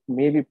medicine. It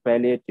may be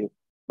palliative,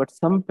 but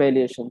some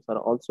palliations are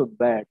also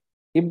bad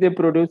if they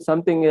produce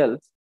something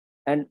else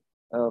and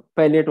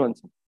palliate one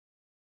thing.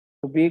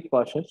 So be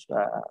cautious.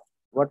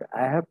 What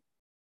I have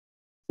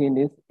seen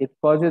is it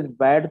causes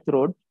bad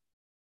throat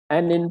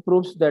and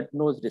improves that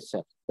nose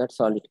discharge. That's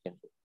all it can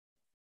do.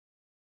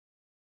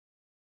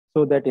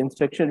 So that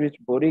instruction which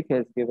Boric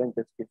has given,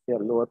 Justicia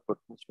lower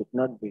potency should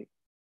not be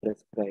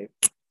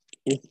prescribed,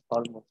 is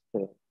almost,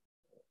 you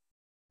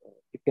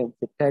can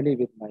say, tally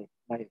with my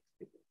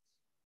experience.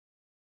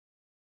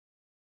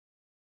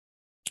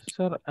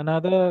 Sir,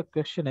 another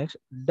question is,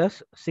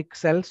 does sick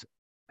cells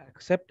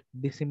accept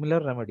dissimilar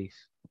remedies?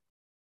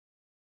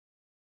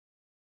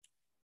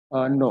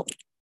 No,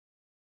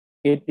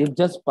 it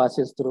just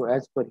passes through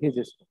as per his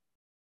system.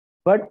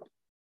 But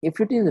if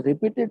it is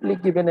repeatedly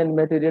given in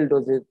material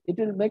doses, it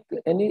will make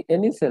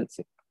any cell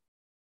sick.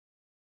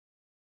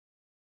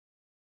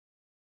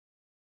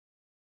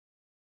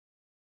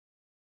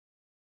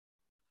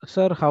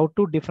 Sir, how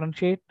to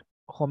differentiate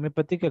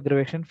homeopathic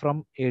aggravation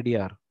from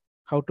ADR?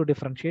 How to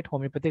differentiate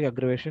homeopathic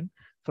aggravation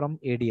from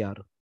ADR?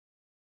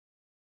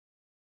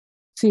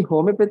 See,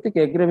 homeopathic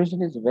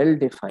aggravation is well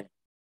defined.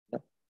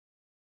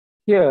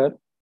 Here,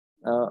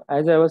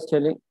 as I was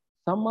telling,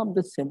 some of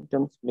the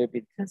symptoms may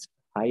be just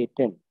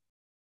heightened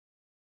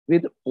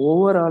with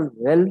overall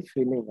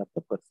well-feeling of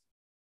the person.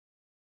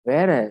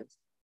 Whereas,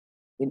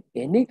 in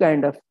any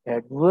kind of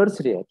adverse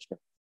reaction,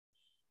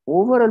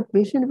 overall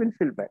patient will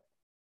feel bad.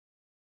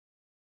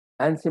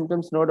 And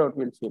symptoms, no doubt,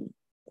 will feel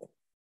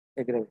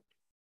aggravated.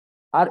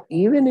 Or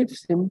even if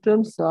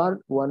symptoms are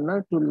 1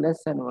 or 2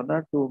 less and 1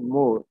 or 2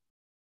 more,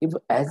 if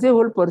as a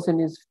whole person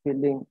is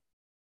feeling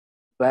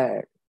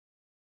bad,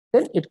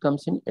 then it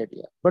comes in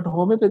ADR. But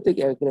homeopathic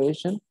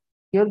aggravation,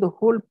 here the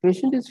whole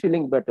patient is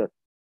feeling better.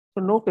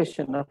 So no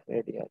question of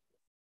ADR.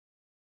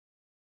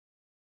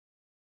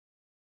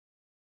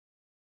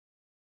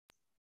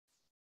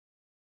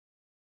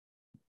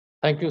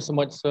 Thank you so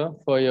much, sir,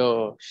 for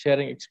your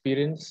sharing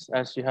experience,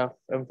 as you have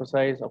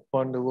emphasized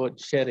upon the word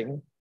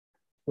sharing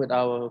with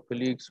our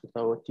colleagues, with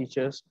our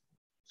teachers.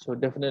 So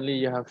definitely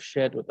you have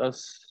shared with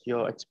us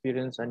your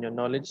experience and your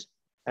knowledge,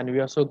 and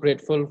we are so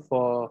grateful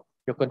for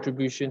your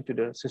contribution to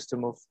the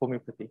system of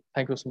homeopathy.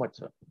 Thank you so much,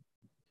 sir.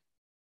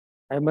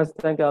 I must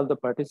thank all the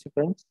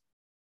participants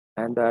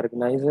and the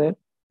organizer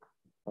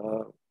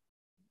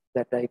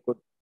that I could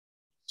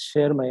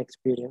share my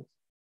experience.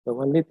 The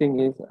only thing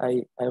is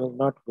I was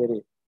not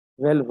very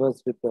well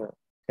versed with the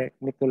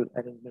technical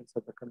arrangements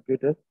of the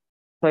computer,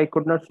 so I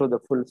could not show the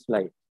full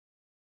slide.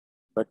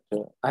 But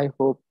I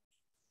hope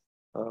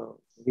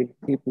we'll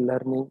keep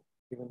learning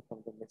even from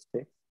the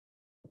mistakes.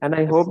 And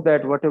I hope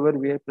that whatever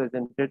we have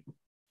presented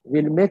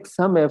will make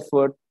some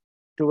effort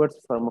towards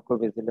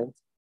pharmacovigilance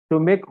to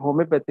make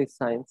homeopathic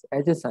science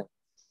as a science.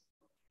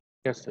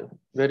 Yes, sir.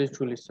 Very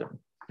truly, sir.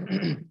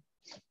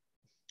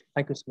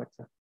 Thank you so much,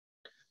 sir.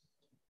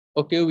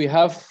 Okay, we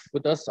have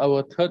with us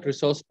our third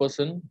resource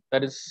person,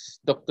 that is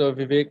Dr.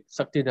 Vivek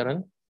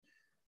Saktidharan.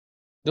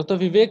 Dr.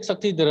 Vivek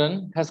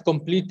Saktidharan has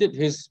completed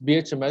his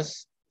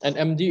BHMS and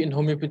MD in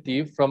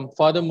homeopathy from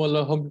Father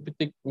Muller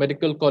Homeopathic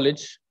Medical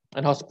College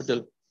and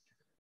Hospital.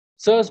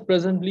 Sir is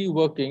presently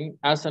working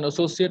as an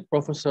associate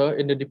professor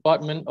in the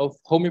Department of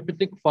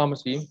Homeopathic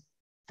Pharmacy,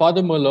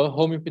 Father Muller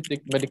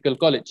Homeopathic Medical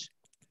College.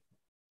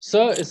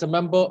 Sir is a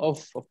member of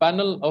a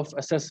panel of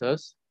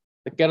assessors,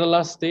 the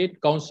Kerala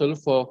State Council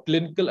for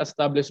Clinical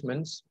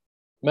Establishments,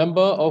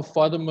 member of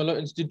Father Muller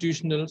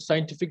Institutional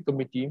Scientific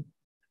Committee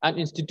and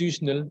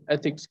Institutional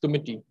Ethics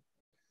Committee.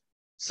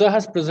 Sir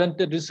has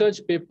presented research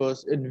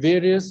papers in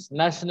various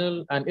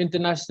national and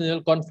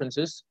international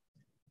conferences.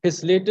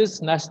 His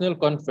latest national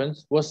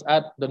conference was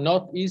at the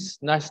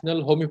Northeast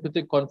National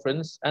Homeopathic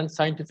Conference and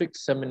Scientific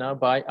Seminar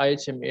by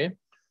IHMA,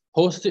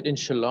 hosted in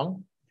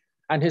Shillong,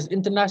 and his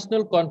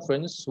international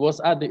conference was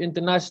at the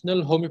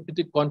International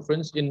Homeopathic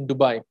Conference in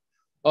Dubai,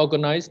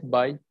 organized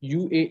by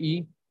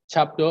UAE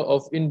chapter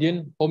of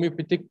Indian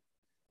Homeopathic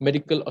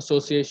Medical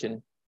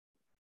Association.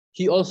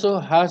 He also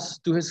has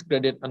to his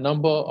credit a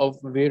number of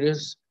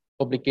various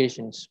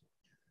publications.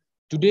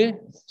 Today,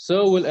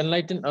 Sir will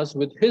enlighten us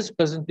with his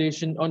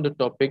presentation on the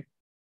topic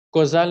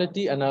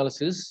causality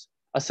analysis,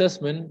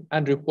 assessment,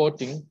 and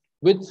reporting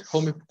with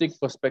homeopathic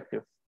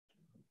perspective.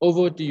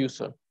 Over to you,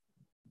 sir.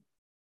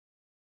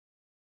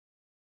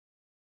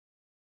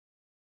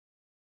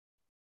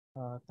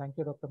 Thank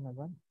you, Dr.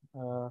 Mevan.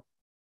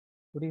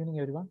 Good evening,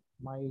 everyone.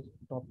 My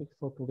topic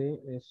for today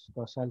is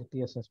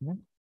causality assessment.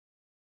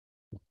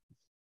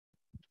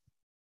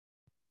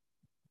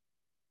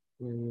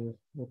 We'll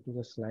go to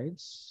the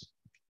slides.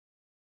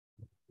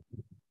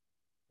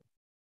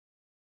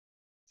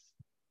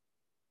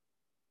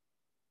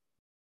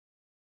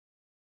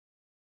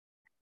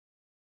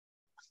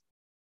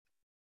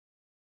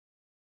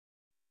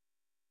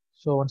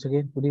 So once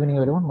again, good evening,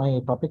 everyone.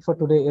 My topic for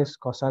today is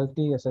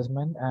causality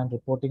assessment and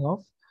reporting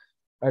of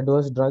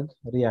adverse drug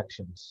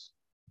reactions.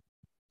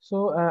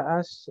 So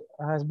as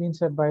has been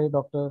said by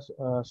Dr.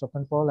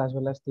 Swapnil Paul as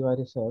well as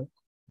Tiwari sir,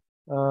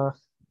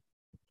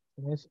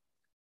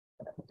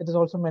 it is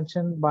also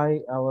mentioned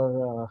by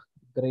our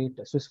great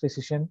Swiss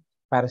physician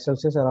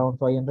Paracelsus around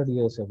 500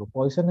 years ago.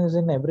 Poison is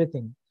in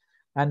everything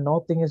and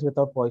nothing is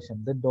without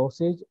poison. The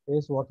dosage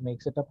is what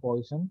makes it a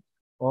poison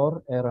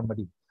or a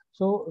remedy.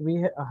 So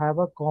we have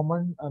a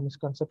common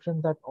misconception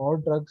that all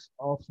drugs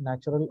of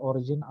natural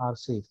origin are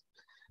safe.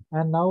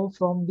 And now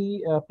from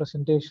the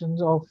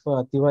presentations of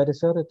Tiwari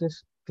sir, it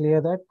is clear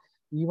that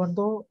even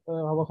though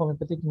our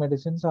homeopathic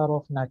medicines are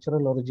of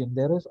natural origin,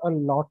 there is a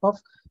lot of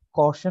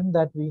caution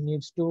that we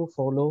need to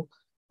follow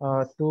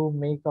to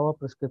make our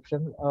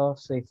prescription a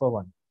safer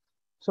one.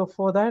 So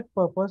for that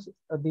purpose,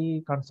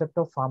 the concept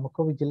of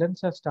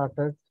pharmacovigilance has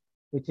started,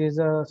 which is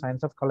a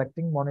science of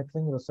collecting,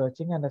 monitoring,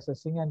 researching, and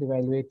assessing and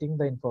evaluating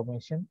the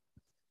information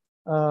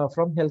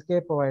from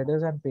healthcare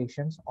providers and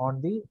patients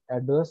on the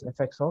adverse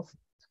effects of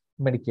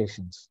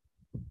medications.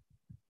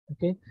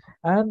 Okay,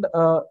 and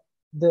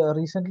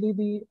recently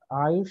the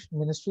Ayush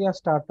Ministry has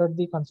started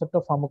the concept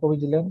of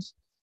pharmacovigilance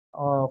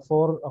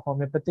for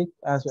homeopathic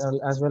as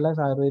well as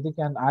Ayurvedic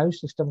and Ayush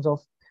systems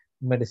of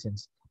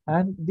medicines.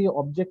 And the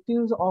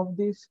objectives of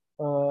this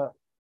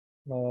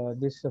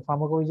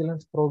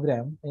pharmacovigilance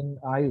program in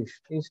Ayush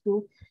is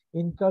to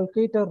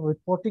inculcate a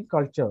reporting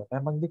culture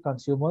among the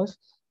consumers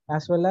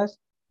as well as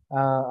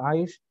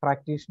Ayush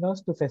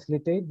practitioners to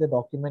facilitate the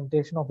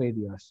documentation of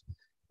ADRs.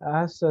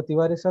 As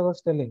Tiwari sir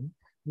was telling,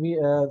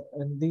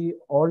 the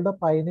older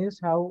pioneers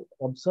have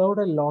observed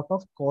a lot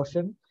of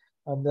caution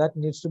that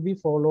needs to be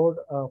followed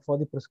for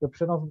the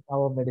prescription of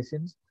our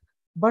medicines,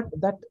 but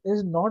that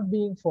is not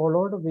being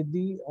followed with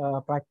the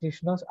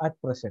practitioners at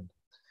present.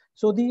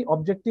 So the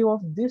objective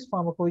of this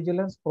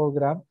pharmacovigilance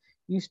program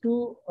is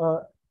to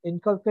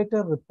inculcate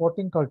a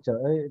reporting culture.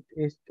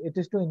 It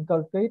is to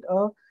inculcate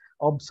a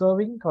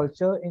observing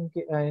culture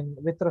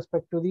with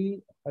respect to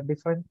the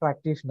different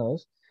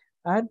practitioners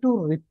and to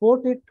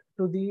report it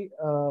to the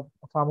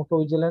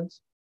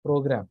pharmacovigilance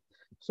program,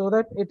 so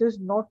that it is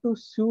not to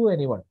sue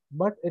anyone,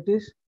 but it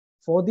is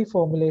for the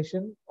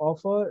formulation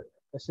of a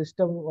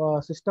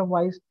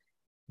system-wise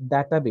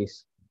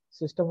database,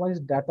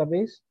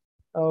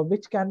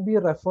 which can be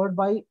referred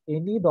by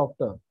any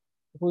doctor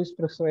who is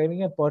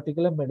prescribing a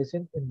particular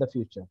medicine in the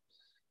future.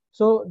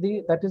 So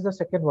that is the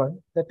second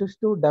one, that is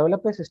to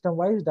develop a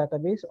system-wise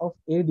database of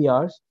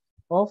ADRs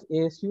of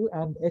ASU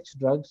and H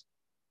drugs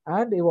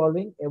and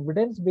evolving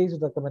evidence-based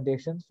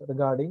recommendations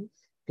regarding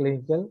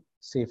clinical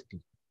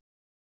safety.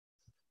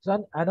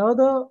 So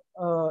another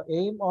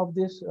aim of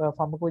this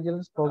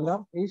pharmacovigilance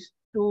program is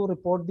to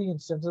report the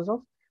instances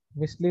of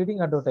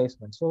misleading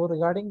advertisements. So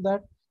regarding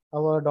that,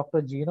 our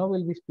Dr. Gino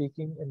will be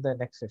speaking in the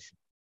next session.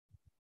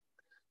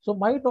 So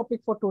my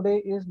topic for today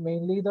is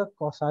mainly the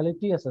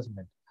causality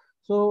assessment.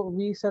 So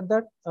we said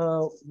that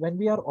when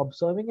we are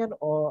observing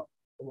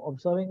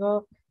a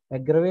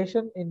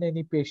aggravation in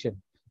any patient,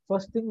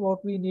 first thing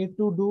what we need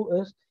to do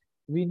is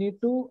we need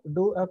to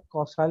do a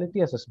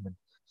causality assessment.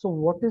 So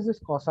what is this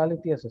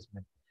causality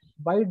assessment?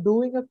 By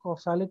doing a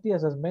causality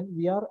assessment,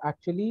 we are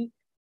actually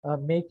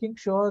making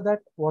sure that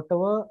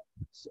whatever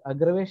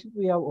aggravation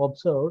we have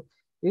observed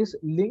is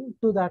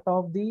linked to that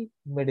of the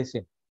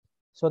medicine.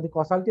 So the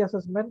causality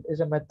assessment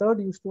is a method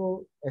used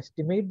to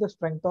estimate the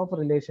strength of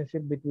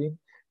relationship between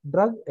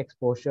drug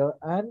exposure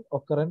and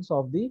occurrence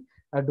of the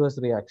adverse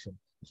reaction.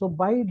 So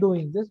by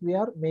doing this, we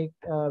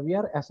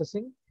are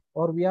assessing,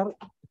 or we are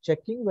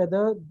checking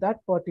whether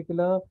that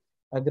particular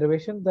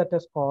aggravation that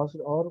has caused,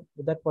 or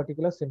that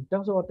particular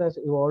symptoms what has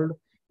evolved,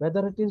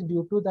 whether it is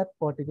due to that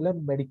particular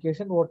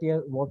medication what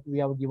we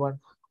have given,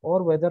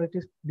 or whether it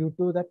is due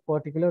to that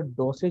particular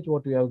dosage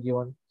what we have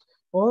given,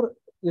 or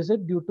is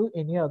it due to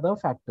any other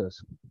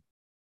factors.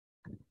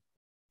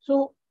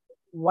 So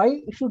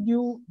why should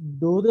you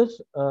do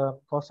this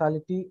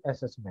causality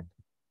assessment?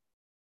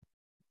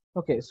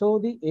 Okay, so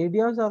the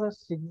ADRs are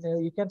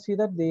you can see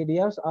that the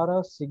ADRs are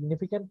a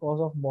significant cause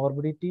of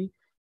morbidity,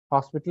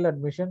 hospital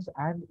admissions,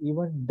 and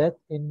even death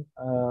in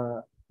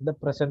the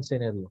present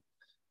scenario.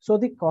 So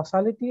the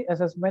causality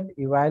assessment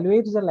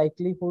evaluates the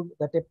likelihood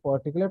that a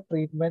particular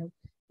treatment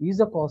is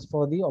a cause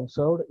for the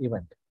observed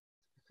event.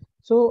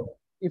 So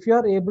if you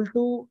are able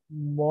to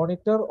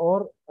monitor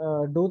or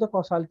do the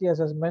causality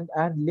assessment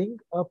and link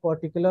a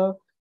particular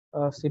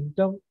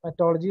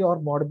symptomatology or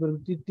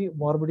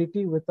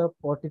morbidity with a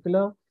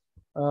particular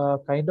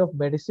kind of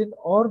medicine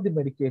or the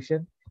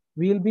medication,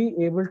 we'll be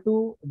able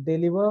to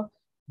deliver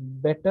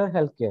better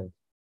healthcare.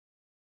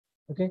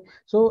 Okay,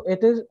 so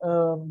it is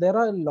there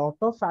are a lot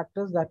of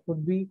factors that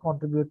could be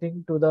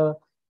contributing to the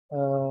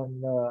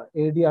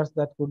ADRs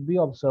that could be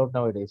observed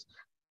nowadays.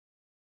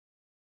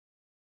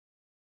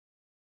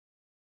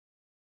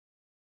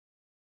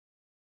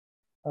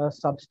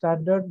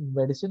 Substandard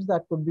medicines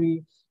that could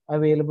be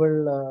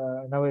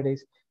available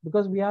nowadays,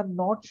 because we are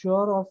not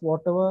sure of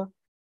whatever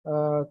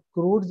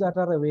crudes that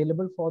are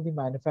available for the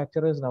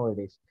manufacturers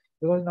nowadays.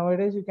 Because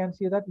nowadays you can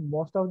see that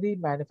most of the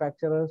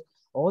manufacturers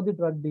or the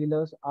drug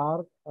dealers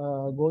are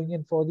going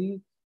in for the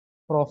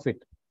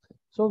profit.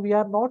 So we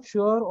are not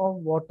sure of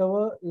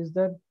whatever is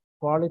the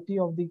quality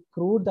of the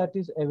crude that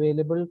is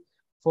available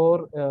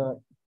for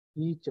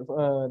each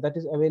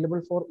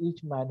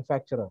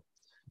manufacturer,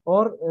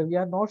 or we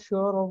are not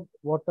sure of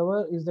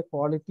whatever is the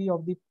quality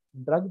of the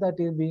drug that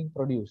is being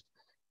produced,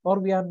 or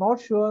we are not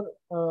sure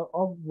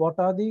of what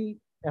are the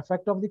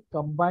effect of the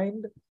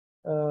combined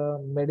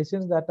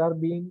medicines that are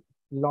being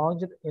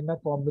launched in a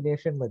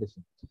combination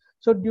medicine.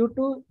 So due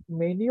to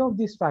many of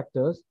these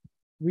factors,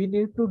 we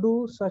need to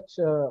do such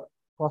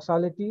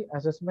causality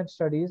assessment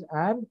studies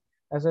and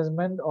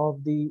assessment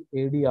of the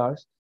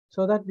ADRs,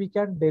 so that we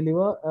can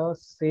deliver a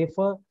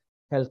safer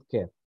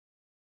healthcare.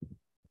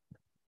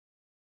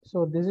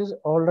 So this is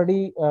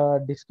already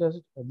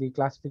discussed, the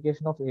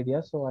classification of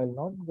ADRs, so I'll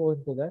not go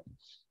into that.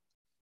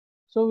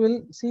 So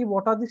we'll see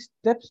what are the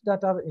steps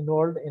that are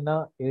involved in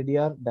a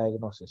ADR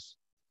diagnosis.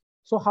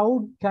 So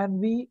how can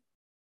we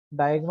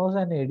diagnose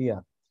an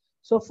ADR?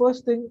 So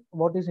first thing,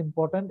 what is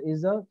important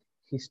is a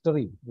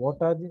history.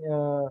 What are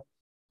the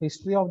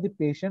history of the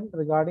patient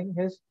regarding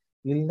his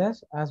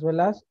illness, as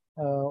well as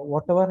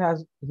whatever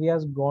he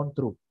has gone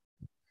through.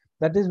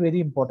 That is very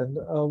important.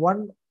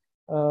 One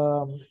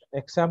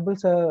example,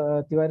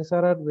 Tiwari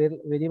sir had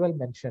very well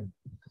mentioned.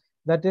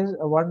 That is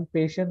one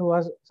patient who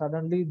has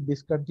suddenly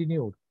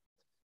discontinued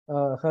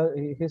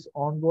his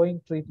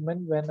ongoing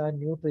treatment when a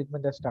new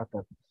treatment has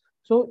started.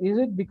 So is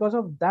it because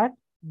of that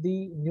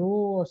the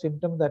new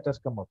symptom that has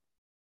come up?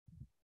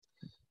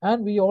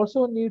 And we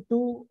also need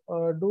to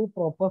do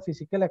proper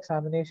physical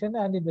examination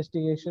and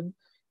investigation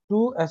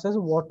to assess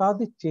what are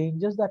the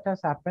changes that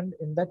has happened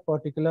in that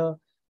particular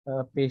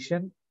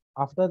patient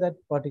after that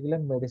particular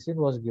medicine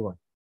was given.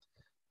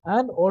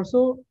 And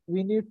also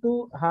we need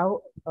to have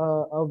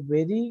a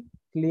very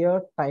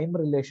clear time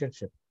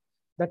relationship.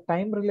 The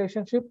time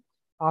relationship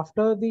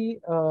after the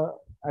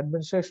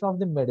administration of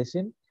the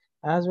medicine,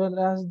 as well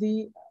as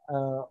the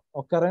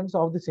occurrence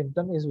of the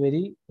symptom, is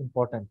very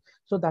important.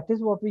 So that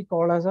is what we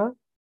call as a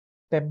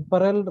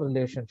temporal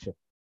relationship.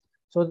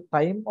 So the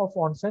time of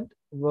onset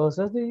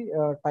versus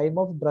the time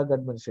of drug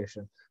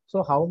administration.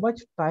 So how much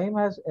time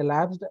has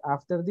elapsed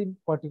after the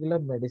particular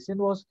medicine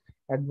was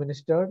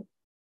administered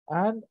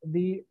and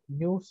the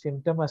new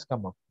symptom has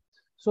come up.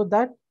 So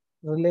that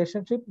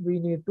relationship we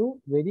need to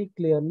very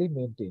clearly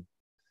maintain.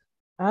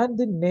 And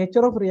the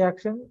nature of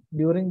reaction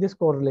during this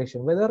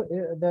correlation, whether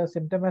the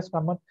symptom has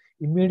come up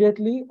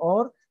immediately,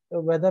 or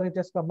whether it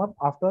has come up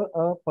after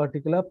a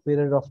particular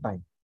period of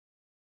time.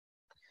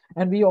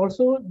 And we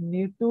also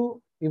need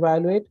to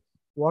evaluate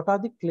what are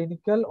the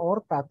clinical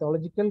or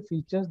pathological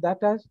features that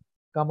has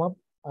come up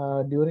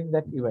during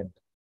that event.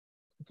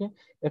 Okay,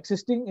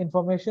 existing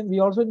information, we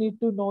also need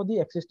to know the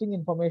existing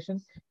information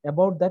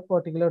about that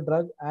particular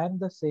drug and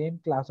the same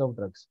class of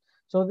drugs.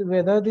 So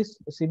whether these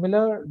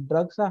similar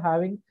drugs are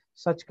having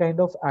such kind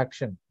of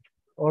action,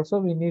 also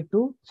we need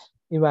to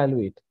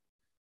evaluate.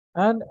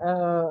 And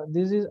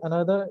this is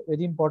another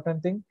very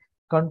important thing,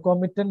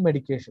 concomitant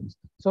medications.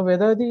 So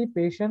whether the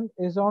patient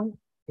is on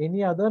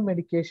any other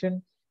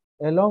medication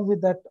along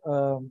with that,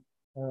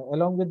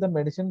 along with the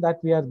medicine that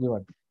we are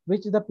given,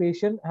 which the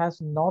patient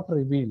has not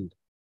revealed.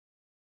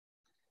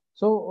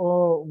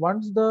 So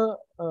once the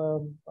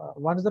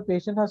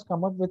patient has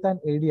come up with an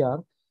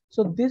ADR,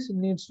 so this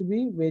needs to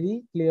be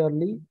very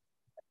clearly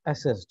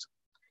assessed,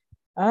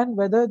 and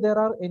whether there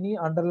are any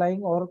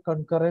underlying or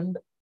concurrent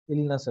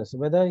illnesses,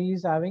 whether he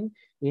is having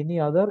any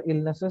other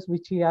illnesses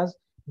which he has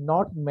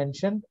not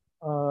mentioned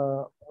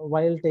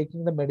while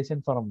taking the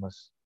medicine from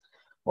us,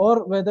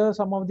 or whether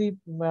some of the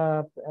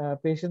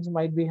patients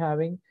might be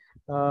having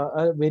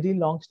a very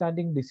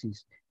long-standing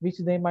disease which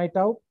they might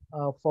have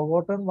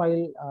forgotten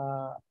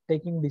while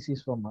taking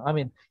disease from, I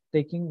mean,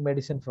 taking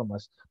medicine from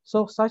us.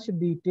 So such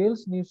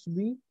details needs to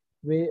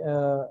be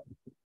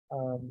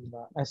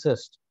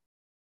assessed.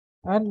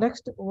 And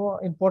next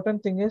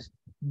important thing is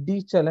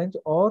de-challenge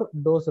or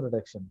dose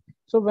reduction.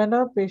 So when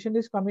a patient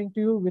is coming to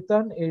you with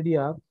an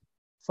ADR,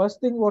 first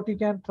thing what you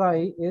can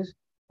try is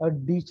a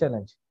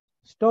de-challenge.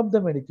 Stop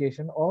the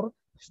medication or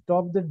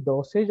stop the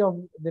dosage of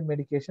the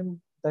medication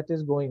that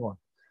is going on.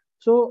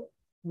 So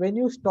when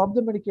you stop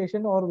the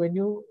medication or when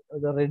you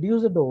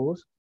reduce the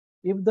dose,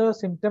 if the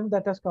symptom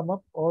that has come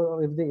up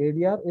or if the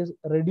ADR is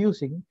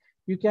reducing,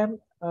 you can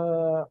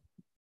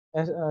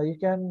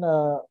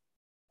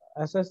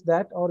assess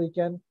that, or you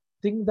can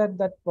think that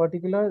that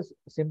particular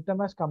symptom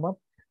has come up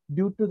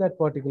due to that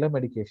particular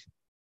medication.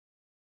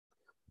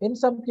 In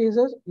some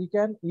cases, you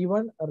can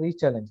even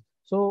re-challenge.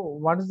 So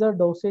once the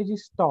dosage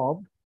is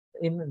stopped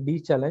in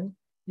de-challenge,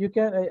 you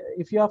can,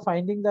 if you are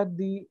finding that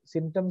the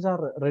symptoms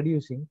are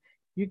reducing,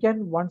 you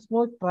can once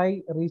more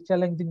try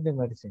re-challenging the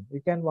medicine.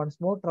 You can once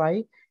more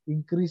try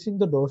increasing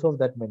the dose of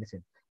that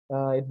medicine.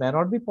 It may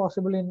not be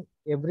possible in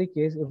every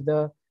case if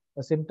the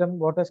symptom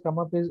what has come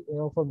up is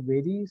of a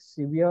very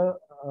severe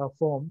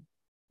form.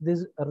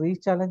 This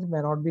re-challenge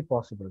may not be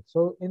possible.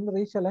 So in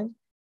re-challenge,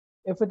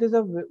 if it is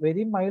a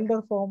very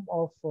milder form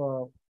of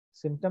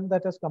symptom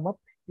that has come up,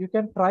 you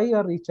can try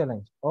a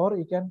re-challenge, or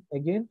you can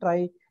again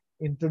try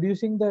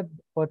introducing that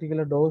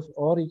particular dose,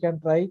 or you can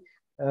try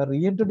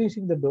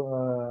reintroducing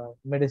the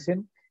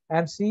medicine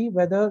and see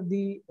whether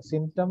the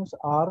symptoms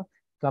are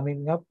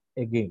coming up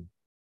again.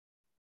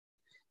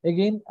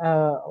 Again,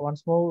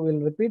 once more,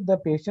 we'll repeat the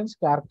patient's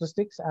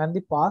characteristics and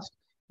the past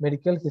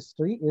medical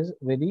history is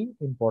very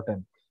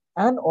important.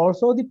 And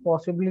also the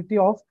possibility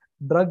of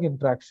drug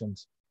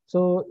interactions.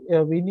 So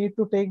we need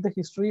to take the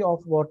history of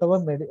whatever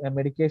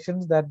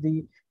medications that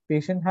the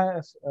patient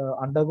has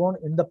undergone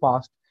in the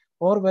past,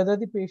 or whether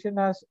the patient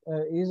has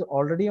is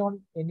already on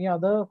any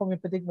other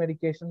homeopathic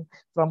medication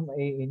from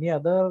any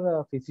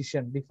other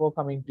physician before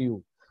coming to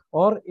you,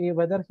 or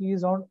whether he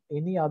is on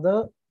any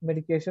other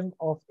medication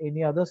of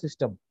any other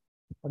system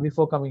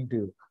before coming to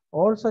you.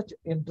 All such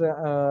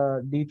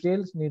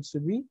details needs to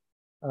be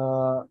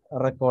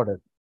recorded.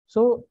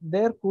 So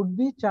there could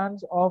be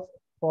chance of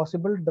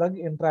possible drug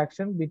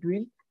interaction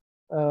between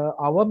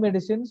our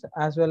medicines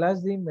as well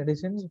as the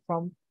medicines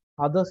from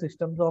other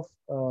systems of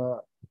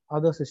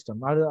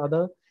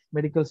other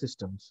medical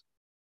systems.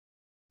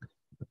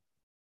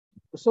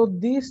 So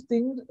these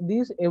things,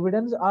 these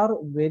evidence are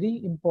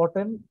very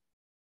important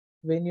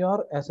when you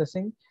are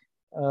assessing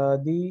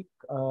the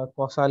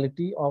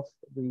causality of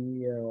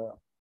the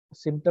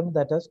symptom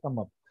that has come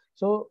up.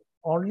 So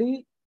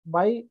only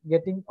by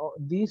getting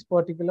these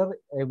particular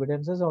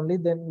evidences, only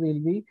then we'll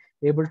be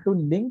able to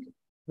link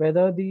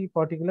whether the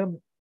particular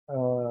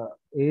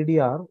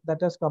ADR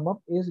that has come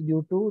up is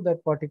due to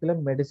that particular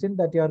medicine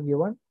that you are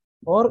given,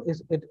 or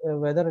is it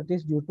whether it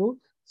is due to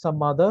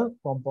some other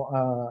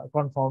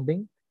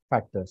confounding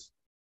factors.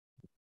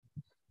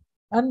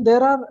 And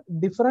there are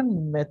different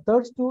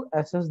methods to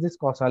assess this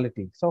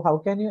causality. So how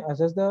can you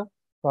assess the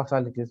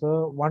causality?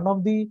 So one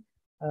of the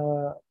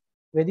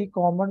very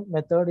common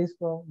method is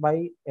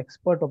by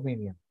expert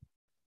opinion.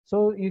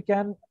 So you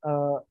can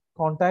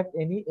contact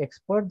any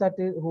expert that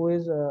is who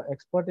is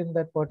expert in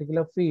that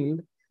particular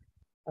field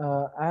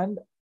and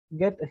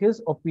get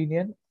his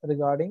opinion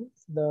regarding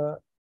the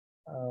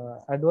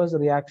adverse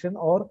reaction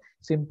or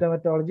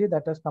symptomatology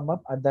that has come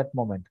up at that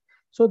moment.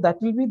 So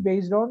that will be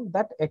based on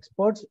that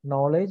expert's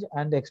knowledge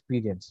and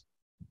experience.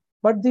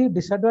 But the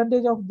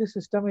disadvantage of this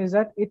system is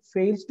that it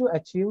fails to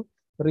achieve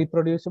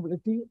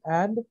reproducibility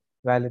and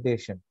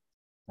validation.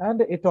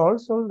 And it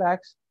also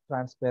lacks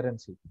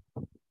transparency.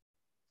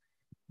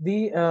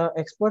 The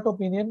expert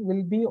opinion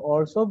will be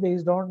also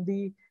based on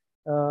the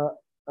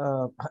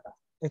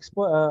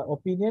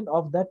opinion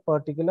of that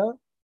particular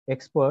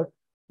expert,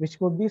 which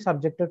could be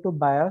subjected to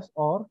bias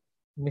or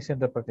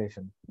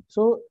misinterpretation.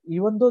 So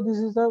even though this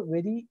is a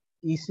very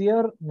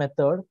easier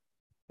method,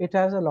 it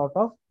has a lot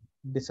of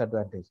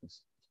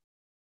disadvantages.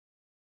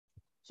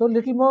 So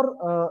little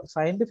more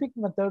scientific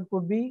method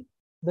could be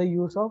the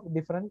use of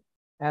different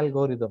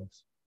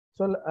algorithms.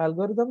 So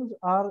algorithms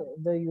are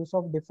the use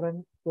of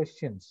different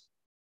questions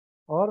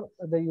or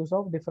the use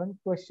of different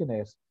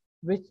questionnaires,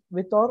 which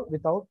with or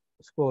without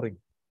scoring.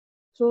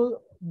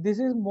 So this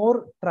is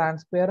more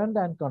transparent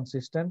and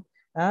consistent,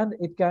 and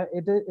it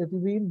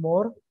will be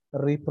more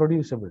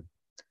reproducible.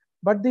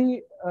 But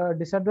the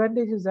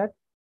disadvantage is that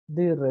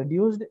the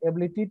reduced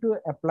ability to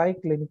apply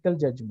clinical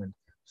judgment.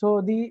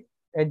 So the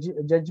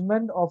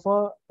judgment of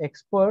a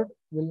expert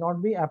will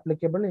not be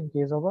applicable in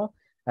case of a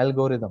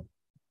algorithm,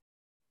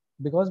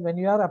 because when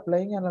you are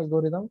applying an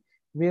algorithm,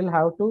 we'll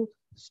have to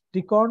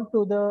stick on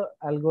to the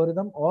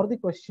algorithm or the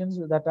questions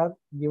that are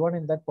given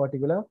in that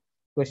particular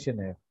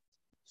questionnaire.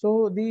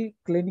 So the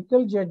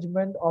clinical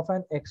judgment of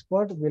an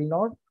expert will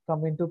not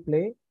come into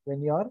play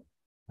when you are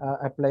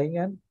applying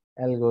an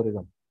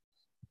algorithm.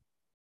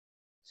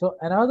 So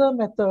another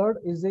method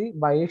is the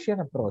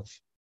Bayesian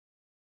approach.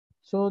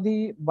 So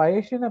the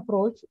Bayesian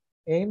approach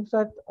aims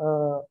at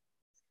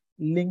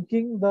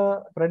predicting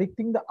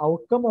the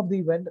outcome of the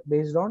event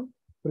based on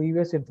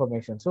previous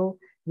information. So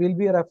we'll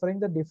be referring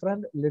the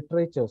different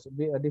literatures,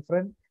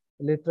 different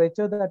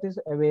literature that is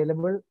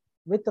available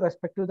with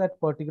respect to that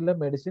particular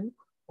medicine,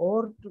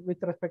 or with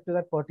respect to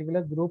that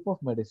particular group of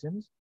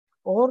medicines,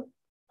 or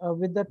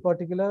with that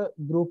particular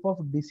group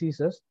of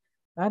diseases.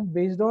 And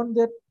based on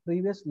that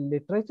previous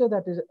literature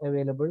that is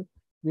available,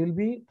 we'll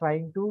be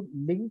trying to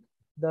link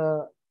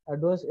the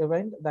adverse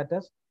event that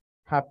has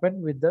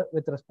happened with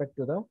respect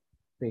to the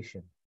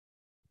patient.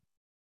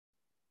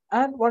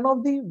 And one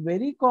of the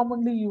very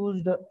commonly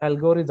used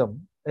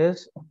algorithm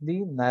is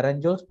the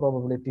Naranjo's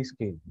probability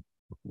scale.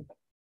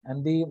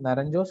 And the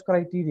Naranjo's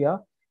criteria,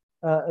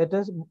 it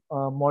is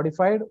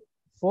modified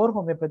for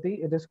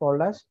homeopathy. It is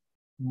called as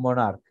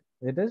Monarch.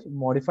 It is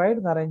modified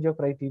Naranjo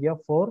criteria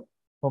for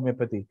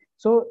homeopathy.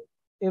 So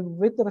if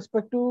with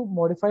respect to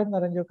modified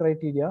Naranjo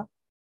criteria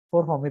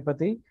for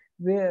homeopathy,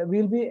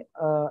 we'll be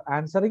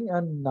answering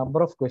a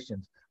number of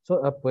questions. So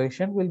a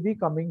patient will be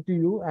coming to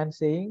you and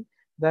saying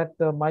that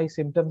my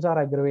symptoms are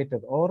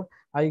aggravated, or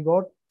I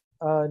got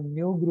a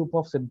new group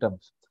of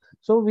symptoms.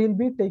 So we'll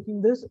be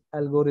taking this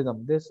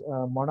algorithm, this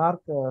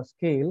Monarch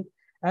scale,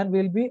 and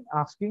we'll be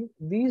asking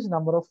these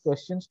number of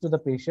questions to the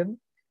patient,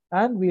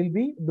 and we'll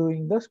be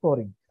doing the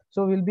scoring.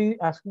 So we'll be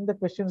asking the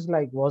questions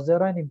like, was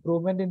there an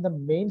improvement in the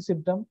main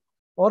symptom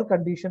or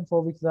condition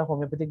for which the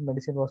homeopathic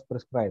medicine was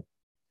prescribed?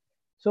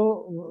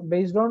 So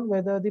based on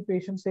whether the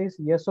patient says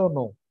yes or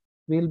no,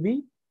 we'll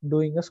be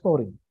doing a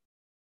scoring.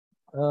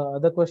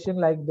 The question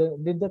like,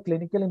 did the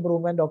clinical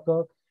improvement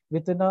occur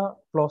within a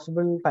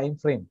plausible time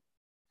frame?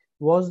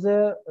 Was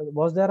there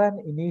an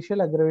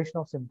initial aggravation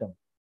of symptom?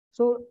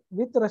 So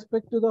with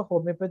respect to the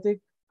homeopathic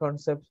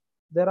concepts,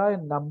 there are a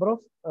number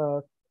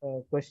of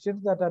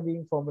questions that are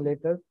being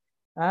formulated,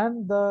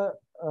 and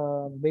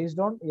based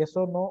on yes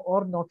or no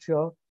or not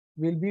sure,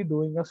 we'll be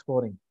doing a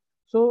scoring.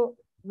 So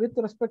with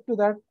respect to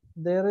that,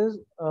 there is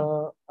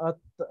a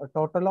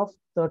total of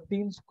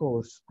 13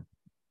 scores.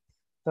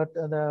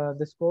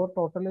 The score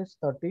total is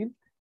 13,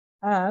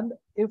 and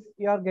if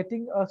you are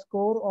getting a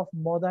score of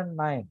more than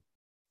 9,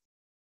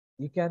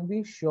 you can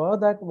be sure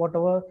that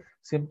whatever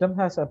symptom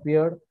has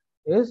appeared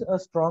is a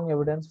strong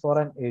evidence for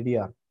an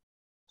ADR.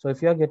 So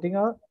if you are getting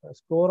a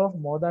score of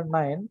more than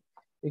 9,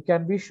 you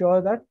can be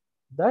sure that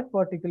that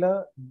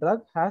particular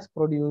drug has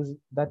produced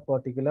that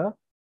particular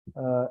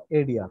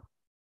ADR.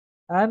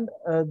 And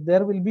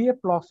there will be a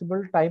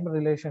plausible time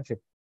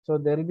relationship. So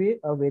there will be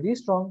a very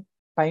strong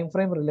time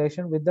frame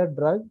relation with the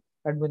drug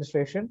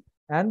administration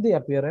and the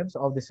appearance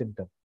of the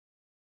symptom.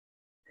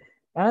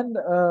 And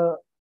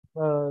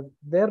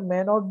there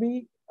may not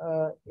be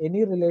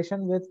any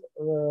relation with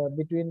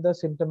between the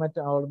symptom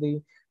or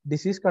the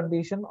disease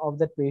condition of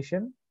that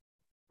patient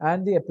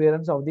and the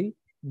appearance of the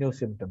new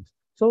symptoms.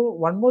 So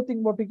one more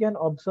thing what we can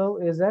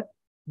observe is that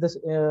this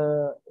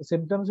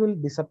symptoms will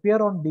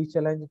disappear on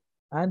de-challenge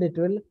and it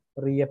will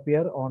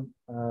reappear on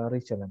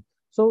re-challenge.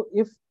 So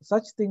if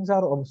such things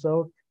are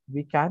observed,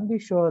 we can be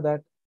sure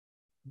that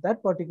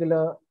that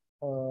particular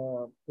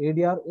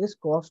ADR is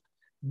caused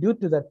due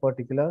to that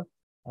particular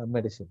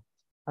medicine.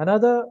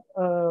 Another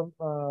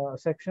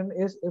section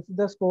is if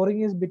the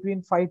scoring is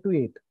between 5 to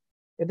 8,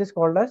 it is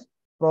called as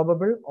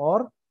probable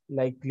or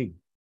likely.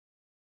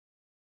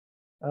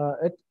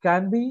 It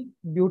can be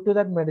due to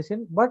that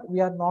medicine, but we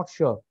are not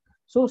sure.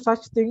 So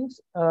such things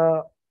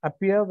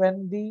appear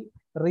when the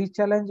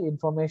re-challenge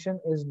information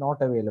is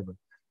not available.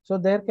 So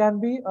there can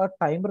be a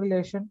time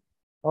relation,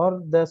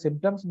 or the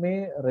symptoms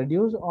may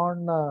reduce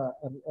on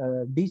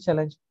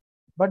de-challenge,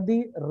 but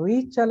the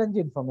re-challenge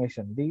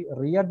information, the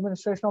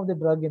re-administration of the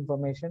drug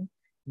information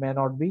may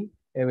not be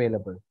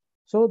available.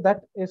 So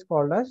that is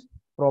called as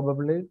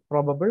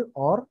probable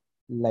or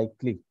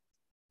likely.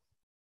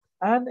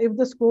 And if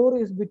the score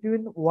is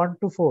between 1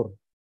 to 4,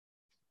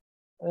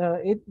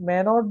 it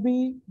may or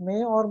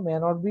may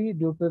not be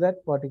due to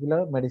that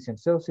particular medicine.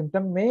 So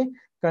symptom may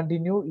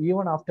continue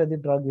even after the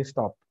drug is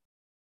stopped.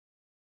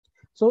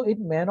 So it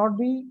may not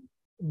be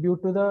due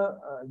to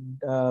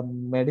the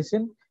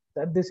medicine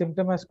that the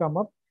symptom has come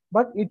up,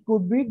 but it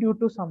could be due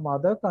to some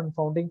other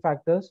confounding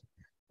factors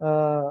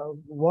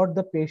what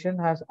the patient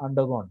has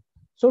undergone.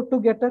 So to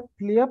get a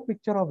clear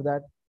picture of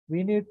that,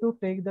 we need to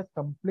take the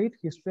complete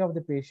history of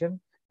the patient,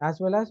 as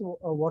well as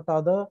what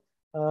other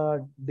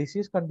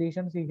disease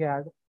conditions he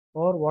had,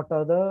 or what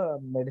other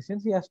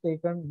medicines he has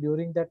taken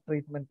during that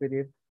treatment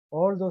period.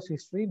 All those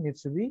history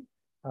needs to be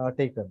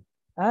taken.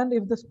 And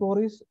if the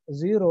score is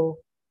 0,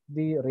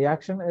 the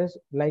reaction is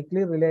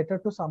likely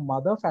related to some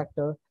other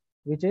factor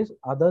which is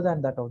other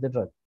than that of the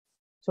drug.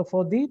 So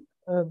for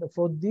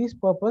this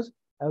purpose,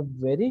 a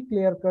very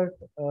clear-cut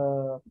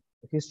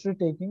history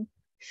taking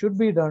should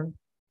be done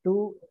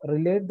to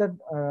relate that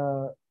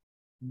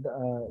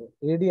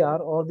ADR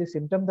or the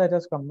symptom that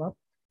has come up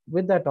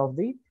with that of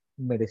the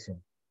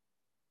medicine.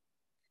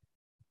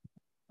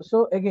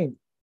 So again,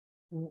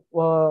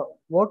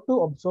 what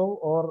to observe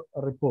or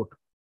report?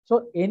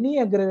 So any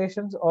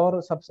aggravations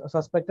or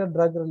suspected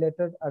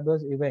drug-related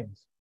adverse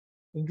events,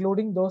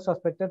 including those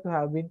suspected to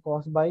have been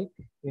caused by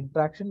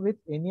interaction with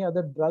any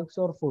other drugs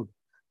or food.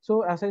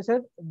 So as I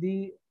said,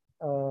 the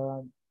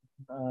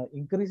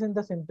increase in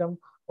the symptom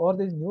or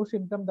this new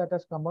symptom that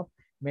has come up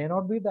may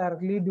not be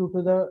directly due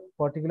to the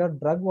particular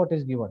drug what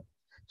is given.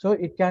 So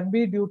it can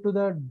be due to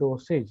the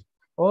dosage,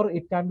 or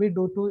it can be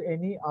due to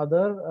any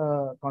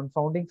other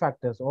confounding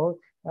factors, or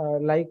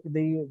like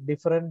the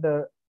different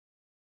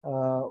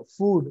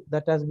food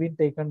that has been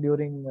taken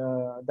during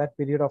that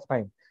period of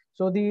time.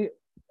 So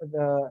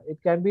it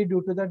can be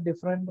due to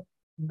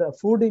the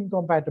food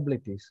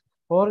incompatibilities,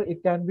 or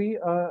it can be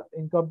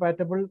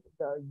incompatible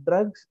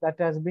drugs that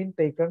has been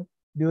taken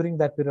during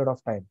that period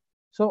of time.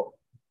 So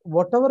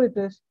whatever it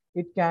is,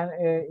 it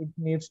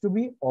needs to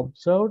be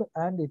observed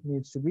and it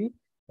needs to be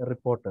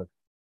reported.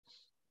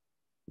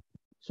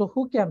 So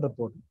who can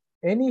report?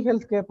 Any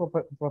healthcare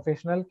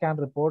professional can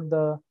report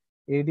the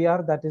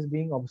ADR that is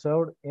being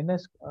observed in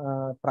his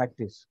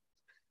practice.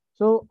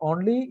 So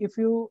only if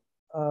you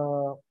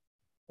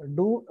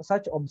do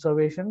such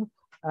observation,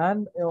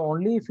 and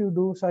only if you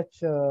do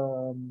such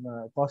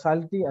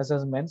causality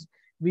assessments,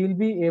 we'll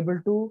be able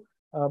to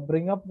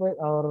bring up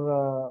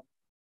a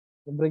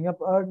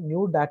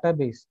new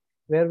database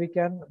where we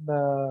can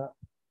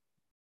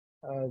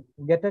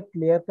get a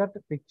clear-cut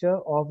picture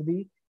of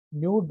the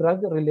new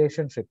drug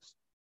relationships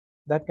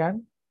that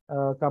can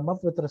come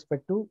up with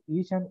respect to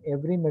each and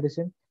every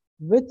medicine,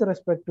 with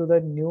respect to the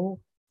new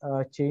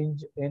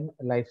change in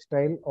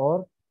lifestyle,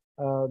 or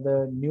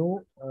the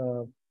new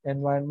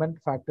environment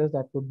factors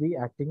that could be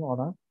acting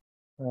on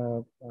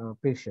a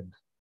patient.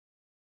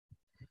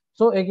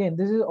 So again,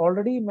 this is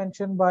already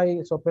mentioned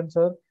by Sopen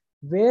sir.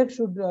 Where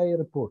should I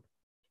report?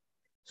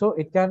 So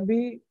it can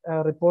be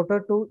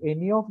reported to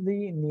any of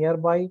the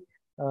nearby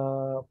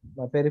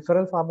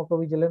peripheral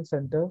pharmacovigilance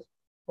centers,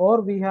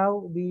 or we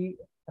have the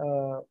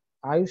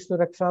Ayush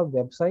Suraksha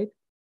website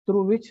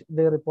through which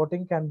the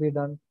reporting can be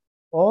done,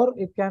 or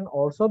it can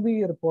also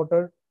be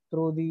reported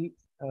through the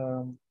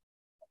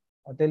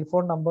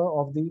telephone number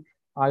of the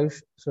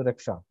Ayush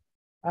Suraksha.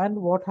 And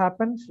what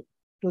happens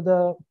to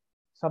the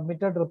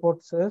submitted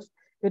reports is,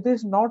 it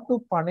is not to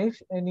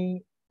punish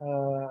any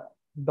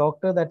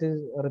doctor that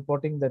is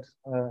reporting that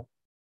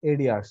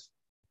ADRs.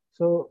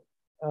 So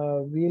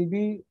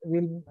you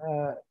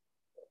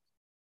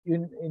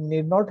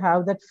need not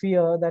have that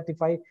fear that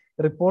if I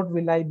report,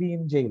 will I be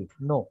in jail?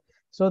 No.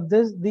 So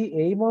the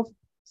aim of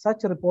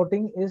such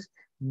reporting is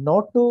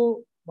not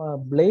to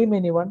blame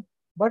anyone,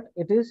 but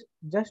it is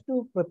just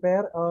to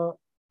prepare a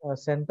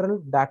central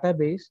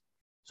database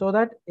so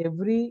that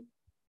every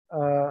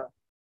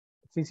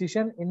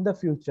physician in the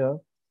future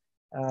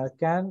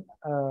can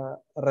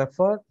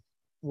refer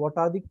what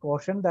are the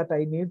caution that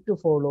I need to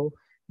follow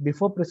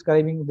before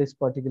prescribing this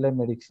particular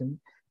medicine,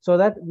 so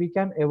that we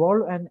can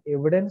evolve an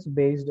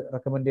evidence-based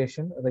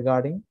recommendation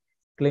regarding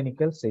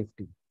clinical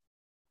safety.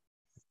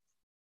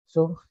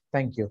 So,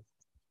 thank you.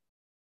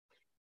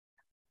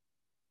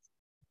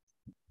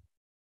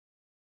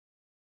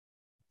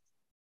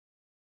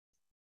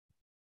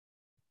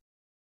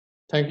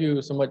 Thank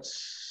you so much,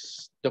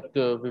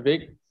 Dr.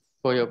 Vivek,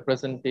 for your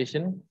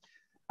presentation.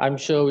 I'm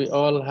sure we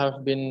all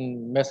have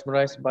been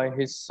mesmerized by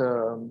his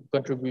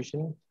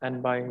contribution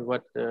and by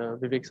what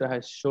Vivek sir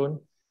has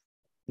shown.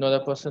 No other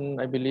person,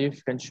 I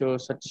believe, can show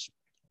such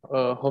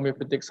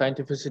homeopathic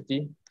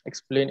scientificity,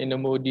 explained in a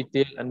more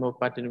detailed and more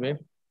patterned way.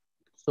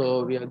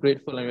 So we are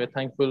grateful and we are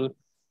thankful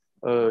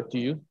to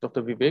you,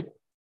 Dr. Vivek.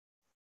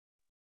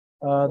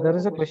 There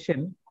is a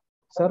question.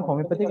 Sir,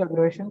 homeopathic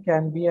aggravation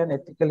can be an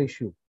ethical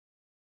issue.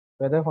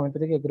 Whether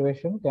homeopathic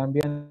aggravation can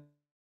be an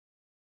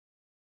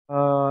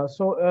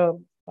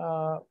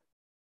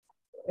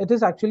it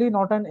is actually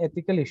not an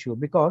ethical issue,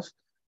 because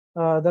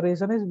the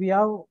reason is we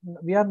are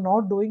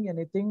not doing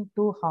anything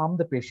to harm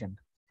the patient.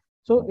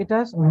 So it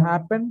has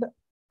happened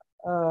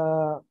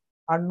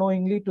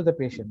unknowingly to the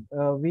patient.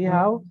 We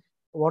have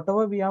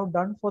whatever we have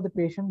done for the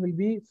patient will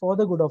be for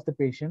the good of the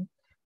patient,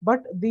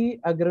 but the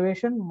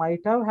aggravation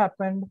might have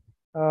happened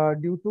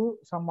due to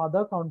some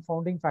other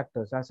confounding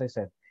factors. As I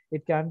said,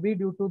 it can be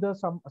due to the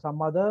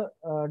some other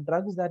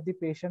drugs that the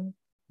patient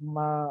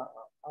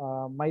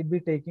might be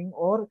taking,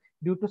 or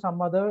due to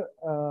some other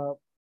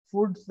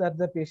foods that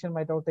the patient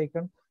might have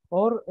taken,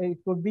 or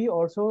it could be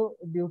also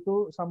due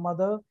to some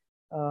other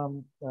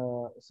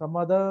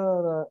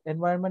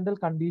environmental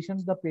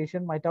conditions the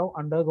patient might have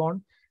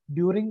undergone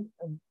during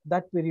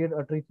that period,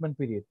 a treatment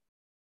period.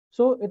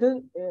 So it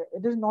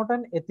is not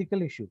an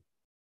ethical issue.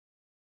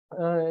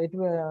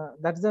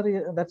 That's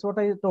what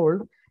I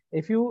told.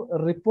 If you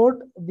report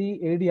the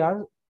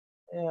ADR,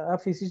 a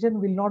physician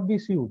will not be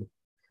sued,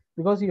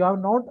 because you have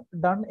not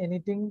done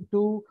anything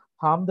to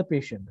harm the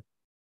patient.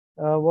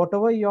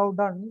 Whatever you have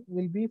done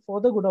will be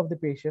for the good of the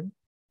patient,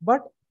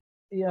 but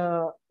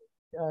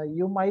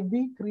you might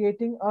be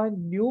creating a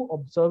new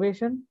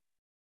observation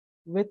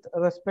with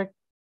respect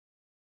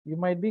you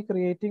might be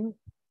creating,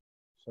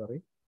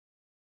 sorry.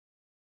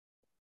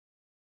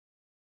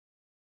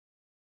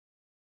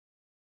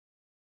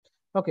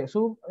 Okay,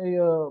 so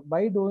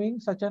by doing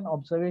such an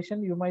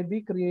observation, you might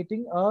be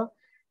creating a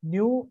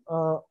new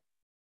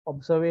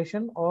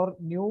observation or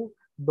new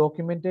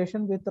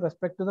documentation with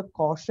respect to the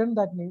caution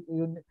that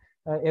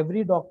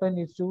every doctor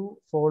needs to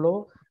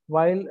follow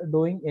while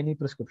doing any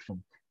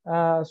prescription.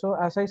 So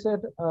as I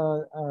said,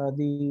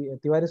 the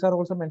Tiwari sir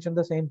also mentioned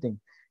the same thing.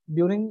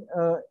 During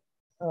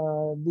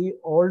the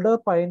older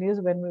pioneers,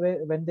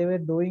 when they were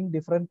doing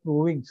different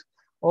provings,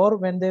 or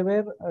when they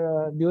were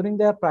during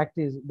their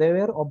practice, they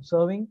were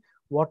observing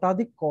what are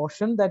the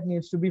caution that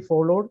needs to be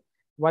followed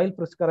while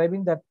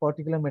prescribing that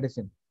particular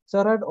medicine.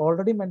 Sir had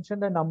already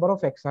mentioned a number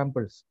of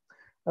examples.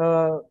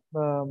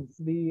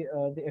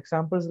 The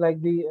examples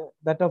like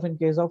that of in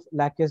case of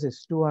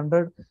lachesis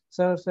 200,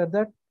 sir said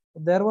that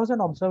there was an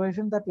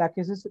observation that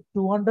lachesis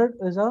 200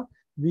 is a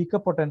weaker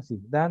potency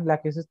than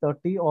lachesis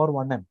 30 or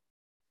 1M.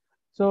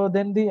 So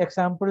then the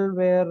example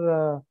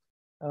where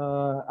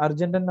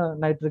argentum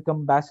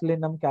nitricum,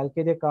 basilinum,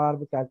 calcarea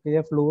carb,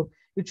 calcarea fluor,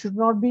 it should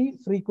not be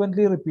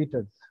frequently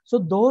repeated. So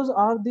those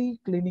are the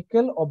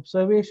clinical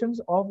observations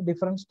of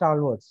different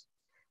stalwarts.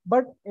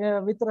 But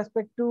with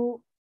respect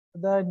to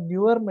the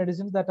newer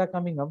medicines that are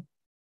coming up,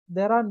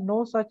 there are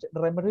no such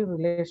remedy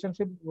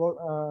relationship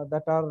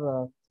that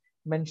are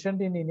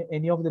mentioned in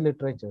any of the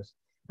literatures.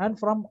 And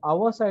from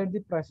our side, the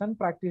present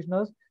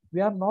practitioners,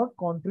 we are not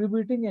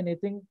contributing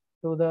anything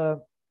to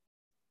the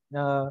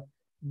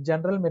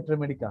general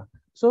metromedica.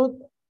 So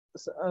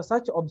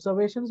such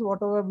observations,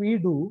 whatever we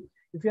do,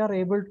 if you are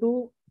able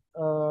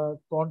to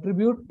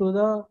contribute to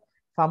the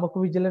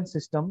pharmacovigilance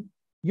system,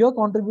 your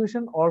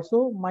contribution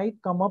also might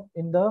come up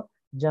in the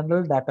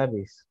general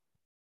database.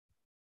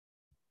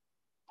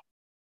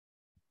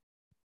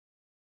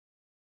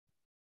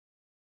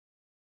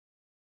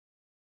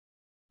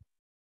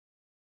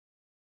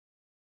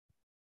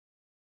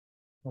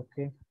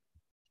 Okay,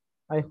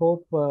 I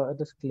hope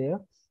it is clear.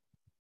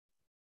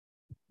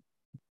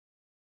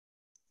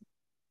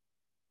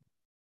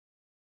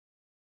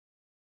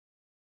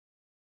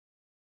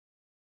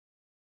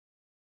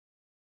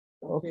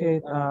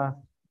 Okay,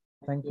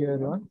 thank you,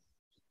 everyone.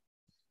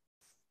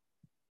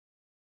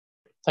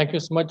 Thank you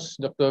so much,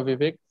 Dr.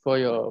 Vivek, for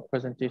your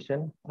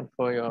presentation and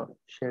for your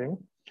sharing.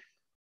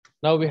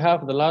 Now we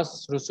have the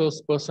last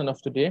resource person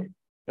of today,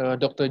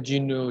 Dr.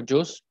 Gino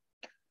Jose.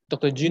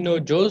 Dr. Gino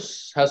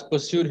Jose has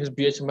pursued his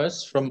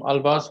BHMS from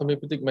Alvas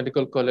Homeopathic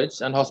Medical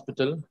College and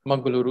Hospital,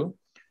 Mangaluru,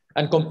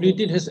 and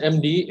completed his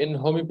MD in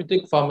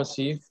homeopathic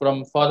pharmacy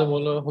from Father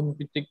Muller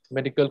Homeopathic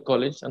Medical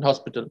College and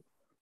Hospital.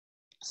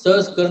 Sir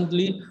is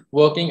currently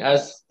working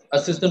as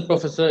assistant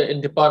professor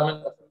in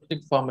Department of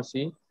Homeopathic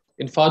Pharmacy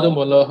in Father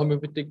Muller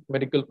Homeopathic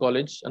Medical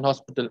College and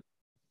Hospital.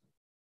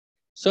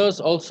 Sir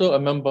is also a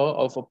member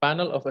of a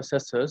panel of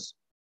assessors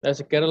as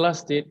a Kerala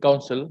State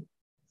Council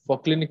for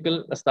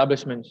Clinical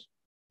Establishments.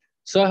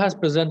 Sir has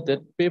presented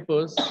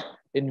papers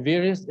in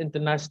various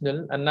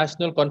international and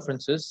national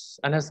conferences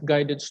and has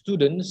guided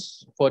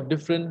students for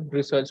different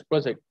research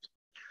projects.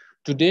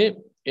 Today,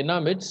 in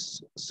our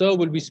midst, Sir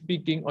will be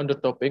speaking on the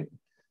topic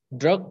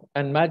Drug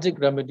and Magic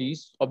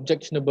Remedies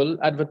Objectionable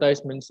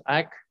Advertisements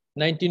Act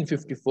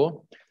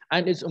 1954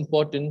 and its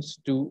importance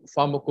to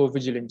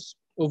pharmacovigilance.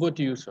 Over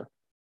to you, sir.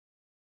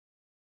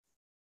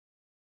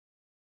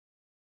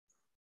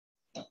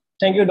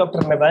 Thank you, Dr.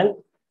 Meban.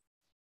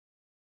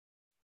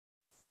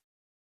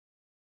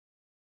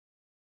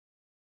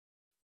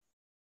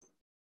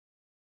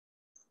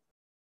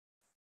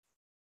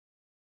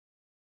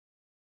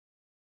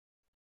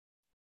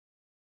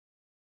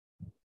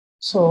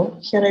 So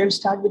here I will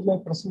start with my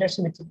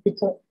presentation with a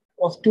picture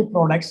of two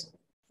products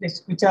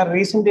which are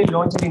recently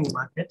launched in the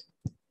market.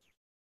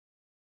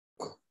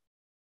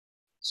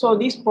 So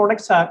these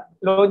products are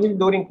launched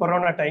during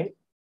Corona time.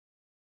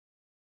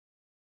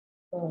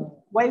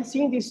 While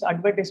seeing this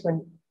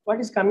advertisement, what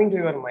is coming to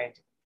your mind?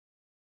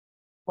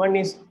 One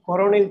is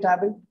coronal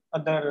tablet,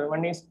 other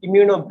one is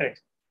immunobread.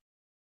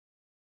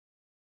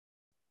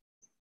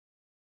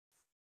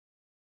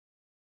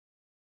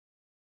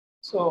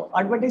 So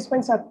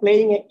advertisements are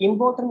playing an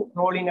important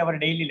role in our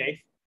daily life.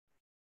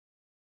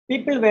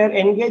 People were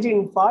engaged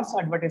in false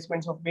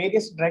advertisements of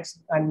various drugs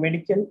and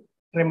medical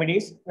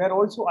remedies were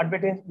also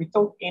advertised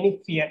without any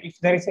fear. If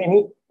there is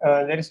any,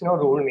 there is no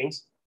rule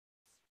means.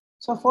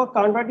 So for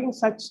combating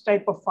such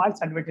type of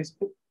false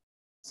advertisement,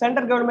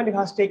 central government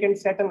has taken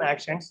certain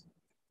actions.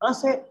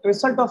 As a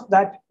result of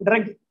that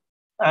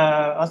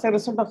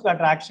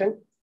action,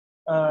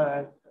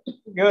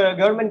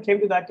 government came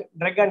to that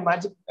Drug and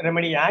Magic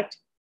Remedy Act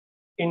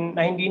in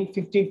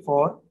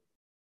 1954.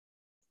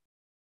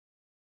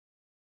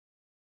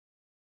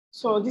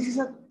 So this is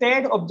a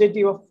third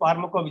objective of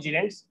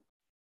pharmacovigilance.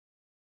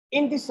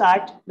 In this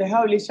act, they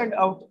have listed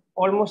out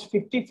almost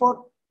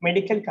 54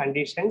 medical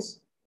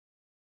conditions.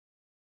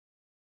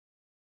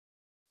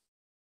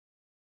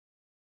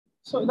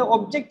 So the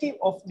objective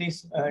of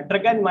this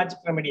Drug and Magic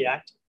Remedy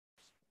Act,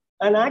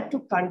 an act to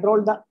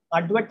control the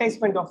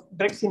advertisement of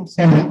drugs in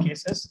certain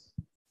cases.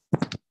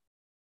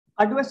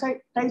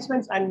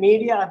 advertisements and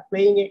media are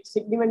playing a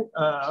significant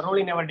role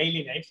in our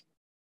daily life.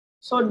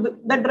 So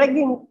the drug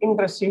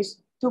industries,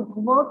 to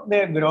promote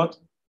their growth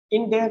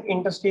in their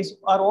industries,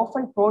 are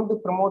often prone to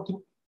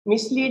promoting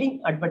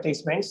misleading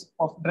advertisements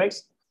of drugs,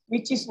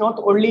 which is not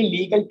only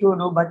legal to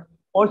do, but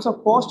also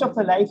cost of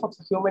the life of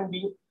the human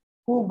being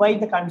who buy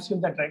the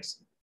consume the drugs.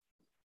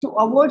 To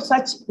avoid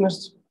such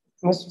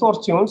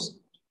misfortunes,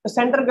 the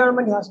central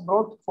government has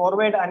brought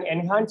forward an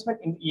enhancement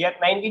in the year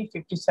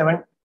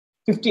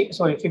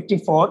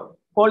 54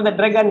 called the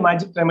Drug and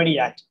Magic Remedy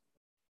Act.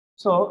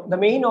 So the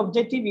main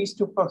objective is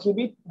to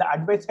prohibit the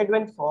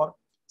advertisement for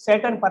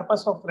certain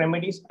purpose of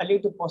remedies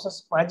alleged to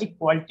possess magic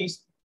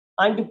qualities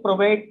and to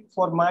provide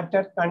for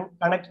matter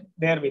connect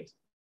therewith.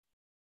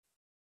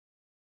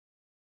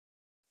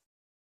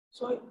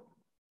 So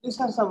these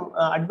are some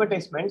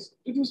advertisements.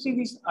 If you see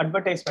these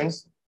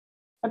advertisements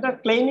that are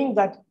claiming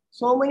that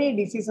so many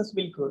diseases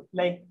will cure,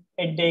 like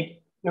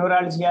headache,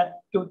 neuralgia,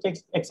 toothache,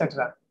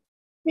 etc.,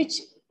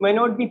 which may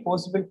not be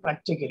possible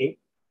practically.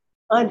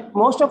 And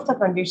most of the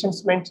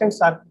conditions mentioned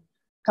are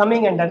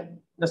coming under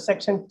the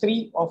Section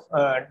 3 of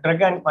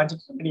Drug and Magic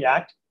Remedy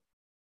Act.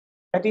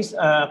 That is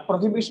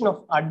prohibition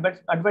of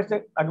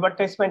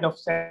advertisement of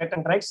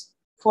certain drugs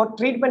for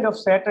treatment of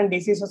certain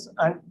diseases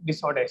and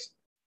disorders.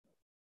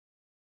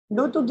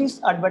 Due to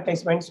these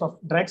advertisements of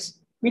drugs,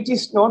 which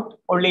is not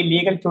only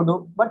legal to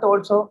do, but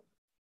also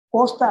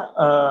cost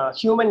the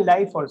human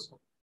life also.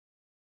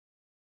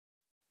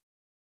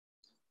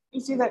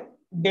 You see the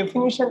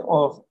definition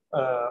of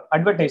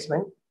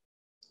advertisement.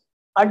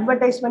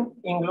 Advertisement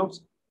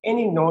includes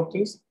any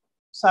notice,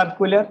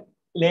 circular,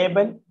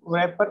 label,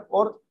 wrapper,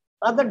 or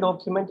other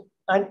document,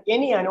 and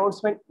any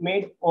announcement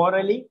made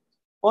orally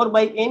or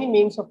by any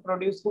means of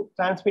producing,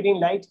 transmitting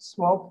light,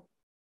 smoke,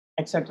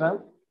 etc.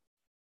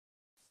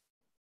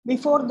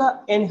 Before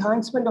the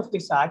enhancement of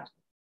this act,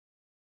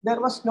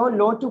 there was no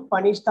law to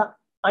punish the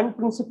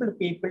unprincipled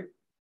people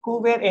who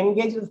were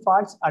engaged in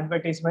false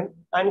advertisement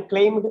and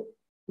claimed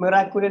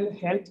miraculous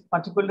health,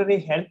 particularly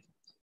health,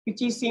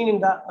 which is seen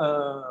in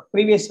the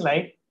previous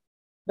slide.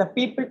 The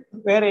people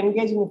were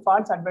engaged in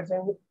false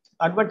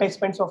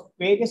advertisements of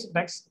various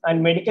drugs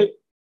and medical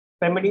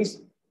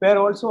remedies were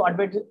also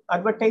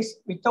advertised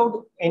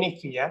without any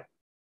fear.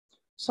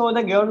 So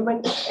the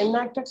government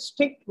enacted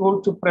strict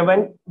rules to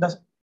prevent the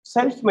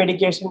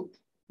self-medication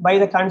by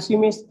the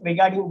consumers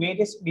regarding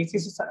various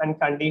diseases and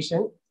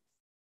conditions.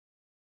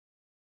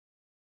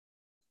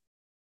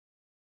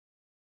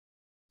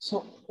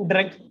 So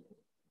drug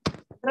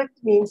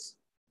means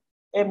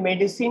a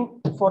medicine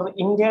for the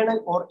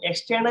internal or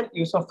external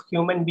use of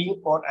human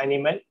being or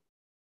animal,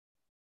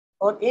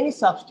 or any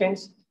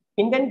substance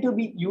intended to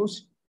be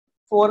used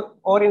for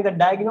or in the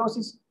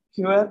diagnosis,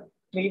 cure,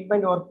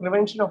 treatment, or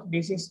prevention of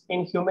disease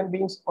in human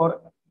beings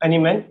or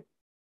animal.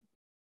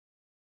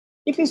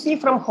 If you see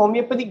from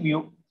homeopathic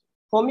view,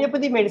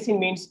 homeopathy medicine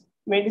means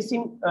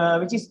medicine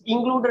which is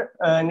included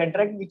in a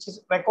drug which is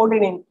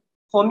recorded in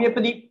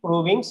homeopathy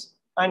provings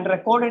and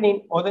recorded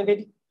in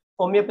authentic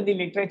homeopathy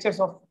literatures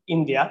of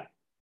India.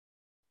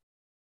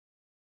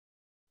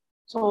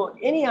 So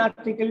any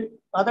article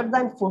other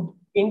than food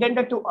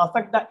intended to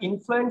affect the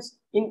influence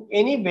in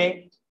any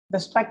way the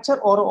structure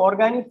or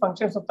organic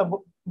functions of the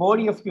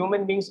body of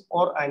human beings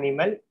or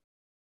animal.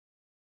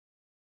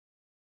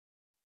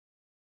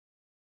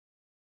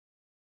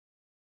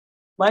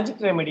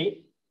 Magic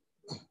remedy,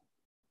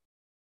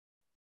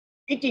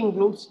 it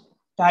includes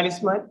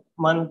talisman,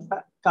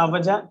 mantra,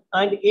 kavaja,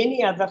 and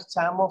any other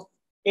charm of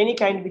any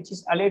kind which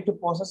is alleged to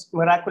possess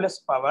miraculous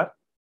power.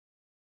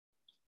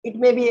 It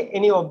may be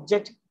any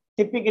object,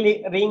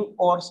 typically ring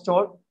or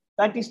stone,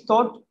 that is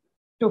thought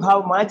to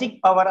have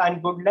magic power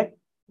and good luck.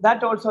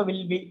 That also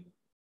will be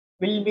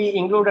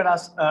included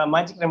as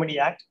Magic Remedy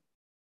Act.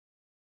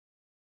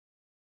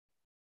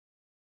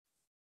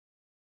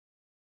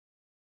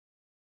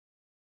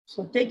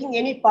 So taking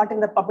any part in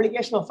the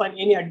publication of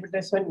any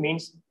advertisement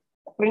means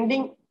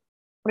printing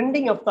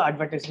of the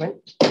advertisement.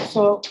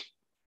 So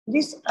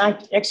this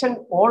act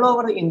extends all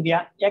over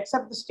India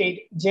except the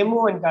state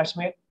Jammu and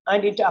Kashmir,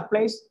 and it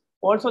applies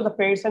also the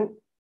person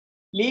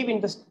live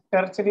in the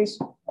territories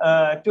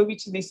to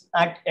which this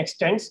act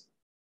extends.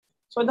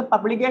 So the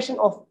publication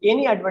of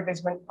any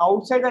advertisement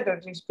outside the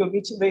territories to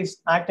which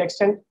this act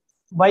extends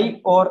by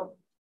or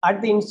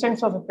at the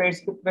instance of a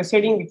person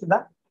residing within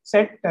the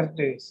said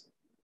territories.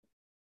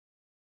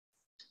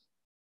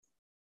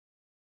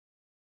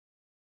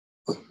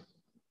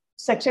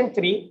 Section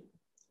 3,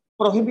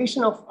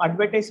 prohibition of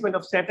advertisement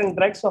of certain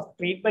drugs of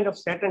treatment of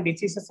certain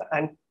diseases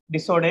and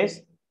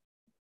disorders.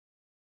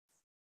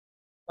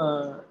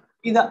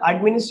 Is the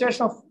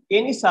administration of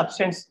any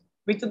substance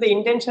with the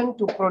intention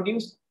to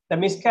produce the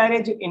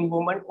miscarriage in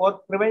women or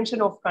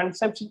prevention of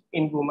conception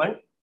in women,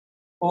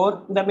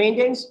 or the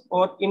maintenance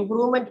or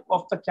improvement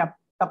of the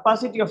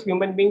capacity of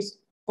human beings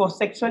for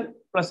sexual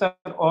pleasure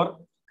or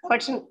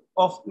correction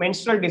of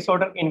menstrual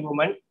disorder in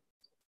women,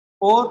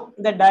 or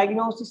the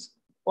diagnosis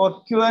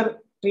or cure,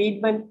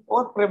 treatment,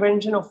 or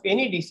prevention of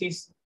any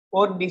disease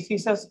or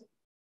diseases,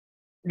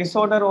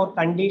 disorder, or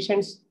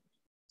conditions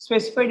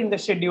specified in the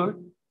schedule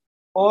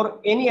or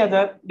any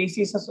other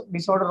diseases,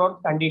 disorder or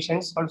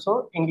conditions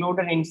also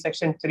included in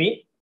section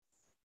 3.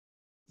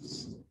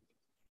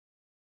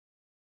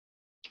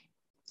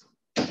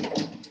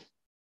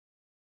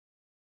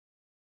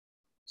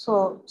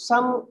 So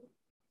some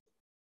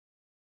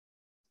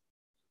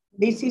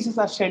diseases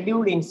are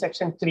scheduled in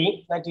section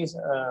 3, that is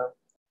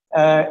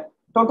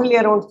totally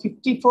around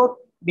 54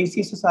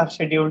 diseases are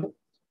scheduled,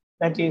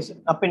 that is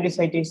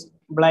appendicitis,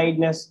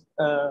 blindness,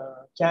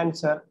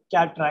 cancer,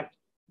 cataract,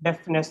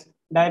 deafness,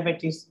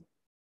 diabetes,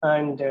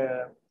 and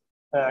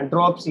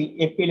dropsy,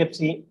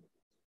 epilepsy,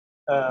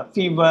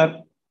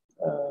 fever,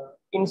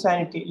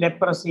 insanity,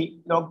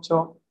 leprosy,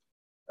 lockjaw,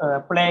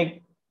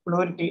 plague,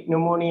 pleurisy,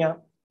 pneumonia,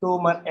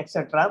 tumor,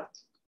 etc.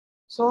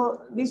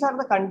 So these are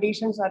the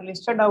conditions are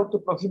listed out to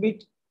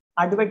prohibit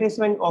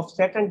advertisement of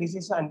certain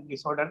disease and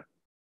disorder.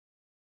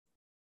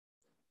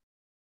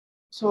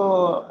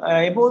 So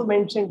above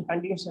mentioned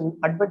condition,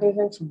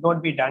 advertisement should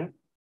not be done.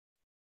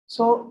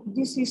 So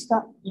this is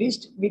the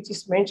list which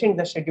is mentioned in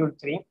the Schedule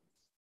 3.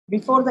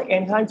 Before the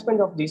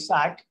enhancement of this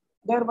act,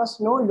 there was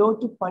no law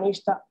to punish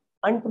the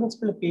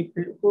unprincipled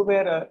people who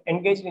were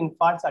engaged in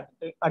false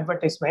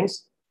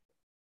advertisements.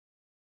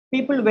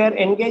 People were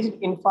engaged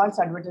in false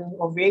advertising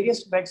of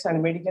various drugs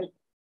and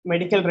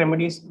medical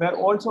remedies were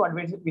also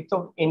advertised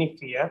without any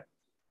fear.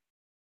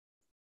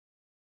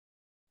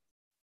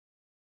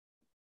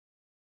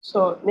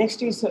 So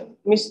next is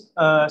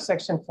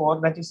section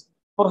 4, that is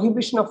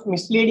prohibition of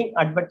misleading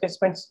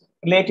advertisements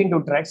relating to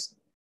drugs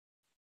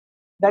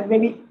that may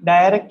be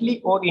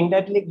directly or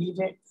indirectly give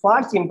a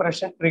false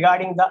impression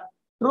regarding the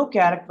true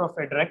character of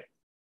a drug.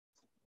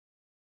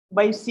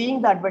 By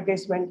seeing the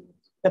advertisement,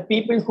 the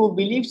people who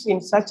believes in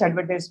such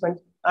advertisement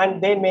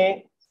and they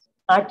may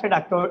act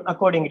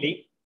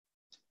accordingly,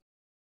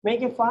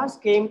 make a false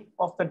claim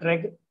of the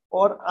drug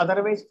or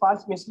otherwise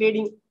false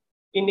misleading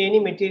in any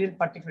material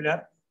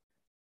particular.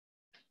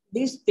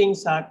 These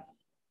things are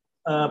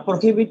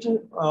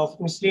prohibited of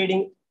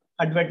misleading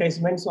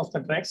advertisements of the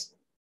drugs.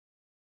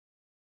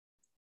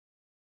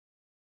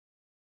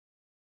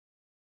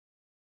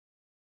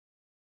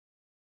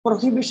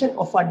 Prohibition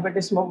of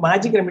advertisement of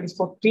magic remedies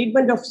for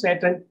treatment of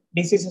certain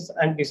diseases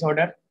and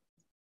disorder.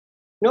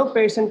 No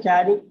person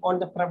carrying on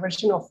the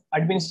profession of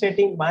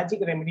administrating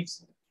magic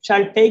remedies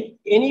shall take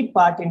any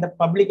part in the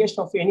publication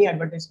of any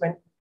advertisement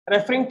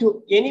referring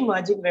to any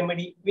magic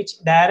remedy which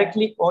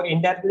directly or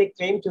indirectly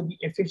claim to be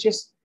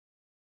efficacious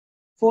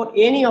for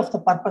any of the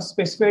purpose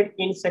specified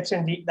in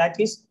section D, that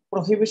is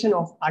prohibition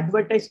of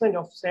advertisement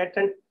of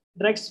certain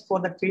drugs for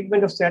the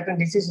treatment of certain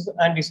diseases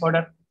and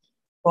disorder,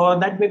 or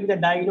that may be the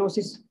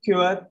diagnosis,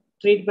 cure,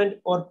 treatment,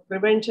 or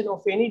prevention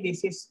of any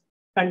disease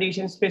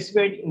condition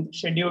specified in the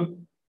schedule.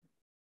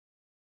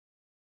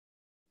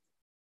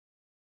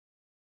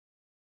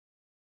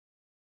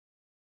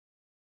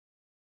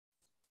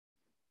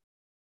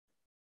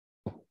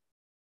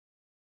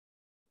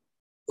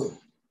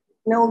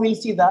 Now we'll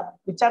see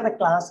which are the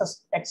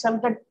classes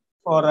exempted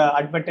for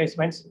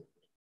advertisements.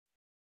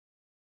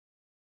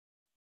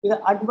 The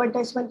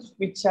advertisements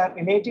which are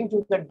relating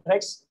to the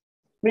drugs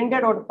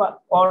printed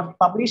or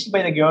published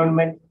by the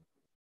government.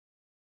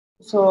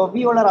 So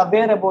we all are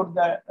aware about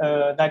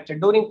that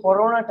during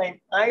Corona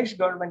time, Irish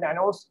government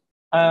announced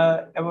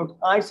about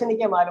arsenic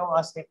malum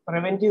as a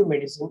preventive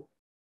medicine.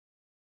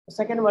 The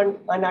second one,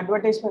 an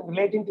advertisement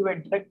relating to a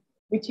drug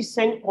which is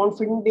sent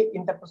confidently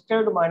in the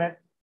prescribed manner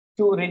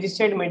to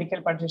registered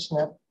medical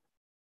practitioner.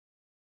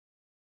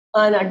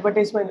 An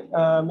advertisement,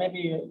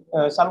 maybe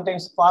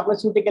sometimes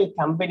pharmaceutical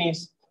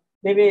companies,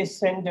 they will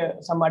send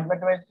some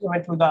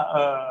advertisement to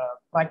the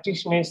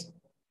practitioners.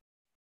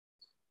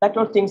 That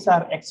all things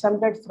are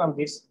exempted from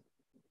this.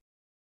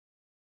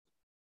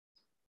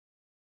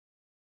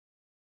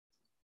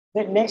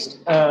 The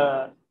next,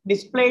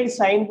 displayed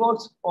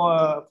signboards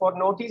for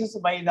notices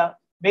by the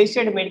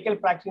registered medical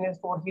practitioner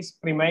for his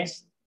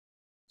premise.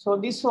 So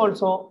this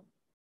also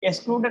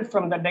excluded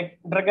from the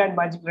Drug and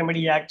Magic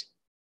Remedy Act.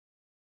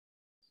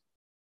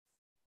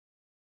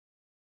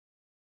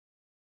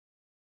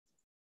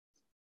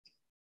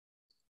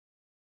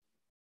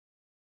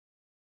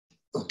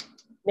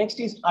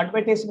 Next is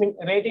advertisement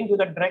relating to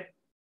the drug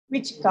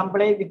which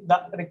comply with the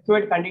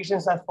required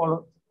conditions as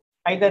follows: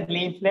 either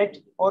leaflet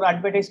or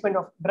advertisement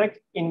of drug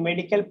in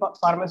medical,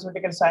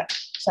 pharmaceutical,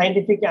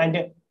 scientific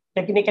and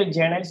technical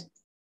journals,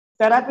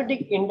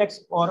 therapeutic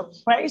index or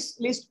price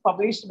list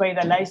published by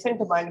the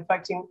licensed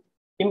manufacturing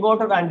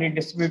importer and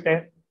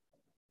distributor.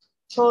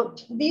 So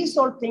these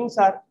all things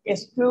are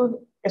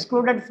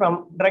excluded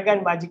from Drug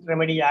and Magic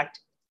Remedy Act.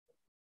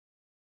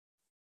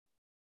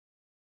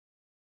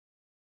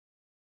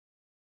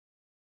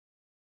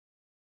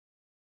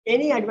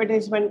 Any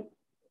advertisement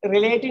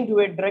relating to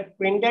a drug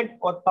printed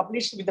or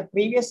published with the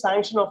previous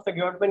sanction of the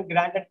government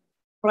granted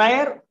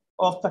prior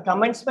of the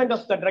commencement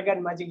of the Drug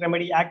and Magic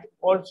Remedy Act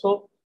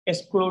also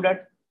excluded.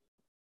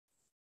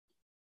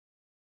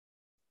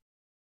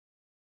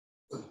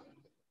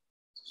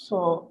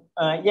 So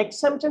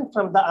exemption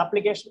from the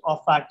application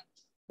of Act.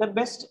 The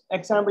best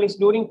example is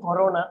during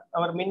Corona,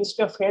 our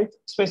Minister of Health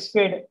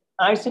specified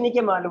arsenic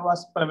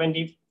was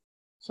preventive.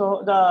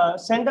 So the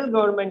central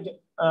government,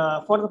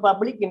 for the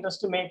public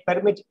interest, may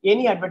permit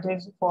any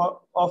advertising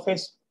of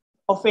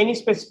any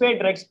specified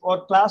drugs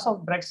or class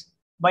of drugs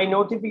by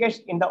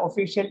notification in the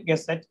official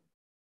gazette.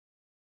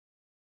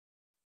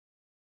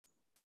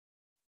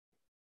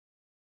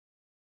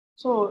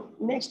 So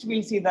next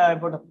we'll see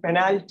about a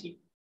penalty.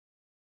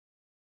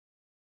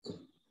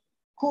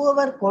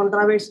 Whoever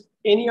contravenes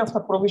any of the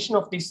provision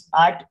of this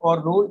act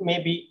or rule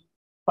may be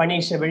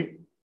punishable.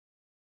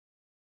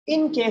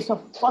 In case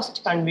of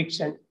first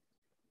conviction,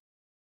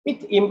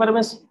 with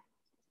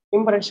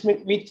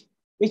imprisonment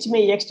which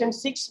may extend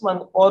 6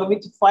 months, or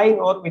with fine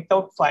or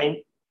without fine.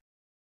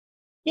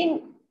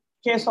 In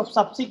case of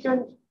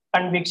subsequent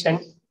conviction,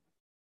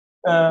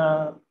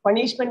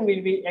 punishment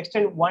will be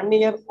extended 1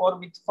 year, or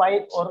with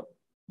fine, or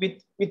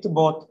with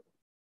both.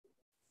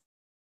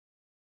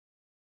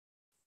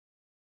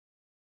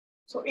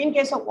 So in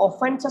case of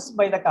offenses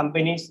by the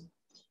companies,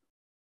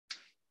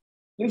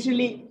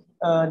 usually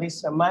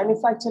these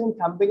manufacturing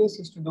companies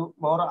used to do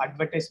more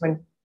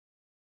advertisement.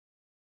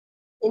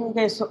 In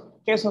case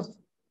of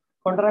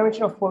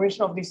contravention of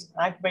provision of this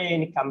act by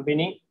any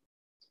company,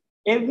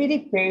 every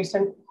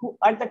person who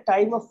at the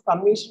time of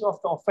commission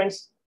of the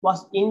offense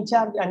was in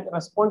charge and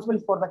responsible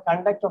for the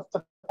conduct of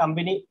the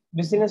company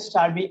business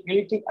shall be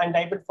guilty and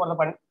liable for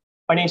the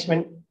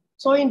punishment.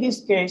 So in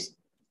this case,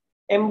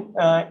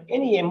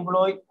 any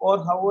employee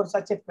or however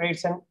such a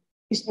person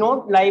is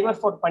not liable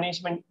for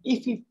punishment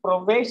if he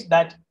proves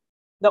that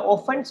the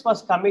offense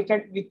was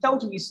committed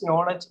without his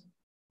knowledge,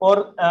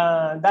 or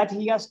that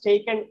he has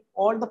taken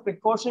all the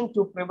precaution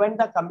to prevent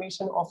the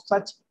commission of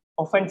such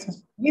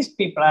offenses. These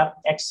people are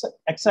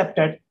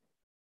accepted.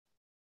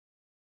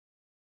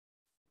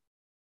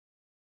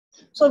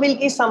 So we'll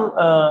give some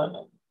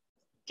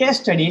case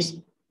studies.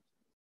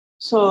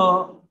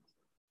 So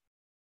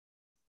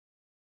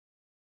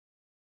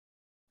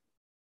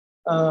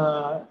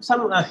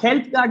some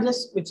health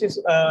gadgets, which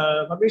is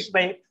published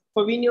by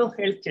Covino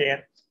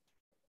Healthcare.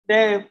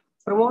 They're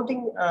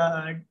promoting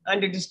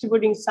and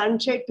distributing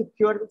sunshade to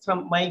cure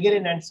from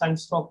migraine and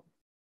sunstroke,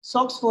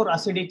 socks for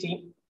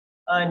acidity,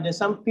 and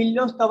some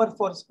pillows cover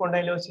for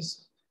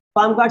spondylosis,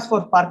 palm guards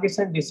for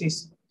Parkinson's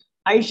disease,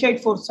 eye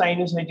shade for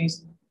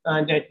sinusitis,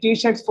 and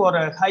t-shirts for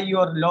high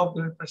or low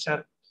blood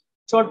pressure,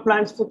 short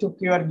plants to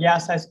cure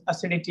gas,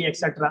 acidity,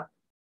 etc.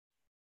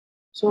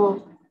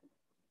 So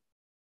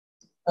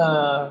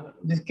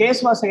this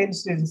case was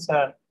against this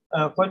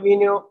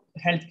Covino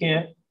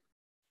Healthcare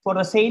for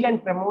the sale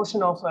and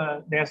promotion of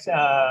their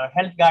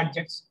health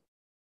gadgets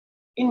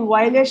in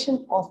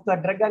violation of the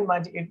Drug and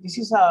Magic. This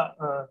is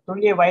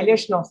truly a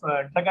violation of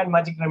Drug and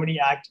Magic Remedy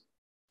Act.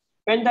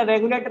 When the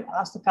regulator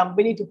asked the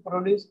company to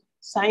produce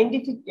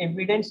scientific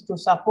evidence to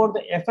support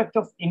the effect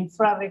of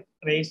infrared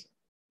rays,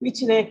 which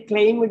they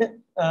claimed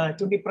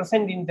to be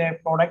present in their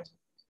product,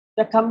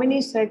 the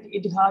company said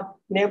it had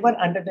never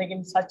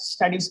undertaken such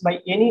studies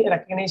by any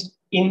recognized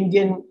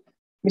Indian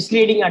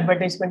misleading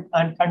advertisement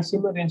and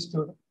consumer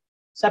institute.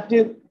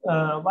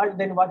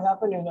 What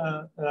happened in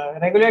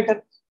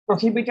regulator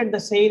prohibited the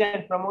sale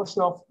and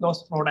promotion of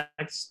those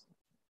products.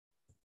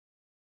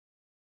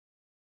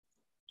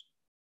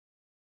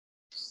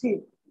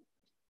 See,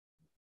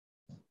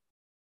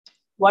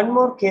 one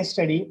more case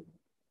study,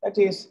 that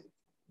is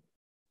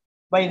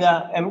by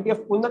the MD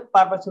of Punat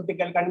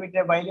Pharmaceutical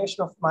convicted a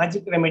violation of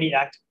Magic Remedy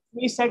Act.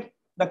 He said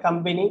the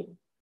company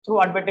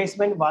through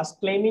advertisement was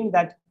claiming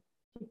that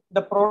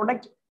the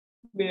product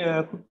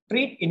could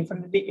treat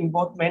infertility in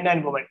both men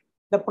and women.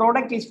 The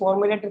product is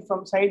formulated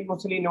from side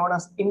mostly known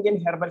as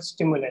Indian herbal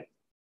stimulant.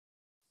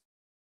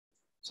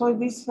 So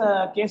this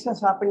case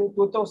has happened in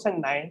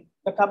 2009.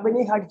 The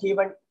company had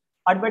given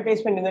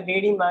advertisement in the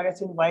daily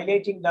magazine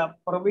violating the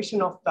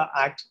provision of the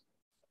act.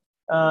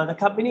 The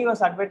company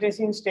was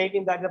advertising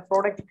stating that the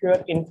product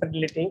cured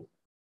infertility.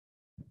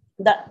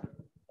 Then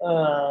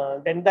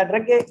the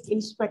drug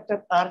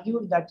inspector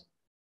argued that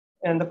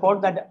in the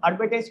court that the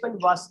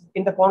advertisement was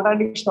in the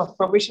contradiction of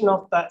provision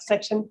of the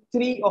Section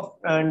 3 of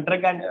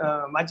Drug and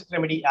Magic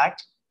Remedy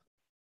Act.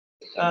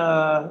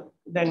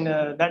 Then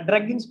the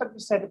drug inspector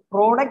said the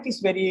product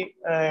is very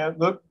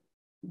good,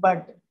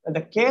 but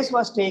the case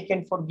was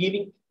taken for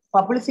giving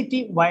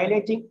publicity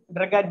violating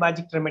Drug and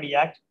Magic Remedy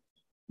Act.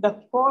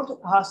 The court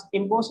has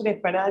imposed a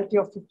penalty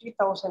of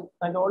 50,000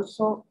 and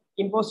also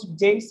imposed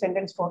jail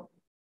sentence for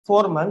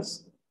 4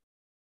 months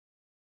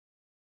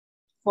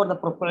for the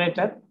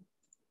proprietor.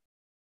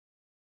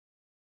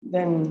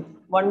 Then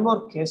one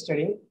more case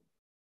study.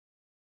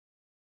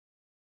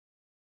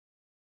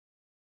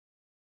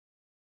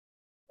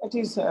 It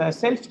is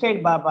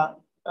self-styled Baba,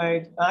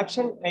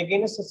 action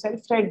against a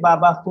self-styled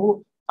Baba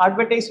who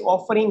advertised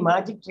offering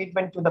magic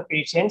treatment to the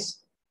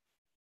patients.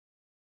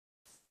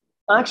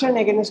 Action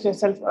against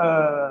self,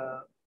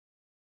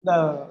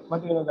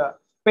 the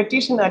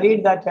petition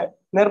alleged that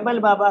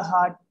Nirbal Baba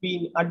had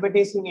been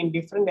advertising in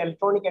different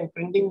electronic and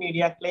printing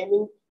media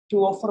claiming to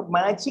offer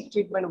magic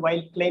treatment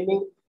while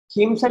claiming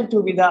himself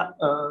to be the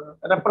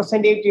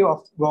representative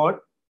of God.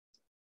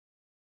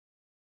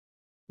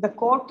 The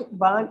court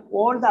banned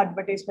all the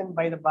advertisement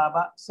by the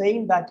Baba,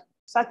 saying that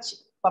such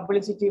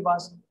publicity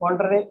was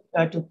contrary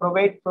to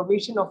provide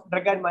provision of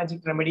Drug and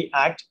Magic Remedy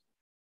Act.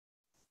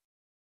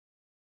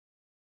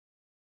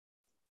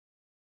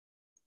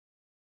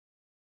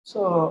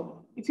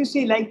 So if you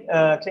see like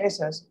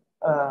cases,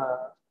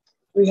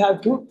 we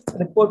have to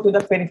report to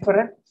the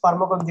peripheral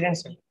pharmacovigilance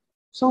cell.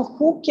 So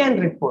who can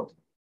report?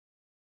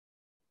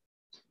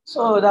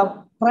 So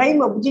the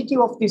prime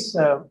objective of this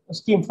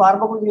scheme,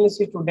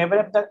 pharmacovigilance, is to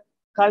develop the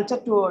culture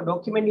to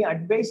document the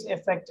adverse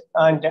effect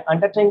and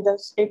undertake the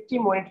safety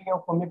monitoring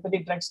of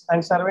homeopathic drugs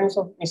and surveillance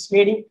of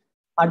misleading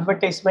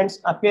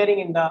advertisements appearing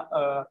in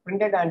the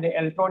printed and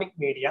electronic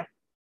media.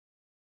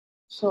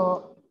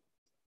 So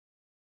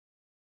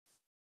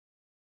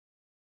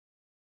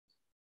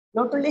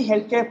not only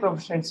healthcare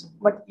professionals,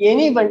 but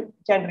anyone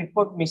can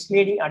report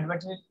misleading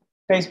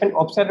advertisement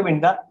observed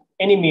in the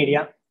any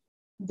media.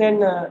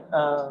 Then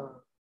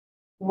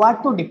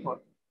what to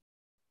report?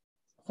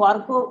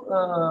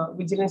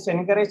 Pharmacovigilance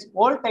encourages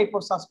all type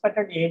of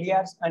suspected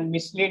areas and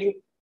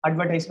misleading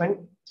advertisement.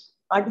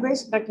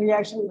 Adverse drug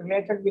reaction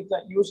related with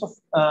the use of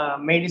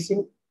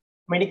medicine,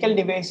 medical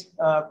device,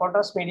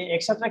 contrast media,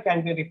 etc.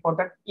 can be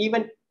reported.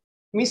 Even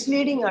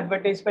misleading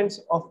advertisements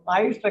of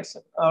Ayush drugs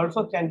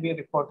also can be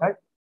reported.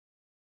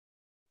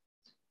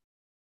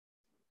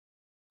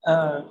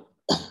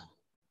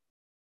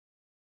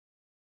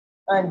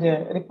 And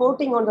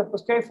reporting on the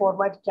prescribed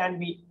format can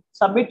be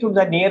submitted to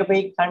the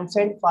nearby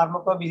concerned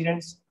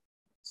pharmacovigilance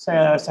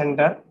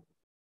center.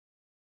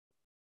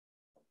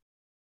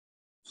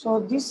 So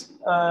this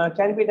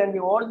can be done by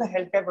all the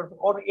healthcare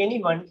or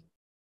anyone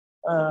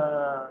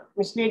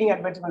misleading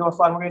advertisement or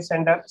pharmacovigilance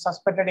center,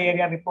 suspected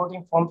area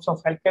reporting forms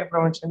of healthcare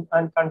prevention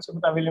and consumer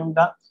available in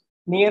the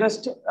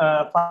nearest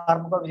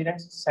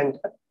pharmacovigilance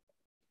center.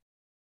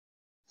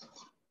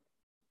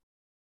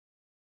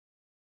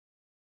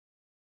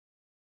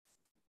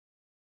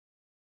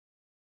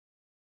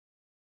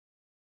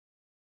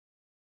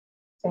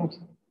 Thank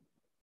you.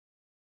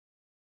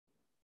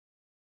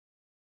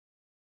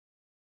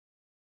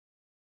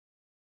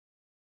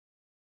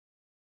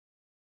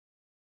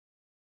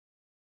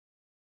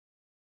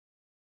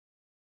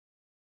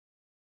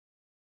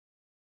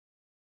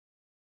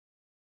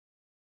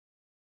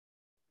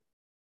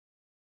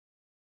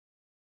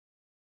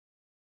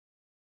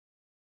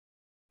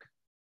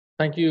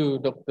 Thank you,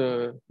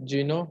 Dr.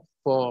 Gino,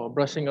 for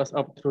brushing us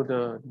up through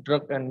the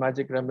Drug and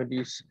Magic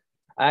Remedies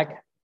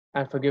Act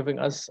and for giving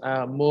us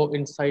more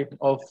insight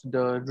of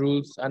the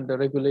rules and the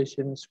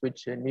regulations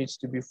which needs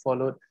to be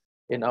followed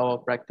in our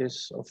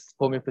practice of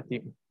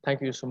homeopathy.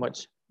 Thank you so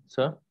much,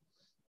 sir.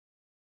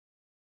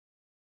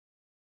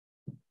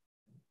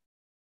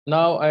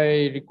 Now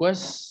I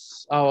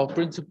request our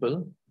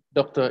principal,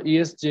 Dr.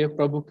 E.S.J.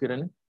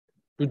 Prabhukiran,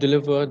 to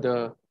deliver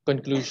the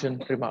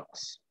conclusion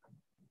remarks.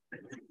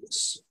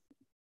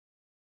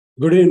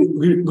 Good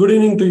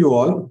evening to you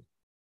all.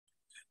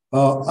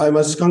 I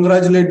must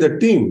congratulate the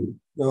team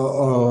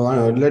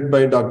led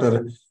by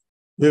Dr.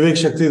 Vivek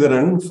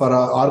Shaktidharan for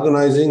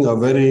organizing a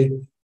very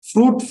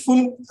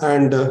fruitful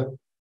and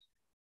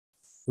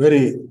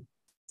very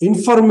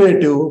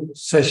informative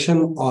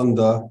session on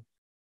the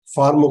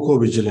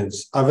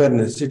pharmacovigilance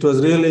awareness. It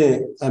was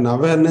really an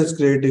awareness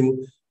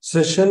creating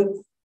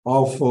session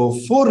of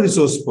 4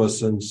 resource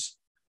persons.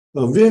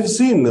 We have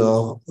seen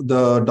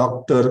the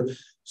Dr.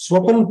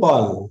 Swapan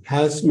Pal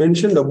has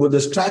mentioned about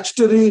the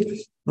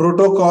statutory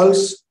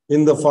protocols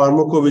in the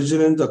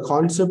pharmacovigilance, the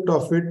concept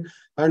of it,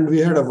 and we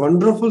had a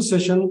wonderful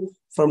session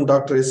from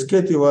Dr.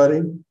 S.K.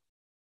 Tiwari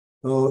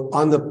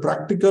on the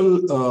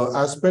practical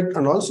aspect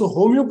and also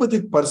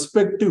homeopathic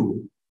perspective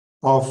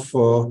of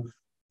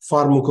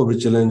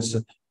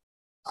pharmacovigilance.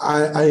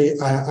 I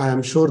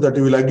am sure that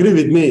you will agree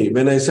with me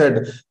when I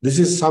said this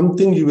is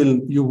something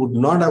you would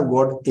not have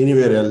got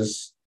anywhere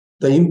else.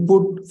 The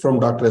input from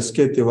Dr.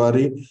 S.K.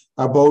 Tiwari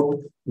about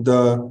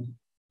the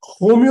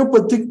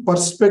homeopathic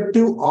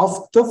perspective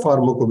of the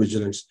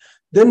pharmacovigilance.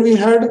 Then we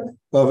had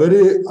a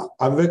very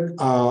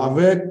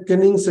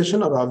awakening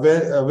session or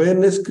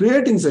awareness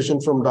creating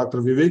session from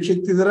Dr. Vivek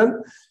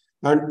Shaktidharan,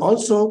 and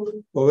also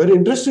a very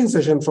interesting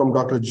session from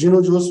Dr.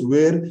 Gino Jose,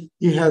 where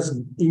he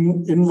has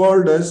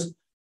involved us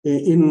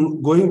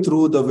in going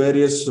through the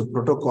various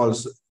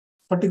protocols,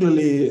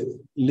 particularly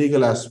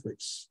legal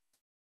aspects.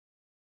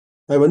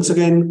 I once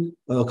again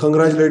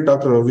congratulate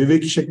Dr.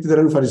 Vivek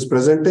Shaktidharan for his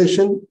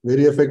presentation,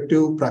 very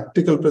effective,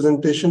 practical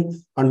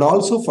presentation, and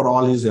also for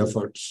all his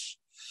efforts.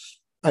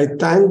 I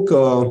thank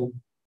all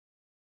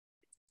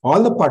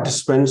the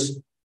participants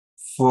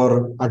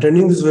for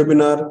attending this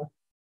webinar.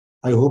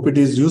 I hope it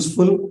is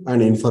useful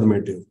and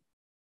informative.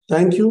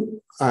 Thank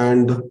you,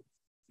 and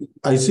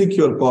I seek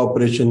your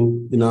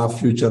cooperation in our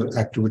future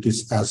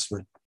activities as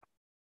well.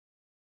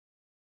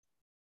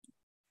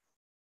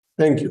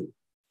 Thank you.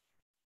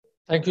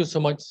 Thank you so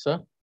much, sir.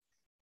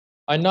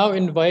 I now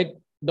invite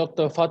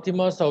Dr.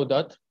 Fatima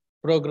Saudat,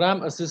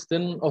 Program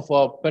Assistant of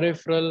our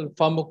Peripheral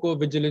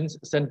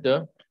Pharmacovigilance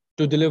Center,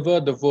 to deliver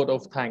the vote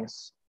of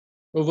thanks.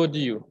 Over to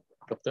you,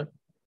 Doctor.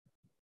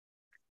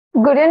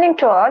 Good evening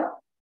to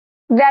all.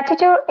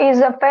 Gratitude is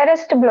the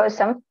fairest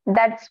blossom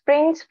that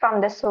springs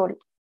from the soul.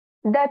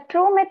 The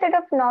true method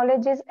of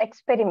knowledge is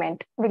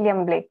experiment,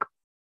 William Blake.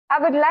 I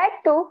would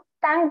like to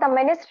thank the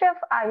Ministry of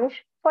Ayush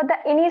for the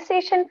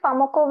initiation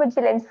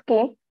pharmacovigilance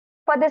scheme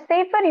for the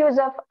safer use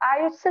of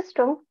Ayush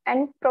system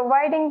and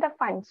providing the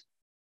funds.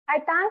 I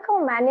thank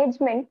our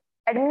management,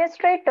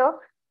 administrator,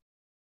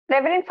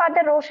 Reverend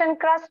Father Roshan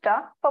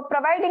Krasta for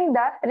providing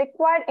the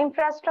required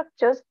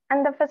infrastructures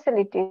and the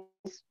facilities.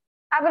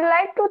 I would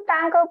like to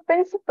thank our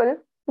principal,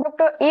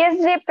 Dr.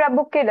 E.S.J.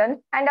 Prabhukiran,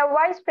 and our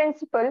vice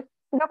principal,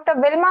 Dr.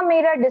 Vilma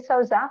Mira de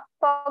Souza,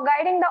 for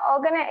guiding the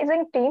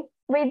organizing team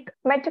with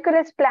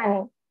meticulous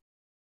planning.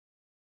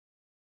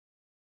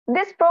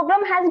 This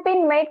program has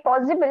been made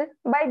possible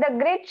by the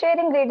great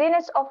sharing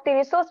readiness of the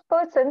resource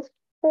persons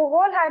who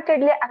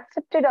wholeheartedly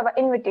accepted our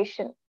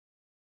invitation.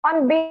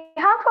 On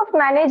behalf of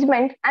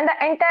management and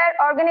the entire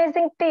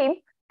organizing team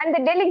and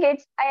the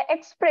delegates, I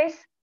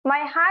express my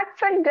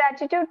heartfelt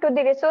gratitude to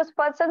the resource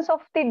persons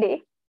of the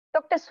day,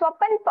 Dr.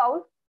 Swapan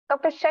Paul,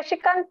 Dr.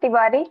 Shashikant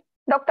Tiwari,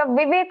 Dr.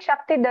 Vivek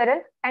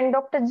Shaktidharan, and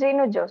Dr.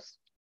 Jenu Jose.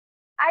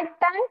 I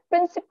thank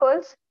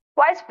principals,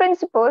 vice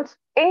principals,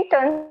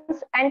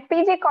 interns, and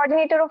PG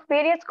coordinator of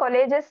various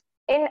colleges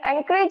in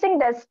encouraging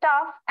the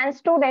staff and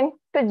students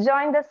to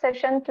join the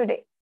session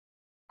today.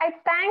 I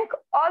thank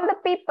all the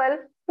people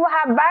who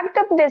have backed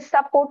up this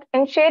support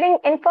in sharing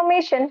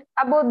information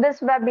about this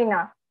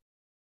webinar.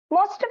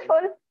 Most of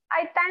all,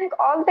 I thank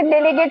all the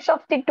delegates of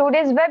the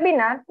today's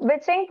webinar,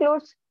 which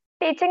includes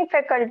teaching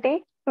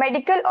faculty,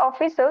 medical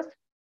officers,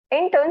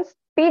 interns,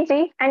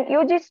 PG and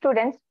UG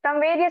students from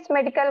various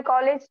medical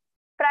colleges,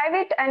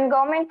 private and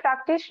government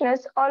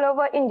practitioners all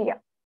over India.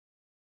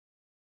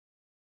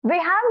 We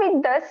have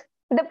with us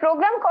the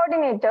program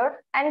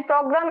coordinator and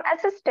program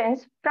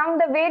assistants from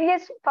the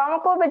various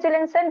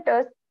pharmacovigilance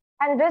centers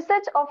and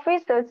research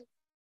officers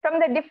from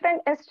the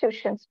different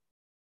institutions.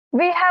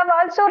 We have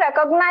also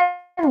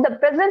recognized the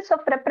presence of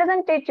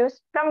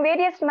representatives from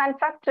various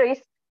manufacturers,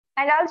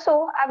 and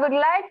also I would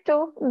like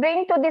to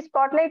bring to the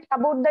spotlight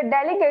about the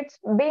delegates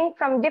being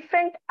from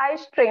different eye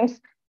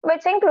streams,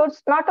 which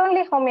includes not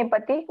only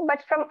homeopathy,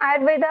 but from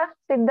Ayurveda,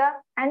 Siddha,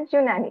 and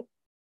Unani.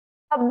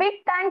 A big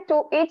thank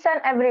to each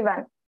and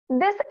everyone.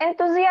 This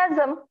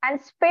enthusiasm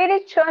and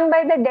spirit shown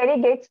by the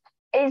delegates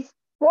is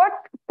what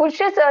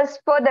pushes us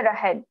further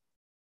ahead.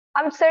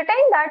 I'm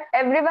certain that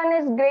everyone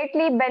is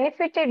greatly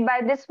benefited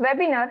by this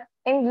webinar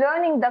in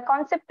learning the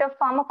concept of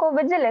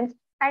pharmacovigilance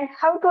and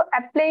how to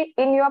apply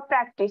in your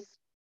practice.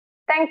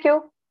 Thank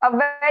you. A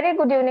very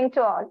good evening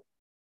to all.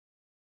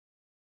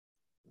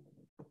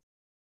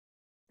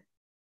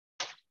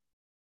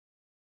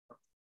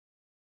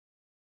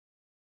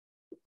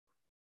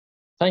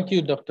 Thank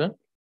you, Doctor.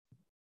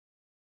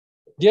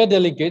 Dear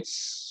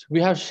delegates, we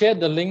have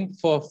shared the link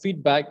for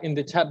feedback in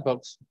the chat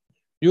box.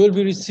 You will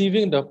be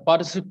receiving the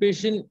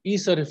participation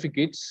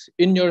e-certificates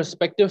in your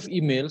respective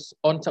emails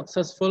on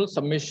successful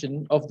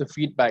submission of the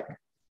feedback.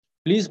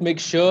 Please make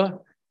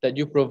sure that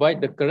you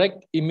provide the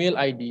correct email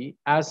ID,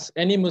 as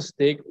any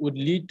mistake would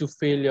lead to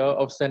failure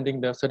of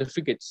sending the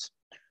certificates.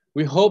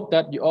 We hope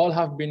that you all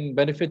have been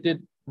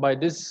benefited by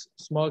this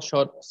small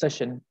short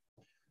session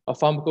of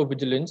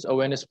pharmacovigilance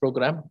awareness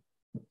program,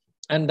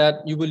 and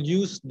that you will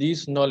use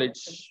this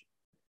knowledge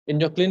in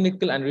your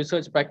clinical and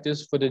research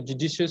practice for the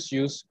judicious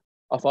use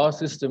of our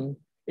system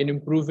in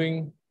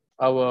improving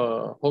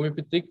our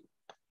homeopathic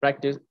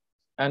practice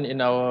and in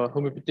our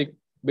homeopathic,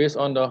 based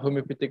on the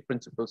homeopathic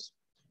principles.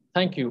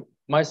 Thank you.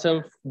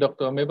 Myself,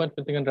 Dr. Meban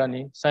Pentingan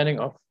Rani, signing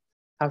off.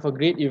 Have a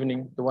great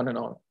evening to one and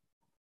all.